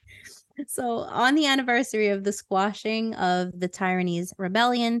 So, on the anniversary of the squashing of the Tyranny's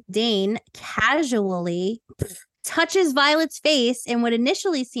rebellion, Dane casually touches Violet's face in what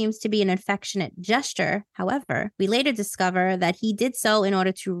initially seems to be an affectionate gesture. However, we later discover that he did so in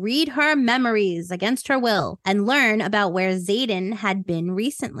order to read her memories against her will and learn about where Xaden had been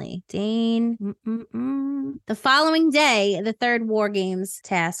recently. Dane. The following day, the third War Games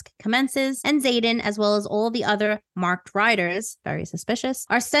task commences, and Xaden, as well as all the other marked riders, very suspicious,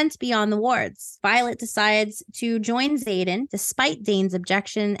 are sent beyond the wards. Violet decides to join Xaden despite Dane's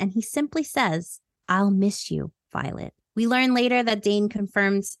objection, and he simply says, "I'll miss you, Violet." We learn later that Dane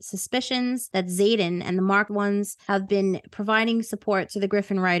confirms suspicions that Xaden and the Marked Ones have been providing support to the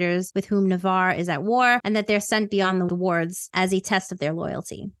Griffin Riders with whom Navarre is at war, and that they're sent beyond the wards as a test of their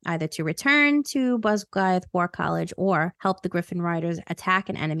loyalty, either to return to Busguyth War College or help the Griffin Riders attack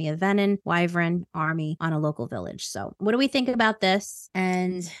an enemy of Venin, Wyvern army on a local village. So what do we think about this?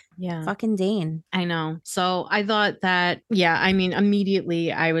 And Yeah. fucking Dane. I know. So I thought that, yeah, I mean,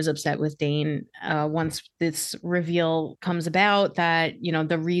 immediately I was upset with Dane once this reveal comes about that,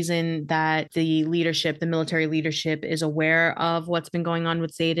 the reason that the military leadership is aware of what's been going on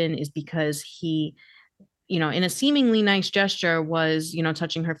with Xaden is because he, in a seemingly nice gesture was,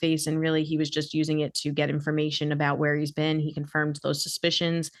 touching her face, and really he was just using it to get information about where he's been. He confirmed those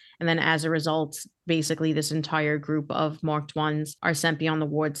suspicions. And then as a result, basically this entire group of marked ones are sent beyond the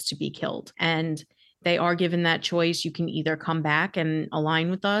wards to be killed. And they are given that choice. You can either come back and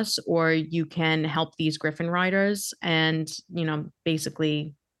align with us, or you can help these Griffin Riders. And,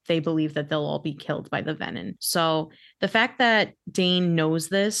 basically they believe that they'll all be killed by the Venin. So the fact that Dane knows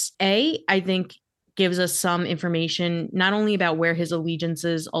this, I think gives us some information not only about where his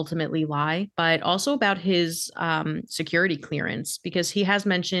allegiances ultimately lie, but also about his security clearance, because he has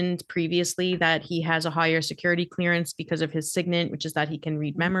mentioned previously that he has a higher security clearance because of his signet, which is that he can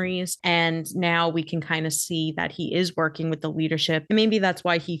read memories. And now we can kind of see that he is working with the leadership. And maybe that's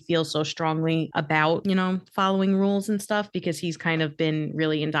why he feels so strongly about, following rules and stuff, because he's kind of been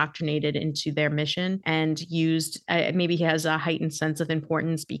really indoctrinated into their mission and used, maybe he has a heightened sense of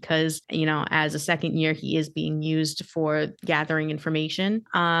importance because, as a second year, he is being used for gathering information.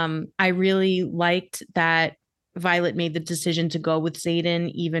 I really liked that Violet made the decision to go with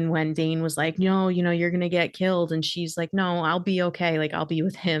Xaden, even when Dane was like, no, you're going to get killed. And she's like, no, I'll be okay. Like, I'll be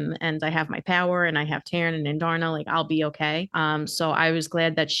with him, and I have my power, and I have Taryn and Indarna. Like, I'll be okay. So I was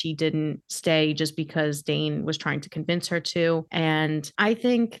glad that she didn't stay just because Dane was trying to convince her to. And I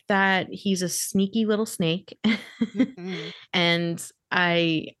think that he's a sneaky little snake. And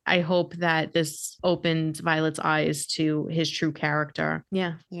I hope that this opened Violet's eyes to his true character.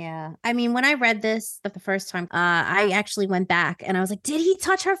 Yeah. Yeah. I mean, when I read this the first time, I actually went back and I was like, did he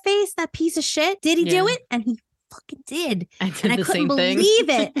touch her face? That piece of shit? Did he do it? And he fucking did. I did and I the couldn't same thing. believe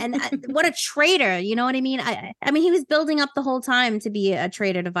it. And what a traitor. You know what I mean? I mean, he was building up the whole time to be a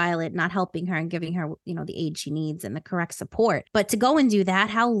traitor to Violet, not helping her and giving her, the aid she needs and the correct support. But to go and do that,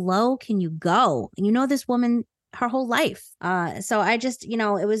 how low can you go? And this woman her whole life. So I just,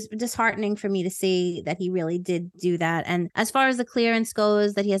 it was disheartening for me to see that he really did do that. And as far as the clearance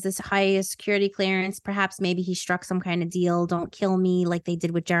goes, that he has this highest security clearance, perhaps maybe he struck some kind of deal. Don't kill me like they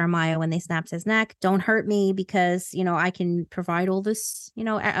did with Jeremiah when they snapped his neck. Don't hurt me because, I can provide all this,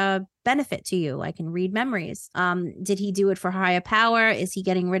 benefit to you. I can read memories. Did he do it for higher power? Is he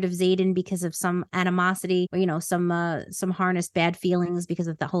getting rid of Xaden because of some animosity or, some harnessed bad feelings because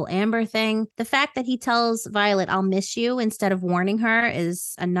of the whole Amber thing? The fact that he tells Violet, I'll miss you, instead of warning her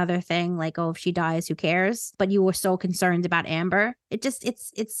is another thing. Like, oh, if she dies, who cares? But you were so concerned about Amber.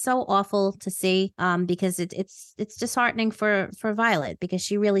 It's so awful to see because it's disheartening for Violet, because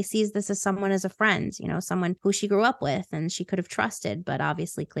she really sees this as someone as a friend, someone who she grew up with and she could have trusted, but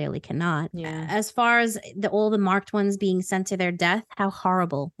obviously clearly cannot. Yeah. As far as all the marked ones being sent to their death, how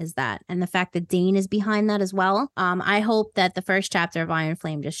horrible is that? And the fact that Dane is behind that as well. I hope that the first chapter of Iron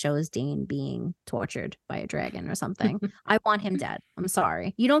Flame just shows Dane being tortured by a dragon or something. I want him dead. I'm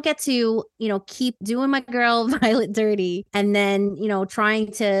sorry. You don't get to, keep doing my girl Violet dirty and then,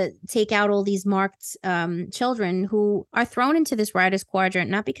 trying to take out all these marked children who are thrown into this writer's quadrant,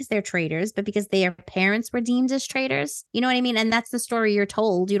 not because they're traitors, but because their parents were deemed as traitors. You know what I mean? And that's the story you're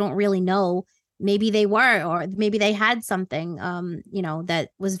told. You don't really know. Maybe they were, or maybe they had something, that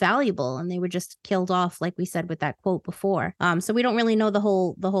was valuable, and they were just killed off, like we said with that quote before. So we don't really know the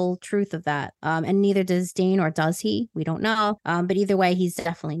whole truth of that, and neither does Dane, or does he? We don't know. But either way, he's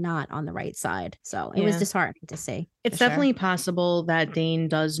definitely not on the right side. So it was Yeah. disheartening to see. It's For sure. definitely possible that Dane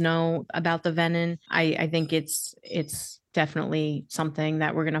does know about the venom. I think it's definitely something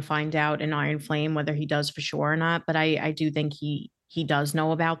that we're gonna find out in Iron Flame, whether he does for sure or not. But I do think he does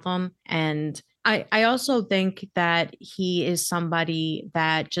know about them. And I also think that he is somebody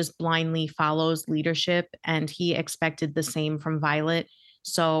that just blindly follows leadership, and he expected the same from Violet.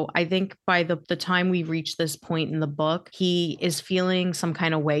 So I think by the time we reach this point in the book, he is feeling some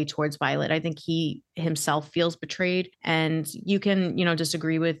kind of way towards Violet. I think he himself feels betrayed, and you can,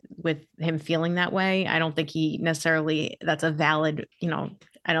 disagree with him feeling that way. I don't think he necessarily that's a valid,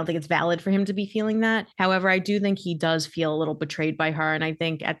 I don't think it's valid for him to be feeling that. However, I do think he does feel a little betrayed by her. And I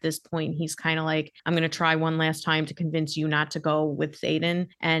think at this point, he's kind of like, I'm going to try one last time to convince you not to go with Zayden.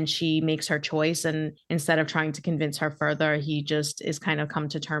 And she makes her choice. And instead of trying to convince her further, he just is kind of come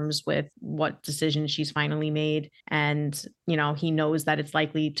to terms with what decision she's finally made. And, he knows that it's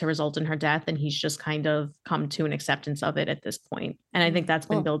likely to result in her death. And he's just kind of come to an acceptance of it at this point. And I think that's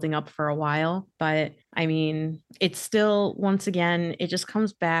been Well, building up for a while. But I mean, it's still, once again, it just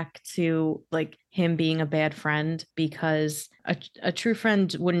comes back to like him being a bad friend, because a true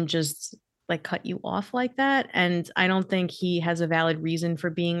friend wouldn't just like cut you off like that. And I don't think he has a valid reason for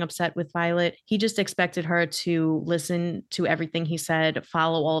being upset with Violet. He just expected her to listen to everything he said,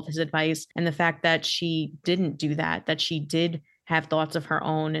 follow all of his advice. And the fact that she didn't do that, that she did have thoughts of her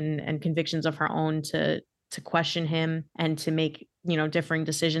own and convictions of her own to question him and to make, differing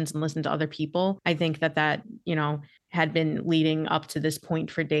decisions and listen to other people. I think that, had been leading up to this point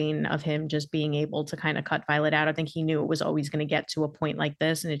for Dane of him just being able to kind of cut Violet out. I think he knew it was always going to get to a point like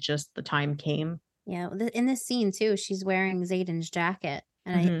this, and it just the time came. yeah, in this scene too, she's wearing Zayden's jacket,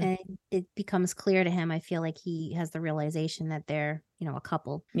 and Hmm. it becomes clear to him. I feel like he has the realization that they're, a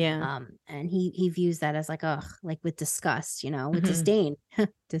couple. Yeah. And he views that as like, ugh, like with disgust, with Hmm. disdain,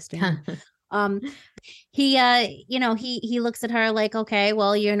 disdain. Um, he he looks at her like, okay,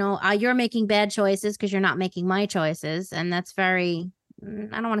 well, you're making bad choices because you're not making my choices, and that's very,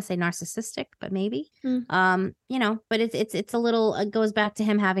 I don't want to say narcissistic, but maybe. But it's a little, it goes back to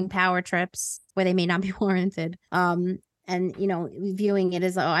him having power trips where they may not be warranted. And viewing it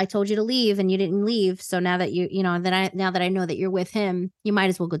as, oh, I told you to leave and you didn't leave, so now that now that I know that you're with him, you might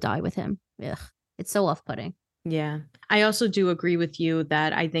as well go die with him. Ugh, it's so off-putting. Yeah. I also do agree with you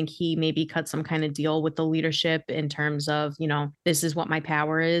that I think he maybe cut some kind of deal with the leadership in terms of, this is what my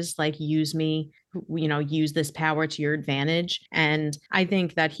power is, like use me, use this power to your advantage. And I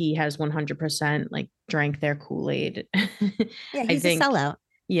think that he has 100% like drank their Kool-Aid. Yeah, I he's a think sellout for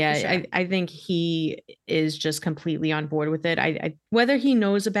yeah, sure. I think he is just completely on board with it. Whether he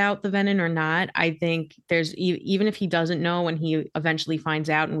knows about the venom or not, I think even if he doesn't know and he eventually finds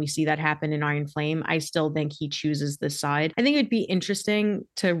out, and we see that happen in Iron Flame, I still think he chooses this side. I think it'd be interesting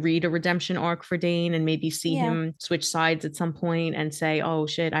to read a redemption arc for Dane and maybe see Yeah, him switch sides at some point and say, "Oh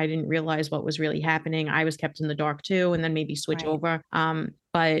shit, I didn't realize what was really happening. I was kept in the dark too," and then maybe switch right. over.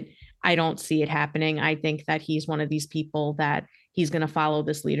 But I don't see it happening. I think that he's one of these people that he's going to follow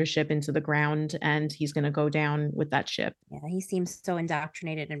this leadership into the ground, and he's going to go down with that ship. Yeah, he seems so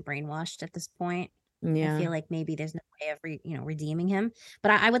indoctrinated and brainwashed at this point. I Yeah. feel like maybe there's no way of redeeming him.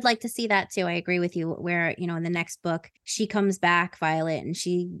 But I would like to see that too. I agree with you. Where in the next book she comes back, Violet, and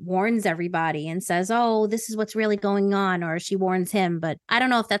she warns everybody and says, "Oh, this is what's really going on," or she warns him. But I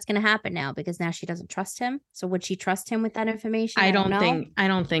don't know if that's going to happen now because now she doesn't trust him. So would she trust him with that information? I don't know. I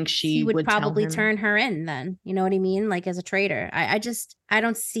don't think He she would would tell probably him. turn her in then. You know what I mean? Like as a traitor. I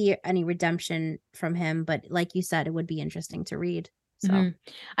don't see any redemption from him. But like you said, it would be interesting to read. So. Mhm.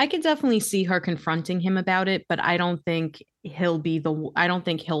 I could definitely see her confronting him about it, but I don't think he'll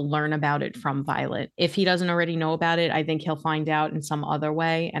learn about it from Violet. If he doesn't already know about it, I think he'll find out in some other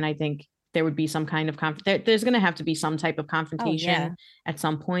way. And I think there would be some kind of there's going to have to be some type of Oh confrontation yeah. at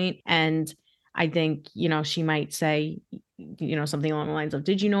some point. And I think, she might say, something along the lines of,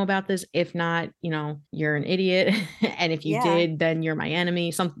 did you know about this? If not, you're an idiot. And if you Yeah. did, then you're my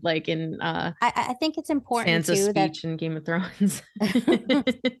enemy. Something like in I think it's important Sansa's too that speech in Game of Thrones.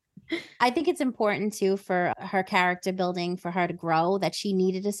 I think it's important too for her character building for her to grow that she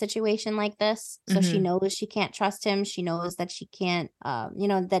needed a situation like this. So she Hmm. knows she can't trust him. She knows that she can't,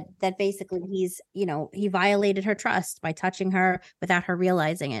 that basically he's, he violated her trust by touching her without her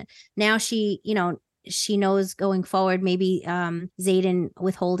realizing it. Now she knows going forward, maybe Zayden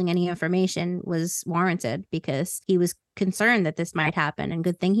withholding any information was warranted because he was concerned that this might happen. And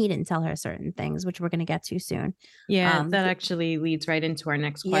good thing he didn't tell her certain things, which we're going to get to soon. Yeah, Um, that actually leads right into our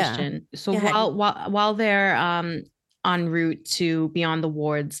next yeah. question. So Go ahead. while they're en route to Beyond the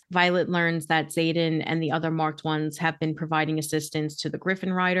Wards, Violet learns that Xaden and the other marked ones have been providing assistance to the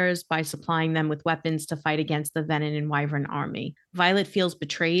Griffin Riders by supplying them with weapons to fight against the Venom and Wyvern army. Violet feels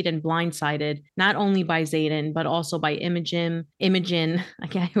betrayed and blindsided, not only by Xaden, but also by Imogen,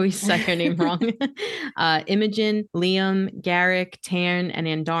 I always say her name wrong, Imogen, Liam, Garrick, Tarn, and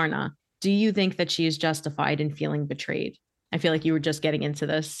Andarna. Do you think that she is justified in feeling betrayed? I feel like you were just getting into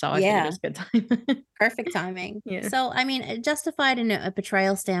this, so I figured it Yeah. was a good time. Perfect timing. Yeah. So, I mean, justified in a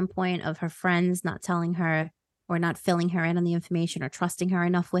betrayal standpoint of her friends not telling her or not filling her in on the information or trusting her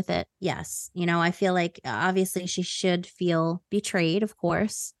enough with it. Yes. I feel like obviously she should feel betrayed, of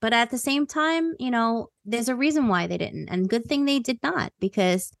course. But at the same time, there's a reason why they didn't. And good thing they did not,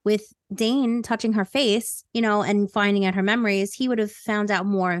 because with Dane touching her face, and finding out her memories, he would have found out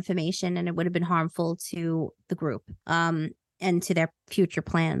more information and it would have been harmful to the group. And to their future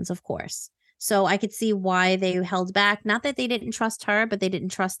plans, of course. So I could see why they held back. Not that they didn't trust her, but they didn't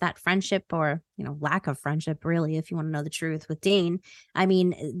trust that friendship or, lack of friendship, really, if you want to know the truth with Dane. I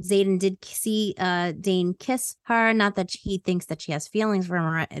mean, Xaden did see Dane kiss her. Not that he thinks that she has feelings for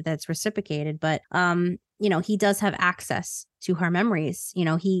him that's reciprocated, but he does have access to her memories.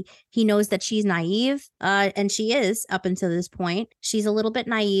 He knows that she's naive, and she is up until this point. She's a little bit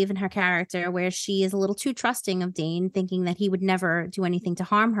naive in her character, where she is a little too trusting of Dane, thinking that he would never do anything to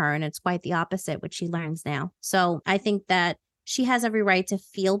harm her, and it's quite the opposite, which she learns now. So I think that she has every right to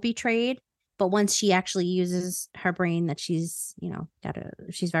feel betrayed. But once she actually uses her brain, that she's,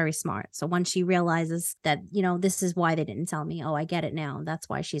 she's very smart. So once she realizes that, this is why they didn't tell me. Oh, I get it now. That's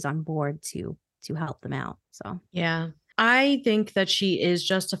why she's on board to help them out. So Yeah. I think that she is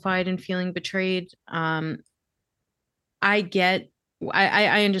justified in feeling betrayed. I get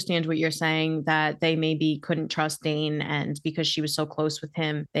I understand what you're saying, that they maybe couldn't trust Dane, and because she was so close with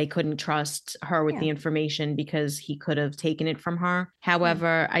him, they couldn't trust her with yeah, the information because he could have taken it from her. yeah.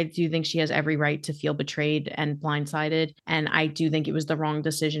 However, I do think she has every right to feel betrayed and blindsided. And I do think it was the wrong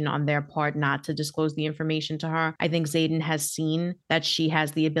decision on their part not to disclose the information to her. I think Xaden has seen that she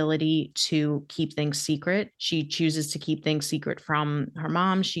has the ability to keep things secret. She chooses to keep things secret from her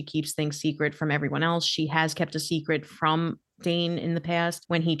mom. She keeps things secret from everyone else. She has kept a secret from Dane in the past.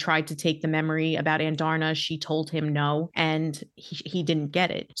 When he tried to take the memory about Andarna, she told him no, and he didn't get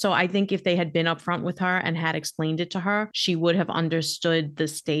it. So I think if they had been upfront with her and had explained it to her, she would have understood the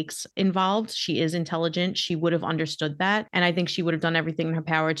stakes involved. She is intelligent. She would have understood that. And I think she would have done everything in her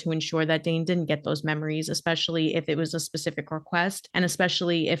power to ensure that Dane didn't get those memories, especially if it was a specific request, and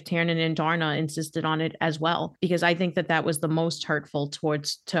especially if Tiernan and Darna insisted on it as well. Because I think that that was the most hurtful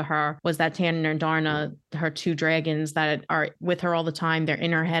to her, was that Tiernan and Darna, her two dragons that are with her all the time, they're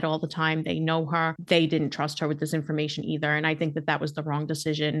in her head all the time, they know her, they didn't trust her with this information either. And I think that that was the wrong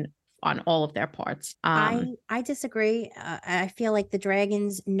decision on all of their parts. I disagree. I feel like the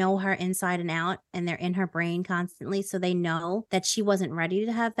dragons know her inside and out, and they're in her brain constantly, so they know that she wasn't ready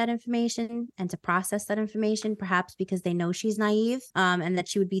to have that information and to process that information. Perhaps because they know she's naive, and that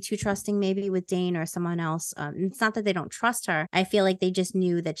she would be too trusting, maybe with Dane or someone else. It's not that they don't trust her. I feel like they just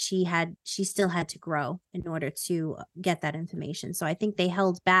knew that she still had to grow in order to get that information. So I think they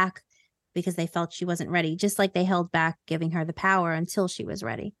held back because they felt she wasn't ready, just like they held back giving her the power until she was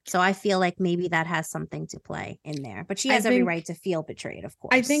ready. So I feel like maybe that has something to play in there. But she I has every think right to feel betrayed, of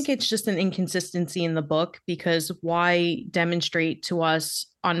I think course. it's just an inconsistency in the book, because why demonstrate to us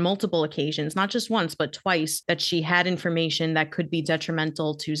on multiple occasions, not just once, but twice, that she had information that could be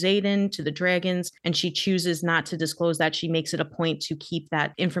detrimental to Xaden, to the dragons, and she chooses not to disclose that. She makes it a point to keep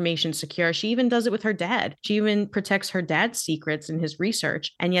that information secure. She even does it with her dad. She even protects her dad's secrets in his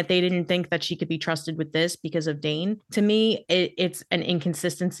research, and yet they didn't think that she could be trusted with this because of Dane. To me, it's an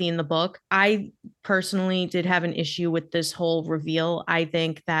inconsistency in the book. I personally did have an issue with this whole reveal. I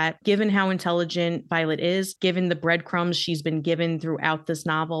think that given how intelligent Violet is, given the breadcrumbs she's been given throughout this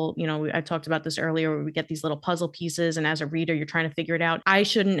novel, I talked about this earlier where we get these little puzzle pieces, and as a reader, you're trying to figure it out. I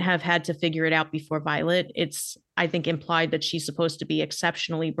shouldn't have had to figure it out before Violet. It's, I think, implied that she's supposed to be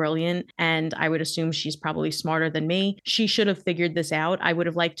exceptionally brilliant, and I would assume she's probably smarter than me. She should have figured this out. I would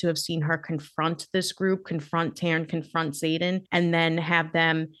have liked to have seen her confront this group, confront Taryn, confront Xaden, and then have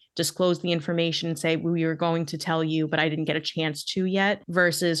them disclose the information and say, we were going to tell you, but I didn't get a chance to yet,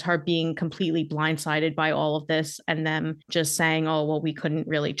 versus her being completely blindsided by all of this and them just saying, oh, well, we couldn't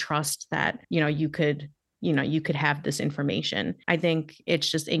really trust that, you could have this information. I think it's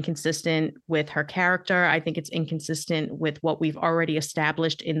just inconsistent with her character. I think it's inconsistent with what we've already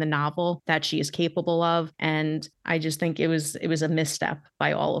established in the novel that she is capable of. And I just think it was a misstep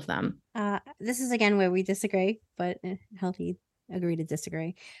by all of them. This is again where we disagree, but healthy agree to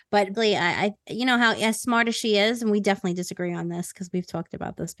disagree. But Blee, I you know how as smart as she is, and we definitely disagree on this because we've talked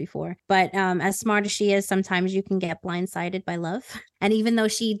about this before. But as smart as she is, sometimes you can get blindsided by love. And even though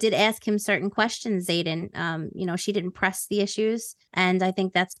she did ask him certain questions, Xaden, she didn't press the issues, and I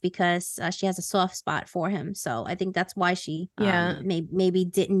think that's because she has a soft spot for him. So I think that's why she maybe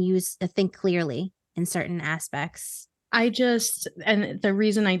didn't think clearly in certain aspects. And the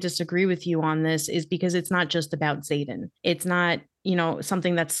reason I disagree with you on this is because it's not just about Xaden. It's not,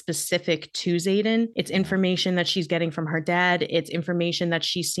 something that's specific to Xaden. It's information that she's getting from her dad. It's information that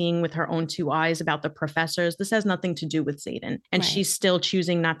she's seeing with her own two eyes about the professors. This has nothing to do with Xaden. And she's still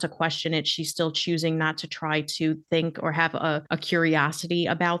choosing not to question it. She's still choosing not to try to think or have a curiosity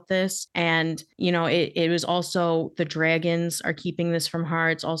about this. And, it was also the dragons are keeping this from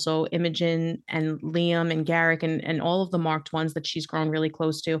her. It's also Imogen and Liam and Garrick and all of the marked ones that she's grown really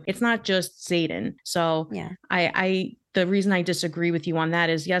close to. It's not just Xaden. So the reason I disagree with you on that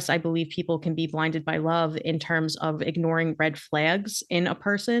is, yes, I believe people can be blinded by love in terms of ignoring red flags in a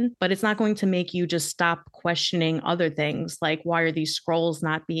person, but it's not going to make you just stop questioning other things. Like, why are these scrolls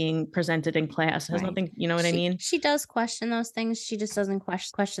not being presented in class? It has nothing, you know what I mean? She does question those things. She just doesn't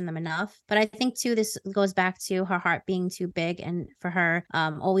question them enough. But I think too, this goes back to her heart being too big, and for her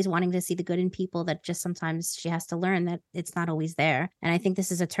always wanting to see the good in people, that just sometimes she has to learn that it's not always there. And I think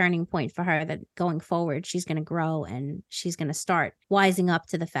this is a turning point for her, that going forward, she's going to grow and she's going to start wising up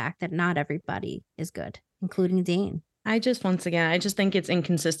to the fact that not everybody is good, including Dean. I just think it's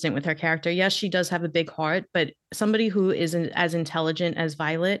inconsistent with her character. Yes, she does have a big heart, but somebody who isn't as intelligent as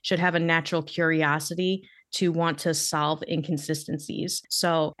Violet should have a natural curiosity to want to solve inconsistencies.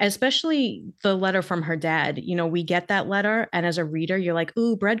 So especially the letter from her dad, we get that letter, and as a reader, you're like,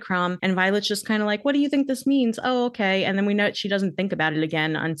 ooh, breadcrumb. And Violet's just kind of like, what do you think this means? Oh, okay. And then we know she doesn't think about it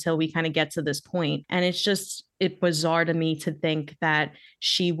again until we kind of get to this point. And it's bizarre to me to think that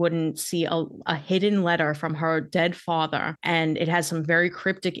she wouldn't see a hidden letter from her dead father. And it has some very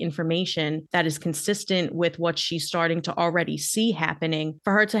cryptic information that is consistent with what she's starting to already see happening.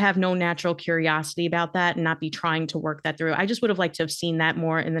 For her to have no natural curiosity about that and not be trying to work that through, I just would have liked to have seen that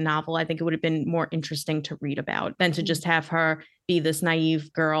more in the novel. I think it would have been more interesting to read about than to just have her be this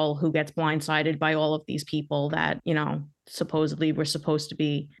naive girl who gets blindsided by all of these people that, supposedly we're supposed to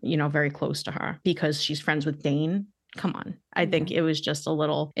be, very close to her because she's friends with Dane. Come on. I think it was just a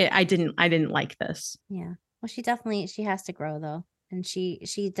little, I didn't like this. Yeah. Well, she has to grow though. And she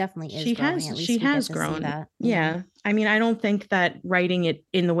definitely is growing. At least she has grown. That. Yeah. I mean, I don't think that writing it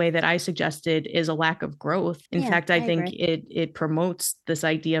in the way that I suggested is a lack of growth. In fact, I think it promotes this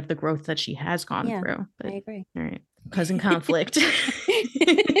idea of the growth that she has gone through. But, I agree. All right. Cousin conflict.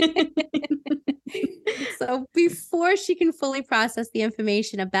 So before she can fully process the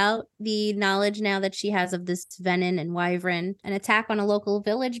information about the knowledge now that she has of this Venin and Wyvern, an attack on a local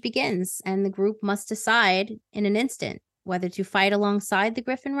village begins, and the group must decide in an instant whether to fight alongside the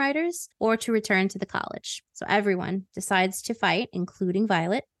Griffin Riders or to return to the college. So everyone decides to fight, including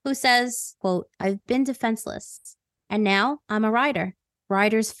Violet, who says, quote, "I've been defenseless, and now I'm a rider.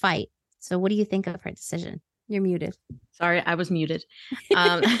 Riders fight." So what do you think of her decision? You're muted. Sorry, I was muted.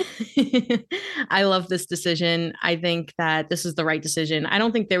 I love this decision. I think that this is the right decision. I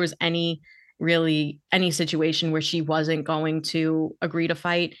don't think there was any situation where she wasn't going to agree to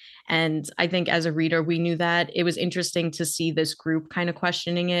fight. And I think as a reader, we knew that. It was interesting to see this group kind of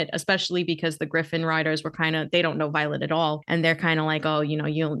questioning it, especially because the Griffin Riders were they don't know Violet at all. And they're kind of like, oh,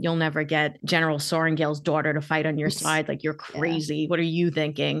 you'll never get General Sorrengail's daughter to fight on your side. Like, you're crazy. Yeah. What are you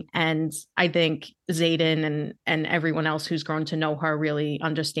thinking? And I think Xaden and everyone else who's grown to know her really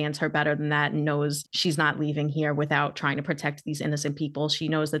understands her better than that and knows she's not leaving here without trying to protect these innocent people. She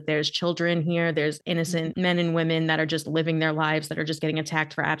knows that there's children who here. There's innocent men and women that are just living their lives, that are just getting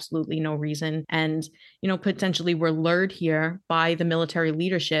attacked for absolutely no reason. And, potentially we're lured here by the military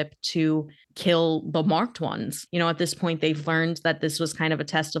leadership to kill the marked ones. At this point, they've learned that this was kind of a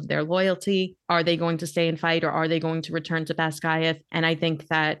test of their loyalty. Are they going to stay and fight, or are they going to return to Basgiath? And I think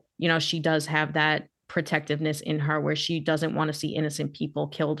that, she does have that protectiveness in her where she doesn't want to see innocent people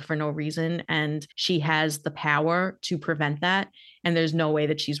killed for no reason. And she has the power to prevent that. And there's no way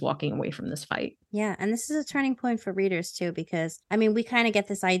that she's walking away from this fight. Yeah, and this is a turning point for readers too, because we kind of get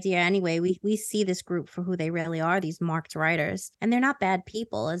this idea anyway. We see this group for who they really are, these marked riders, and they're not bad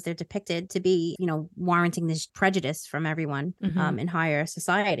people as they're depicted to be, warranting this prejudice from everyone in higher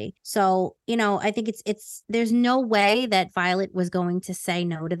society. So, I think it's there's no way that Violet was going to say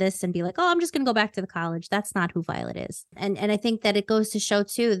no to this and be like, oh, I'm just going to go back to the college. That's not who Violet is. And I think that it goes to show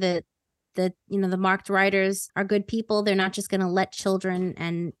too that the marked riders are good people. They're not just going to let children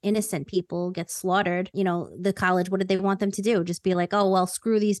and innocent people get slaughtered. The college, what did they want them to do? Just be like, oh, well,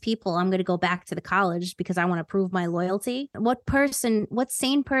 screw these people. I'm going to go back to the college because I want to prove my loyalty. What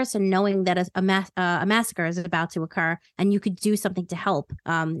sane person, knowing that a massacre is about to occur and you could do something to help,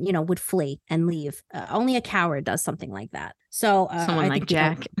 would flee and leave? Only a coward does something like that. So someone like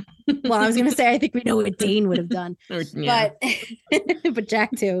Jack. Well, I was going to say, I think we know what Dane would have done, but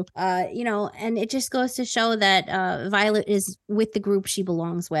Jack too, and it just goes to show that Violet is with the group she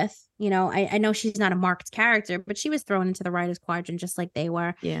belongs with. I know she's not a marked character, but she was thrown into the writer's quadrant just like they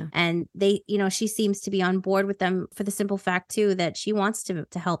were. Yeah. And they, she seems to be on board with them for the simple fact too, that she wants to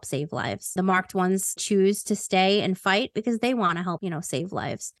help save lives. The marked ones choose to stay and fight because they want to help, save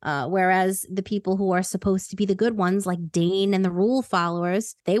lives. Whereas the people who are supposed to be the good ones, like Dane and the rule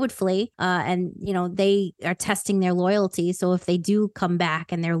followers, they would flee. And they are testing their loyalty. So if they do come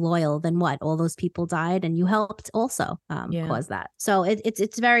back and they're loyal, then what? All those people died and you helped also cause that. So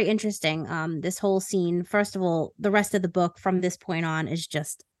it's very interesting. This whole scene. First of all, the rest of the book from this point on is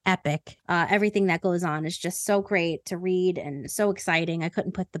just epic. Everything that goes on is just so great to read and so exciting. I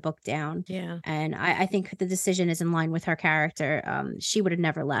couldn't put the book down. Yeah. And I think the decision is in line with her character. She would have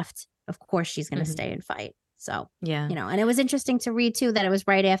never left. Of course, she's going to stay and fight. So, yeah, and it was interesting to read too, that it was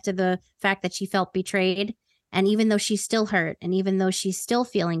right after the fact that she felt betrayed. And even though she's still hurt and even though she's still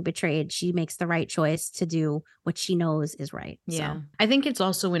feeling betrayed, she makes the right choice to do what she knows is right. Yeah. So. I think it's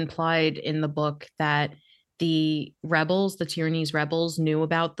also implied in the book that the rebels, the Tyranny's rebels, knew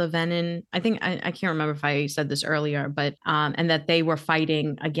about the Venin. I think I can't remember if I said this earlier, but and that they were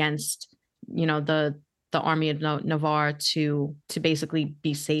fighting against, the army of Navarre to basically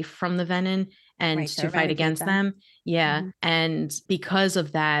be safe from the Venin and to fight against them. Yeah. And because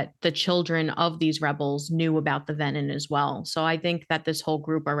of that, the children of these rebels knew about the Venin as well. So I think that this whole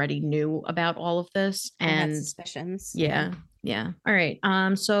group already knew about all of this and had suspicions. Yeah. All right.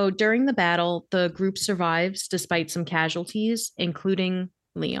 So during the battle, the group survives despite some casualties, including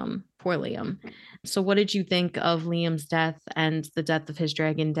Liam. Poor Liam. So what did you think of Liam's death and the death of his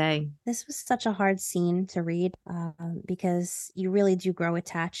dragon Day? This was such a hard scene to read because you really do grow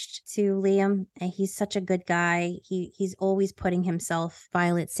attached to Liam. And he's such a good guy. He's always putting himself,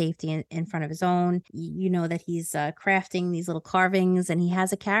 Violet's safety in front of his own. You know that he's crafting these little carvings and he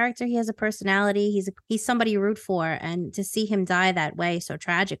has a character. He has a personality. He's somebody you root for. And to see him die that way so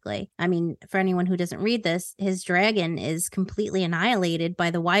tragically. I mean, for anyone who doesn't read this, his dragon is completely annihilated by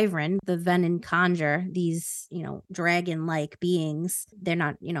the wyvern. The Venin conjure these, dragon-like beings. They're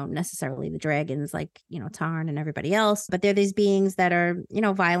not, necessarily the dragons like, Tarn and everybody else, but they're these beings that are,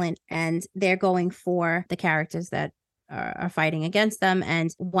 violent, and they're going for the characters that are fighting against them.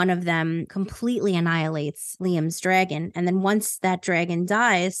 And one of them completely annihilates Liam's dragon. And then once that dragon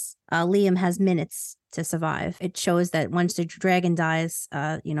dies, Liam has minutes to survive. It shows that once the dragon dies,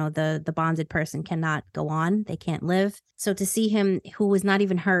 the bonded person cannot go on. They can't live. So to see him, who was not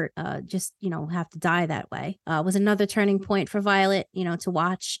even hurt, just, have to die that way, was another turning point for Violet, to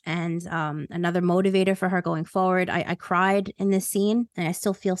watch, and another motivator for her going forward. I cried in this scene, and I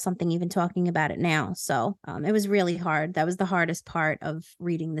still feel something even talking about it now. So it was really hard. That was the hardest part of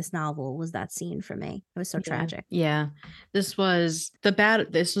reading this novel, was that scene for me. It was so tragic. Yeah. This was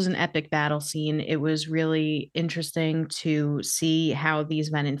an epic battle scene. It was really interesting to see how these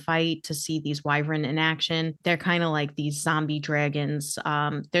Venin fight, to see these wyvern in action. They're kind of like these zombie dragons.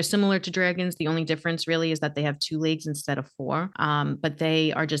 They're similar to dragons. The only difference really is that they have 2 legs instead of 4, but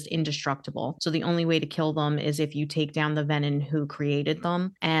they are just indestructible. So the only way to kill them is if you take down the Venin who created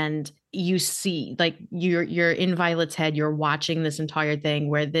them. And you see, like, you're in Violet's head, you're watching this entire thing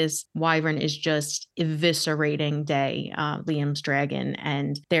where this wyvern is just eviscerating Liam's dragon,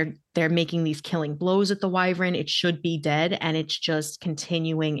 and they're making these killing blows at the wyvern. It should be dead, and it's just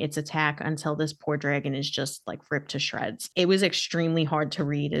continuing its attack until this poor dragon is just like ripped to shreds. It was extremely hard to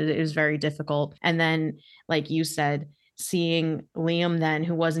read. It was very difficult. And then, like you said, seeing Liam then,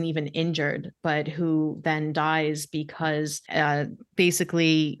 who wasn't even injured, but who then dies because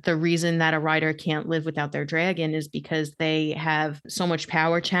basically the reason that a rider can't live without their dragon is because they have so much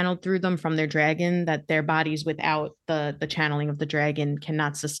power channeled through them from their dragon that their bodies without the channeling of the dragon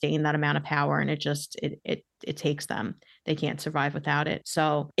cannot sustain that amount of power, and it takes them. They can't survive without it.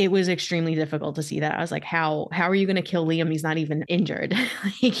 So it was extremely difficult to see that. I was like, how are you going to kill Liam? He's not even injured.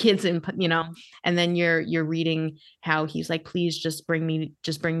 Like, it's in, and then you're reading how he's like, please just bring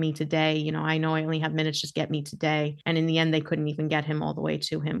me today. I know I only have minutes, just get me today. And in the end, they couldn't even get him all the way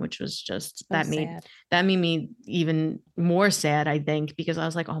to him, which was just, So that sad. made me even more sad, I think, because I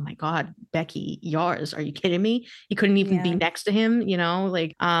was like, oh my God, Becky Yars, are you kidding me? He couldn't even be Yeah. next to him,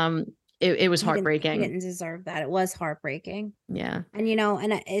 like, it was He heartbreaking. didn't deserve that. It was heartbreaking. Yeah. And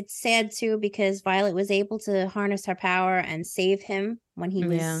it's sad too because Violet was able to harness her power and save him when he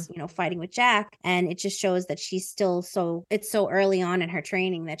Yeah. was, fighting with Jack. And it just shows that she's still it's so early on in her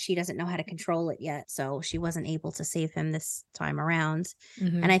training that she doesn't know how to control it yet. So she wasn't able to save him this time around.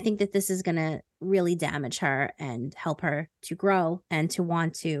 And Mm-hmm. I think that this is going to really damage her and help her to grow and to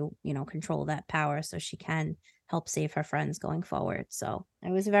want to, control that power so she can help save her friends going forward. So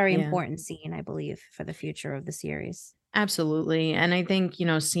it was a very Yeah. important scene, I believe, for the future of the series. Absolutely. And I think,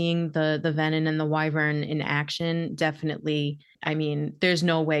 seeing the Venom and the Wyvern in action, definitely, I mean, there's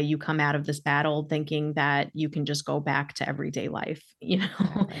no way you come out of this battle thinking that you can just go back to everyday life,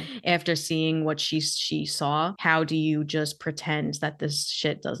 Exactly. after seeing what she saw. How do you just pretend that this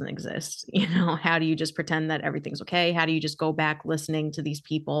shit doesn't exist? How do you just pretend that everything's okay? How do you just go back listening to these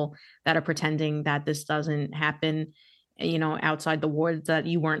people that are pretending that this doesn't happen, outside the ward, that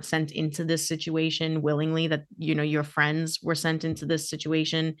you weren't sent into this situation willingly, that, your friends were sent into this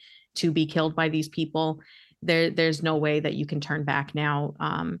situation to be killed by these people. There's no way that you can turn back now.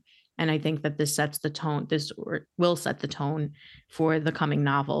 And I think that this sets the tone, will set the tone for the coming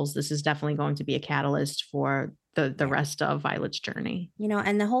novels. This is definitely going to be a catalyst for the Yeah. rest of Violet's journey.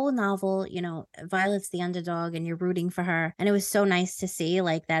 And the whole novel, Violet's the underdog and you're rooting for her. And it was so nice to see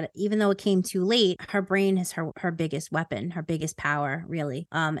like that, even though it came too late, her brain is her biggest weapon, her biggest power, really.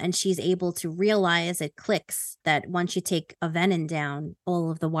 And she's able to realize, it clicks, that once you take a venom down,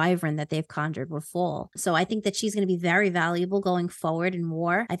 all of the wyvern that they've conjured will fall. So I think that she's going to be very valuable going forward in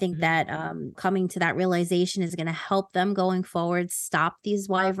war. I think that coming to that realization is going to help them going forward, stop these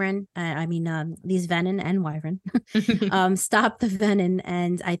wyvern, these venom and wyvern. Stop the venom.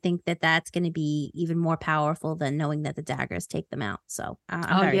 And I think that that's going to be even more powerful than knowing that the daggers take them out. So I'm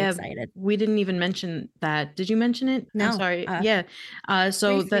Oh very yeah, excited. we didn't even mention that. Did you mention it? I'm No, sorry. Yeah.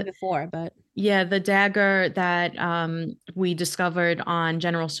 So briefly the before, but Yeah, the dagger that we discovered on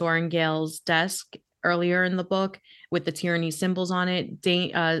General Sorengale's desk earlier in the book with the tyranny symbols on it.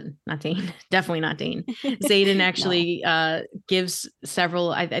 Not Dane, definitely not Dane. Zayden no, actually gives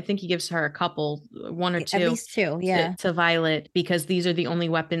several, I think he gives her a couple, one or at two, least two. Yeah. to Violet, because these are the only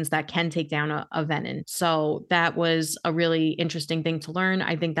weapons that can take down a venom. So that was a really interesting thing to learn.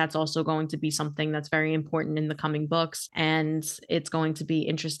 I think that's also going to be something that's very important in the coming books. And it's going to be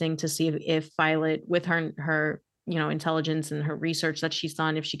interesting to see if Violet, with her intelligence and her research that she's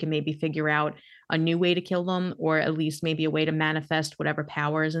done, if she can maybe figure out a new way to kill them, or at least maybe a way to manifest whatever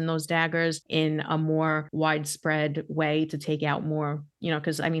powers in those daggers in a more widespread way to take out more,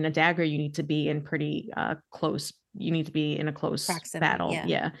 because I mean, a dagger, you need to be in pretty close, you need to be in a close Proximity. battle. Yeah.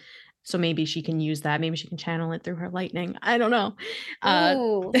 Yeah. So maybe she can use that. Maybe she can channel it through her lightning. I don't know.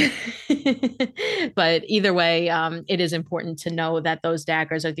 Ooh. But either way, it is important to know that those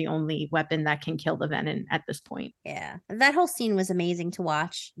daggers are the only weapon that can kill the venom at this point. Yeah. That whole scene was amazing to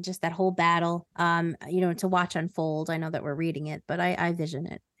watch. Just that whole battle. To watch unfold. I know that we're reading it, but I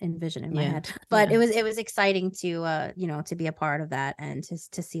envision in my Yeah. head. But Yeah. it was exciting to be a part of that and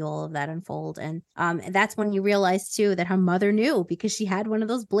to see all of that unfold. And that's when you realize too that her mother knew, because she had one of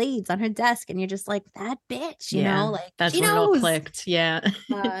those blades on her desk, and you're just like, that bitch, Yeah. like That's she when it all knows. clicked. Yeah.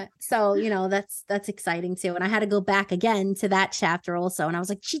 So that's exciting too. And I had to go back again to that chapter also. And I was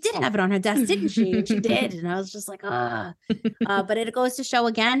like, she did have it on her desk, didn't she? And she did. And I was just like, but it goes to show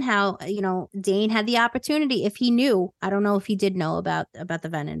again how, Dane had the opportunity if he knew. I don't know if he did know about the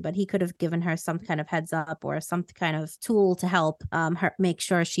venom, Brennan, but he could have given her some kind of heads up or some kind of tool to help her make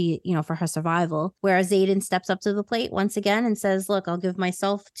sure she, for her survival. Whereas Xaden steps up to the plate once again and says, look, I'll give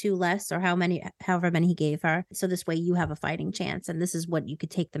myself 2 less or however many he gave her. So this way you have a fighting chance. And this is what you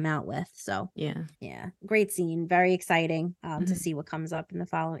could take them out with. So yeah, great scene. Very exciting to see what comes up in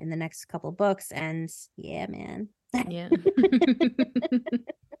the next couple books. And yeah, man. Yeah.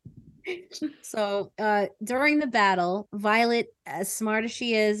 So during the battle, Violet, as smart as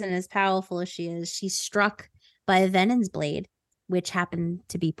she is and as powerful as she is, she's struck by Venon's blade, which happened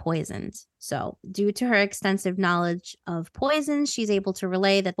to be poisoned. So due to her extensive knowledge of poison, she's able to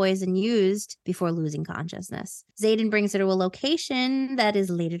relay the poison used before losing consciousness. Xaden brings her to a location that is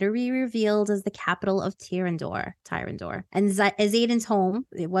later to be revealed as the capital of Tyrandor. And Xaden's home,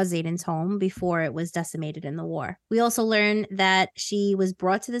 it was Xaden's home before it was decimated in the war. We also learn that she was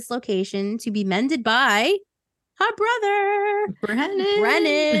brought to this location to be mended by her brother,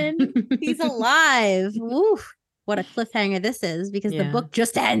 Brennan. He's alive. Woo. What a cliffhanger this is, because the book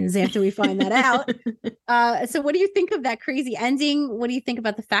just ends after we find that out. So what do you think of that crazy ending? What do you think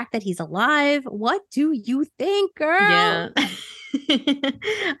about the fact that he's alive? What do you think, girl? Yeah.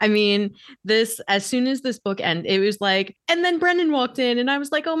 I mean, as soon as this book ended, it was like, and then Brennan walked in and I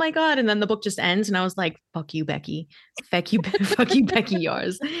was like, oh my God. And then the book just ends and I was like, fuck you, Becky. Fuck you, Becky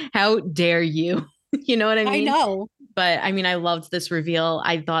Yars. How dare you? You know what I mean? I know. But I mean, I loved this reveal.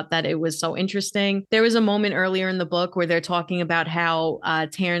 I thought that it was so interesting. There was a moment earlier in the book where they're talking about how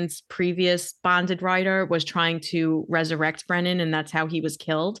Taryn's previous bonded rider was trying to resurrect Brennan, and that's how he was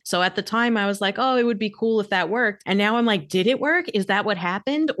killed. So at the time, I was like, oh, it would be cool if that worked. And now I'm like, did it work? Is that what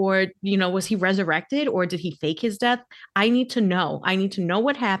happened? Or, was he resurrected, or did he fake his death? I need to know. I need to know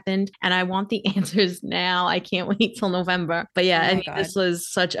what happened, and I want the answers now. I can't wait till November. But yeah, this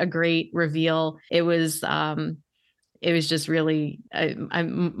was such a great reveal. It was just really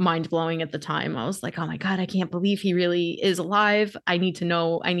mind-blowing at the time. I was like, oh my God, I can't believe he really is alive. I need to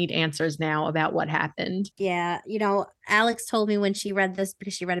know. I need answers now about what happened. Yeah. Alex told me when she read this,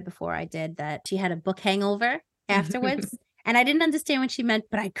 because she read it before I did, that she had a book hangover afterwards. And I didn't understand what she meant,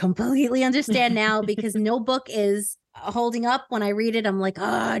 but I completely understand now, because no book is holding up. When I read it, I'm like, oh,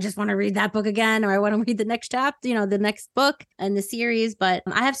 I just want to read that book again, or I want to read the next chapter, the next book in the series. But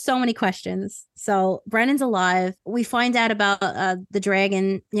I have so many questions. So Brennan's alive. We find out about the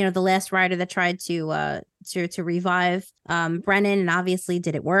dragon, the last rider that tried to revive Brennan, and obviously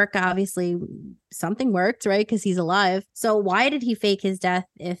did it work? Obviously something worked, right? Because he's alive. So why did he fake his death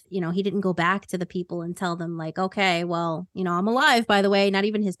if he didn't go back to the people and tell them, like, okay, well, I'm alive, by the way? Not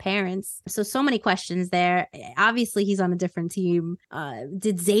even his parents. So many questions there. Obviously he's on a different team.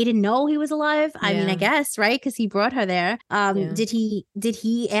 Did Xaden know he was alive? I mean, I guess, right? Because he brought her there. Did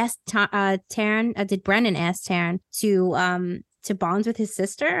he ask Taryn? Did Brennan ask Taryn to bond with his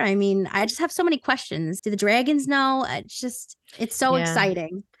sister? I mean, I just have so many questions. Do the dragons know? It's so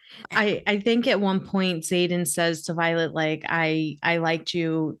exciting. I think at one point Xaden says to Violet, like, I liked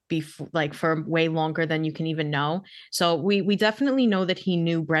you before, like, for way longer than you can even know. So we definitely know that he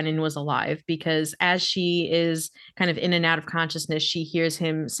knew Brennan was alive, because as she is kind of in and out of consciousness, she hears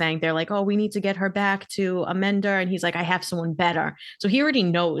him saying, they're like, oh, we need to get her back to Amender. And he's like, I have someone better. So he already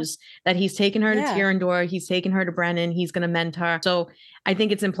knows that he's taken her to Tyrandor. He's taken her to Brennan. He's going to mend her. So I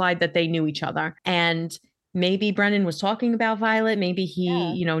think it's implied that they knew each other. And maybe Brennan was talking about Violet. Maybe he,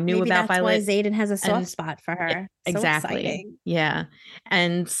 knew maybe about that's Violet. Why Xaden has a soft spot for her. Exactly. Exciting. Yeah.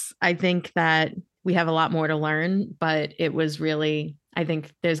 And I think that we have a lot more to learn, but it was really, I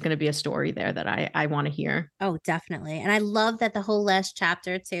think there's going to be a story there that I want to hear. Oh, definitely. And I love that the whole last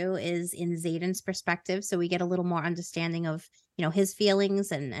chapter too is in Xaden's perspective. So we get a little more understanding of, his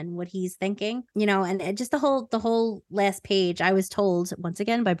feelings and what he's thinking, and just the whole last page. I was told once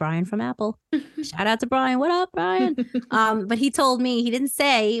again by Brian from Apple. Shout out to Brian. What up, Brian? But he told me, he didn't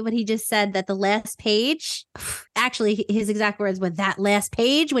say, but he just said that the last page, actually his exact words were, that last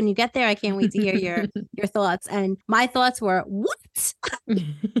page, when you get there, I can't wait to hear your thoughts. And my thoughts were, what? I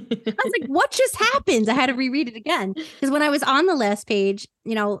was like, what just happened? I had to reread it again, because when I was on the last page,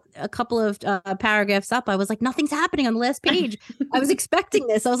 a couple of paragraphs up, I was like, nothing's happening on the last page. I was expecting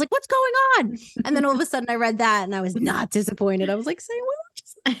this. I was like, what's going on? And then all of a sudden I read that and I was not disappointed. I was like, say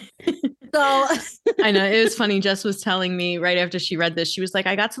what? So I know, it was funny. Jess was telling me right after she read this, she was like,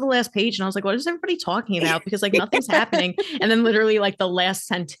 I got to the last page and I was like, what is everybody talking about? Because like nothing's happening. And then literally like the last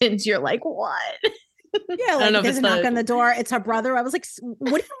sentence, you're like, what? Yeah, like there's a knock on the door. It's her brother. I was like,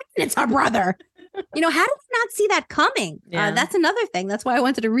 what do you mean it's her brother? How did you not see that coming? That's another thing. That's why I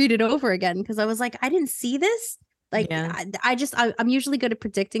wanted to read it over again, because I was like, I didn't see this. Like Yeah. I'm usually good at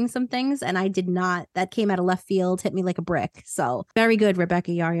predicting some things, and I did not. That came out of left field, hit me like a brick. So very good,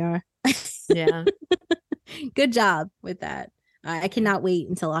 Rebecca Yar Yar. Yeah. Good job with that. I cannot wait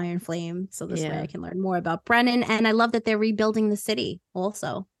until Iron Flame, so this way Yeah. I can learn more about Brennan. And I love that they're rebuilding the city.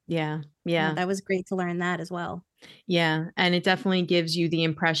 Also, Yeah. Yeah. that was great to learn that as well. Yeah, and it definitely gives you the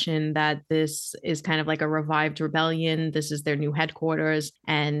impression that this is kind of like a revived rebellion. This is their new headquarters,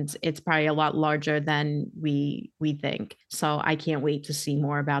 and it's probably a lot larger than we think. So I can't wait to see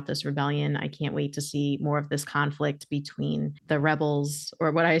more about this rebellion. I can't wait to see more of this conflict between the rebels,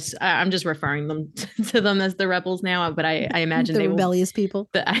 or I'm just referring them to them as the rebels now, but I imagine The rebellious people.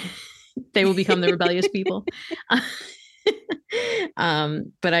 They will become the rebellious people.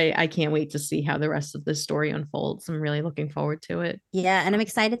 But I can't wait to see how the rest of this story unfolds. I'm really looking forward to it. Yeah, and I'm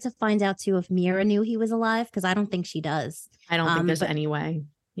excited to find out too if Mira knew he was alive because I don't think she does. I don't think there's But any way.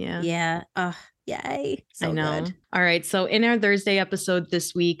 Yeah. yeah, yay, I so know. good. All right. So, in our Thursday episode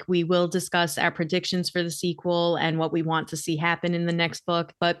this week, we will discuss our predictions for the sequel and what we want to see happen in the next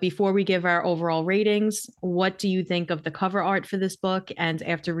book. But before we give our overall ratings, what do you think of the cover art for this book? And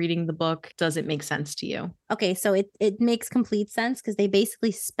after reading the book, does it make sense to you? Okay, so it makes complete sense because they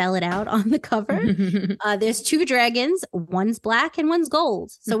basically spell it out on the cover. There's two dragons, one's black and one's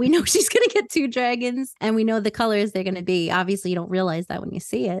gold. So we know she's gonna get two dragons, and we know the colors they're gonna be. Obviously, you don't realize that when you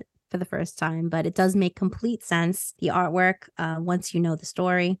see it for the first time, but it does make complete sense. The artwork, once you know the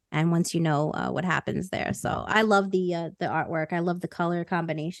story and once you know what happens there. So I love the artwork. I love the color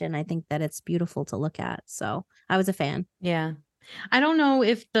combination. I think that it's beautiful to look at. So I was a fan. Yeah. I don't know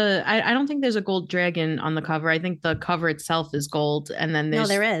if I don't think there's a gold dragon on the cover. I think the cover itself is gold, and then No, there's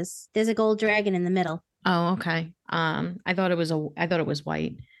there is. There's a gold dragon in the middle. oh, okay. I thought it was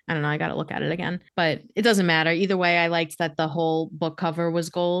white. I don't know. I got to look at it again, but it doesn't matter. Either way, I liked that the whole book cover was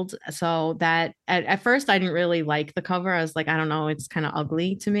gold. So that at first I didn't really like the cover. I was like, I don't know, it's kind of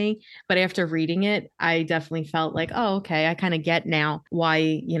ugly to me. But after reading it, I definitely felt like, oh, okay, I kind of get now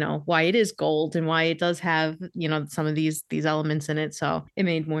why it is gold and why it does have, some of these elements in it. So it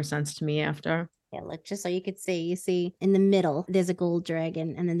made more sense to me after. Yeah, look, just so you could see, you see in the middle, there's a gold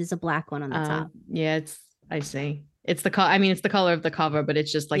dragon and then there's a black one on the top. Yeah, I see. It's the color. I mean, it's the color of the cover, but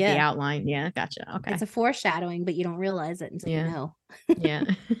it's just like the Yeah. outline. Yeah, gotcha. Okay. It's a foreshadowing, but you don't realize it until you know. Yeah.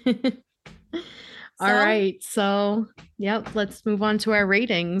 All right. So, yep, let's move on to our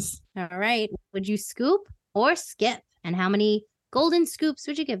ratings. All right. Would you scoop or skip? And how many golden scoops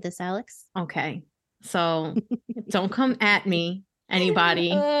would you give this, Alex? Okay. So don't come at me,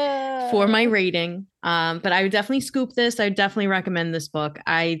 anybody, for my rating. But I would definitely scoop this. I would definitely recommend this book.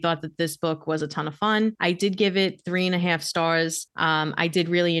 I thought that this book was a ton of fun. I did give it 3.5 stars. I did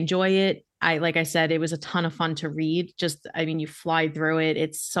really enjoy it. Like I said, it was a ton of fun to read. You fly through it.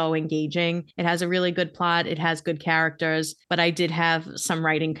 It's so engaging. It has a really good plot. It has good characters, but I did have some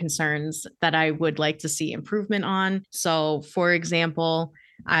writing concerns that I would like to see improvement on. So, for example,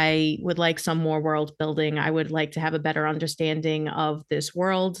 I would like some more world building. I would like to have a better understanding of this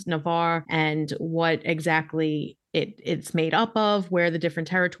world, Navarre, and what exactly it's made up of, where the different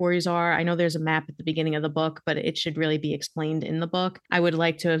territories are. I know there's a map at the beginning of the book, but it should really be explained in the book. I would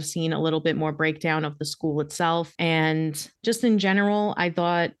like to have seen a little bit more breakdown of the school itself. And just in general, I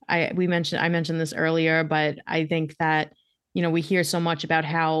mentioned this earlier, but I think that we hear so much about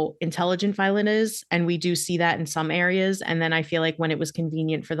how intelligent Violet is, and we do see that in some areas. And then I feel like when it was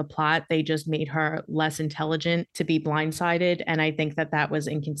convenient for the plot, they just made her less intelligent to be blindsided. And I think that was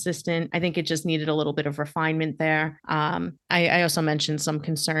inconsistent. I think it just needed a little bit of refinement there. I also mentioned some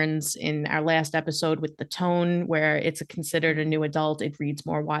concerns in our last episode with the tone, where it's considered a new adult. It reads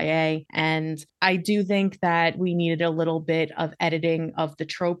more YA. And I do think that we needed a little bit of editing of the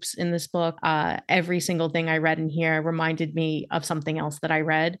tropes in this book. Every single thing I read in here reminded me of something else that I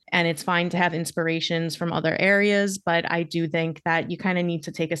read. And it's fine to have inspirations from other areas, but I do think that you kind of need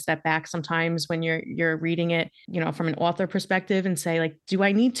to take a step back sometimes when you're reading it, from an author perspective, and say, like, do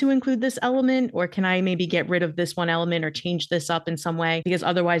I need to include this element, or can I maybe get rid of this one element or change this up in some way? Because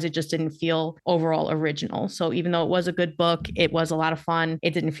otherwise it just didn't feel overall original. So even though it was a good book, it was a lot of fun,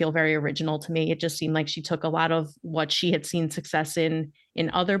 it didn't feel very original to me. It just seemed like she took a lot of what she had seen success in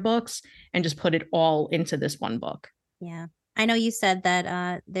other books and just put it all into this one book. Yeah. I know you said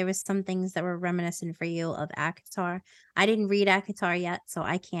that there was some things that were reminiscent for you of ACOTAR. I didn't read ACOTAR yet, so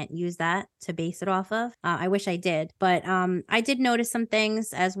I can't use that to base it off of. I wish I did, but I did notice some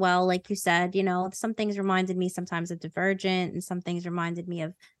things as well. Like you said, some things reminded me sometimes of Divergent, and some things reminded me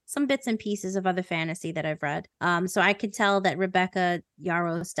of some bits and pieces of other fantasy that I've read. So I could tell that Rebecca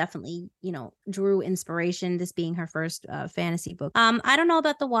Yarros definitely, drew inspiration, this being her first fantasy book. I don't know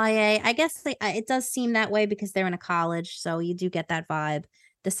about the YA. I guess it does seem that way because they're in a college, so you do get that vibe.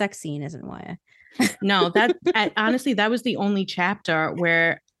 The sex scene isn't YA. No, honestly, that was the only chapter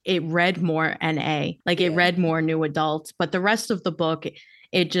where it read more NA, like it read more new adult, but the rest of the book,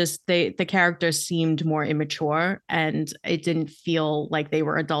 it just the characters seemed more immature and it didn't feel like they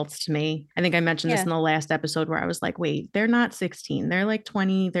were adults to me. I think I mentioned this in the last episode where I was like, wait, they're not 16, they're like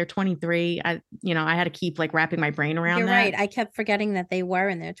 20, they're 23. I had to keep like wrapping my brain around You're that. right. I kept forgetting that they were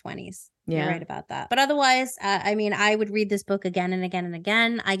in their 20s. Yeah. You're right about that. But otherwise, I would read this book again and again and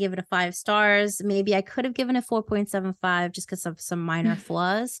again. I give it a 5 stars. Maybe I could have given it 4.75 just because of some minor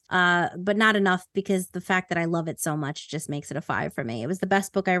flaws, but not enough because the fact that I love it so much just makes it a 5 for me. It was the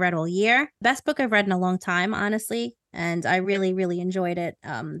best book I read all year. Best book I've read in a long time, honestly. And I really, really enjoyed it.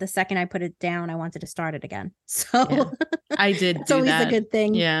 The second I put it down, I wanted to start it again. So I did. It's always a good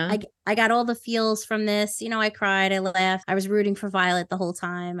thing. Yeah. I got all the feels from this. I cried, I laughed. I was rooting for Violet the whole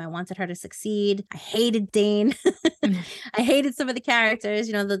time. I wanted her to succeed. I hated Dane. I hated some of the characters.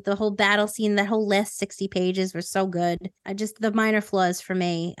 The whole battle scene, that whole last 60 pages were so good. The minor flaws for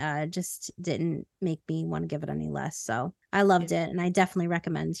me just didn't make me want to give it any less. So I loved it, and I definitely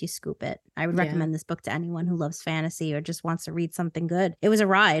recommend you scoop it. I would recommend this book to anyone who loves fantasy or just wants to read something good. It was a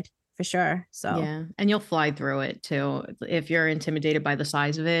ride for sure. So yeah, and you'll fly through it too. If you're intimidated by the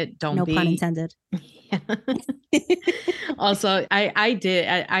size of it, don't be. No pun intended. Also,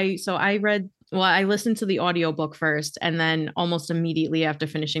 I read. Well, I listened to the audiobook first, and then almost immediately after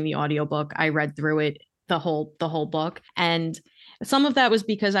finishing the audiobook, I read through it, the whole book. And some of that was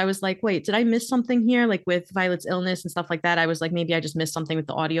because I was like, wait, did I miss something here? Like with Violet's illness and stuff like that. I was like, maybe I just missed something with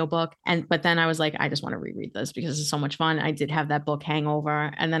the audiobook. But then I was like, I just want to reread this because it's so much fun. I did have that book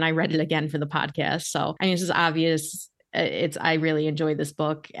hangover, and then I read it again for the podcast. So I mean, it's just obvious. I really enjoy this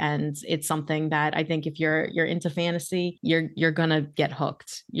book, and it's something that I think if you're into fantasy, you're gonna get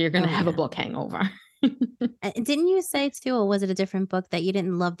hooked. You're gonna have a book hangover. Didn't you say too, or was it a different book that you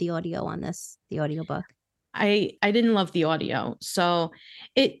didn't love the audio on the audiobook? I didn't love the audio. So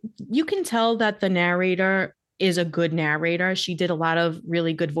you can tell that the narrator is a good narrator. She did a lot of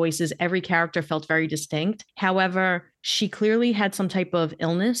really good voices. Every character felt very distinct. However, she clearly had some type of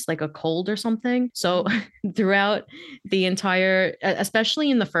illness, like a cold or something. So throughout the entire,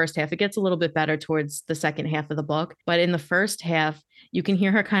 especially in the first half, it gets a little bit better towards the second half of the book. But in the first half, you can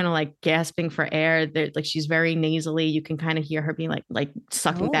hear her kind of like gasping for air. Like she's very nasally. You can kind of hear her being like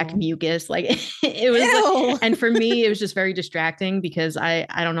sucking back mucus. Like it was, and for me, it was just very distracting because I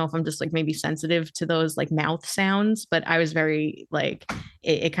don't know if I'm just like maybe sensitive to those like mouth sounds, but I was very like,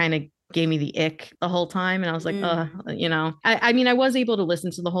 it kind of gave me the ick the whole time. And I was like, I mean, I was able to listen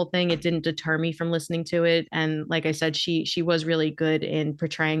to the whole thing. It didn't deter me from listening to it. And like I said, she was really good in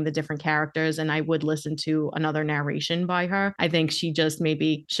portraying the different characters. And I would listen to another narration by her. I think she just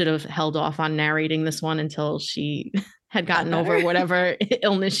maybe should have held off on narrating this one until she had gotten over whatever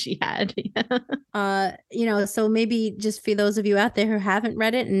illness she had. So maybe just for those of you out there who haven't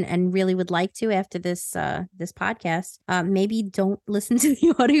read it and really would like to after this podcast, maybe don't listen to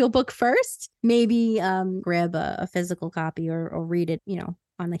the audiobook first. Maybe grab a physical copy or read it,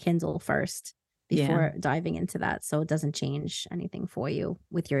 on the Kindle first before diving into that, so it doesn't change anything for you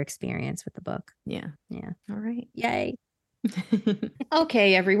with your experience with the book. Yeah. All right. Yay.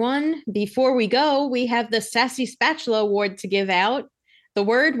 Okay, everyone. Before we go, we have the Sassy Spatula Award to give out. The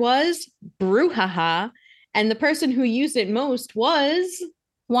word was brouhaha, and the person who used it most was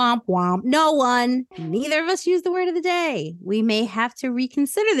womp womp. No one. Neither of us used the word of the day. We may have to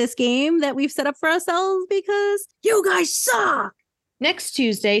reconsider this game that we've set up for ourselves because you guys suck. Next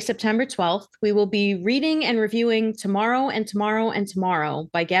Tuesday, September 12th, we will be reading and reviewing Tomorrow and Tomorrow and Tomorrow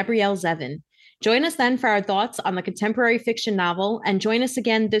by Gabrielle Zevin. Join us then for our thoughts on the contemporary fiction novel, and join us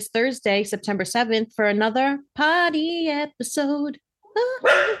again this Thursday, September 7th, for another party episode.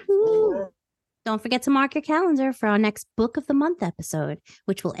 Don't forget to mark your calendar for our next Book of the Month episode,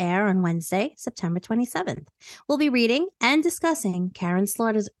 which will air on Wednesday, September 27th. We'll be reading and discussing Karen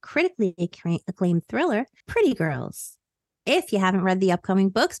Slaughter's critically acclaimed thriller, Pretty Girls. If you haven't read the upcoming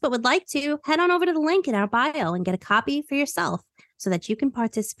books but would like to, head on over to the link in our bio and get a copy for yourself so that you can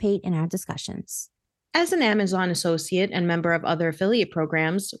participate in our discussions. As an Amazon associate and member of other affiliate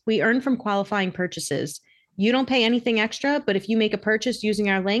programs, we earn from qualifying purchases. You don't pay anything extra, but if you make a purchase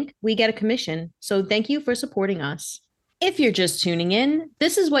using our link, we get a commission. So thank you for supporting us. If you're just tuning in,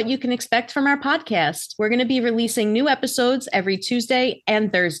 this is what you can expect from our podcast. We're going to be releasing new episodes every Tuesday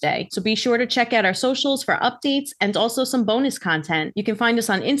and Thursday. So be sure to check out our socials for updates and also some bonus content. You can find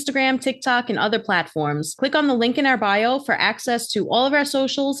us on Instagram, TikTok, and other platforms. Click on the link in our bio for access to all of our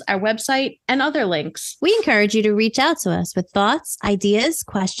socials, our website, and other links. We encourage you to reach out to us with thoughts, ideas,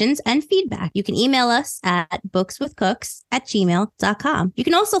 questions, and feedback. You can email us at bookswithcooks@gmail.com. You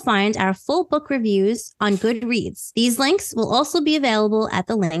can also find our full book reviews on Goodreads. These links will also be available at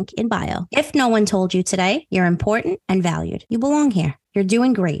the link in bio. If no one told you today, you're important and valued. You belong here. You're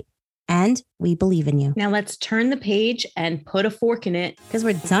doing great. And we believe in you. Now let's turn the page and put a fork in it. Because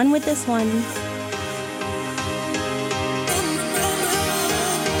we're done with this one.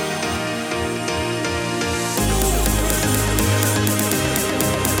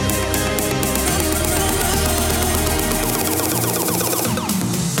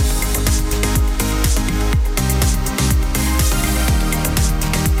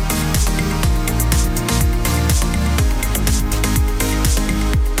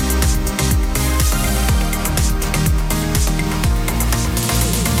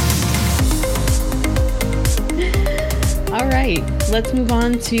 Let's move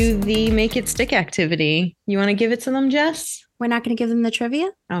on to the make it stick activity. You want to give it to them, Jess? We're not going to give them the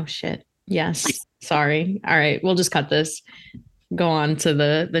trivia? Oh, shit. Yes. Sorry. All right. We'll just cut this. Go on to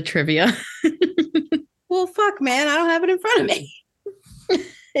the trivia. Well, fuck, man. I don't have it in front of me.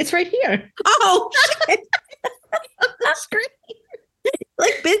 It's right here. Oh, shit. On the screen.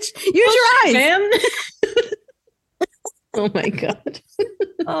 Like, bitch, use your eyes. Man. Oh, my God.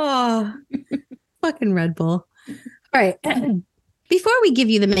 Oh, fucking Red Bull. All right. Before we give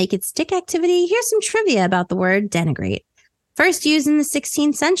you the make it stick activity, here's some trivia about the word denigrate. First used in the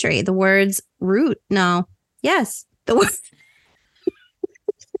 16th century, the words root. No. Yes. The word.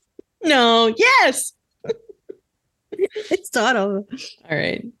 No. Yes. It's taught over. All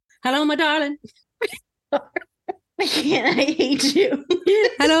right. Hello, my darling. I can't. I hate you.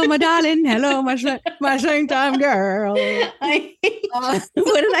 Hello, my darling. Hello, my springtime girl. What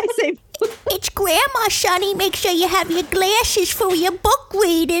did I say? It's Grandma, Sonny. Make sure you have your glasses for your book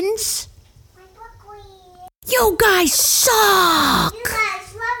readings. My book read. You guys suck. You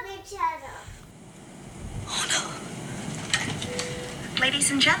guys love each other. Oh, no.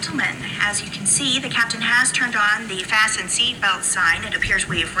 Ladies and gentlemen, as you can see, the captain has turned on the fasten seatbelt sign. It appears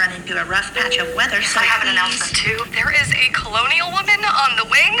we've run into a rough patch of weather, so I have an announcement too. There is a Colonial woman on the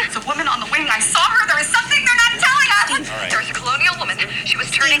wing. It's a woman on the wing. I saw her. There is something they're not telling us. Right. There's a Colonial woman. She was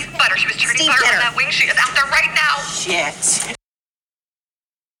turning butter. She was turning butter on that wing. She is out there right now. Shit.